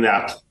amazing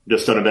that,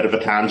 just on a bit of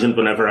a tangent,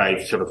 whenever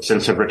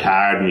since I've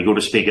retired and you go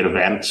to speak at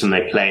events and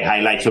they play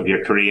highlights of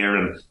your career,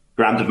 and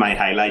granted my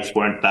highlights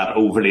weren't that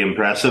overly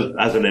impressive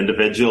as an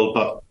individual,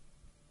 but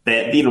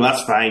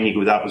that's fine. You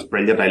go, that was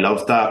brilliant, I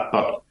loved that.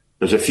 But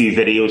there's a few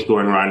videos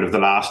going around of the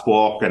last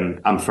walk,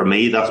 and for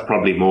me that's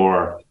probably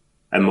more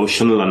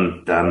emotional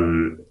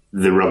than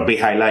the rugby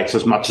highlights,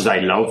 as much as I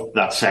loved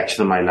that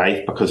section of my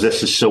life, because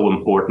this is so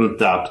important,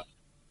 that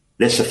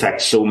this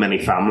affects so many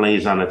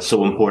families, and it's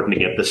so important to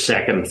get the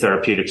second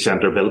therapeutic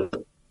centre built.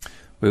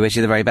 We wish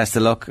you the very best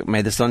of luck.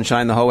 May the sun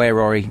shine the whole way,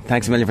 Rory.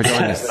 Thanks a million for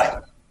joining us.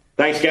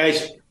 Thanks,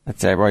 guys.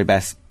 That's Rory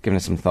Best giving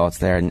us some thoughts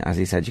there, and as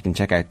he said, you can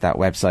check out that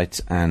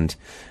website and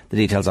the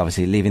details.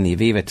 Obviously leaving the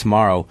Aviva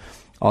tomorrow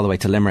all the way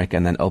to Limerick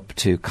and then up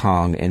to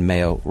Cong in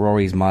Mayo.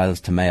 Rory's Miles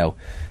to Mayo,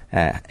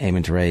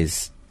 aiming to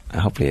raise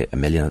hopefully $1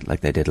 million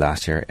like they did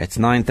last year. It's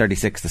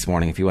 9:36 this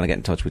morning. If you want to get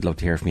in touch, we'd love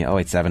to hear from you.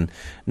 087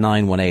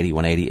 9180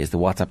 180 is the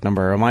WhatsApp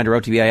number. A reminder,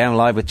 OTB AM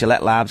live with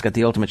Gillette Labs. Get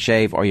the ultimate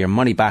shave or your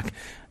money back.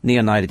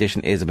 Neon Night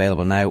Edition is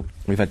available now.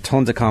 We've had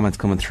tons of comments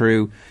coming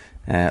through.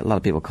 A lot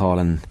of people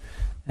calling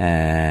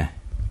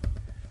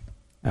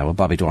Well,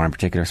 Bobby Dwyer in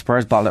particular.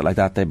 Spurs bottle it like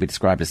that, they'd be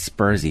described as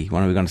Spursy.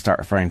 When are we going to start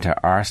referring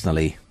to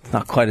Arsenal-y? It's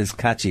not quite as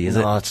catchy, is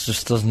it? No, it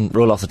just doesn't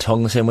roll off the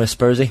tongue the same way as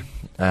Spursy.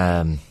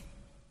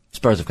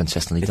 Spurs have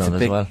consistently done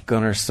it as well. It's a bit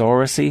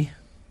Gunnar-Saurus-y.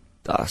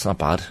 Oh, it's not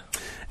bad.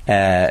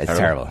 It's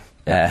terrible.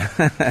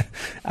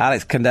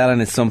 Alex Candela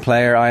is some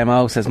player.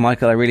 IMO says,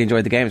 Michael, I really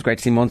enjoyed the game. It's great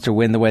to see Munster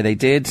win the way they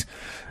did.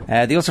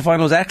 The Ulster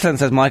final was excellent,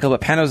 says Michael,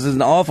 but penalties is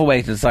an awful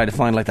way to decide a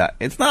final like that.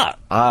 It's not.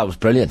 It was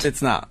brilliant.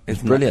 It's not.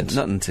 It's brilliant.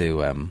 Nothing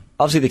to.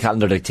 Obviously, the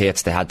calendar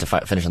dictates they had to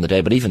finish on the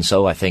day, but even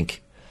so, I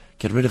think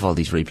get rid of all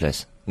these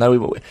replays. Now,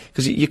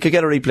 because you could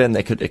get a replay and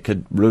it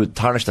could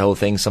tarnish the whole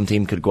thing. Some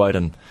team could go out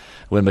and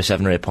win by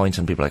 7 or 8 points,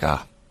 and people are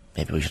like,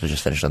 maybe we should have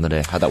just finished on the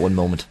day. Had that one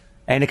moment.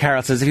 Aina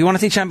Carroll says, if you want to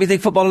see Champions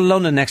League football in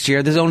London next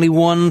year, there's only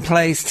one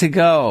place to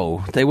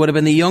go. They would have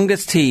been the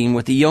youngest team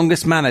with the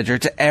youngest manager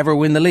to ever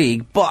win the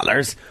league.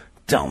 Bottlers,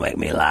 don't make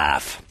me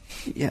laugh.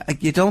 Yeah,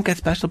 you don't get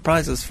special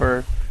prizes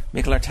for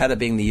Mikel Arteta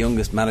being the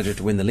youngest manager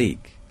to win the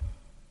league.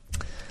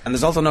 And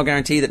there's also no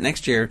guarantee that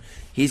next year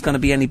he's going to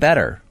be any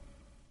better.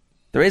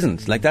 There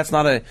isn't. Like, that's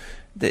not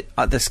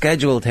the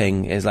schedule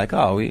thing is like,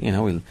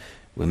 we'll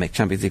make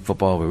Champions League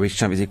football, we'll reach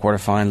Champions League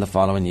quarter-final the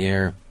following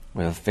year.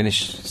 We'll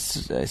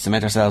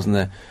cement ourselves in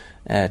the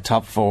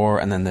top 4,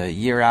 and then the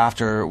year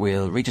after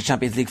we'll reach a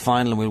Champions League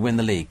final and we'll win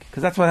the league.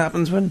 Because that's what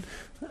happens when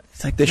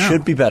it's like, they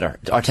should be better.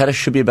 Arteta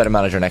should be a better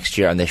manager next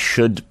year, and they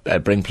should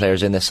bring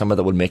players in this summer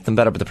that will make them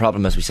better. But the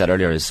problem, as we said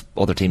earlier, is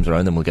other teams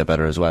around them will get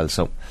better as well.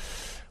 So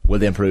will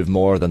they improve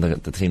more than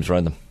the teams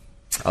around them?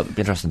 It'll be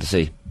interesting to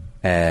see.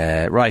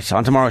 Right,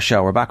 on tomorrow's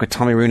show, we're back with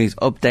Tommy Rooney's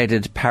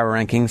updated power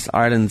rankings,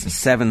 Ireland's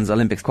Sevens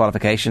Olympics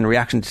qualification,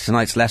 reaction to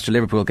tonight's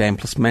Leicester-Liverpool game,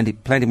 plus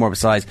plenty more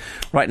besides.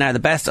 Right now, the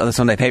best of the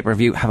Sunday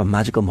pay-per-view. Have a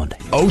magical Monday.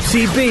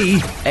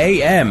 OTB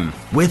AM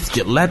with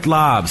Gillette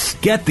Labs.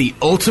 Get the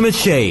ultimate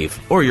shave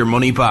or your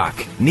money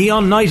back.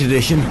 Neon Night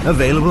Edition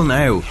available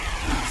now.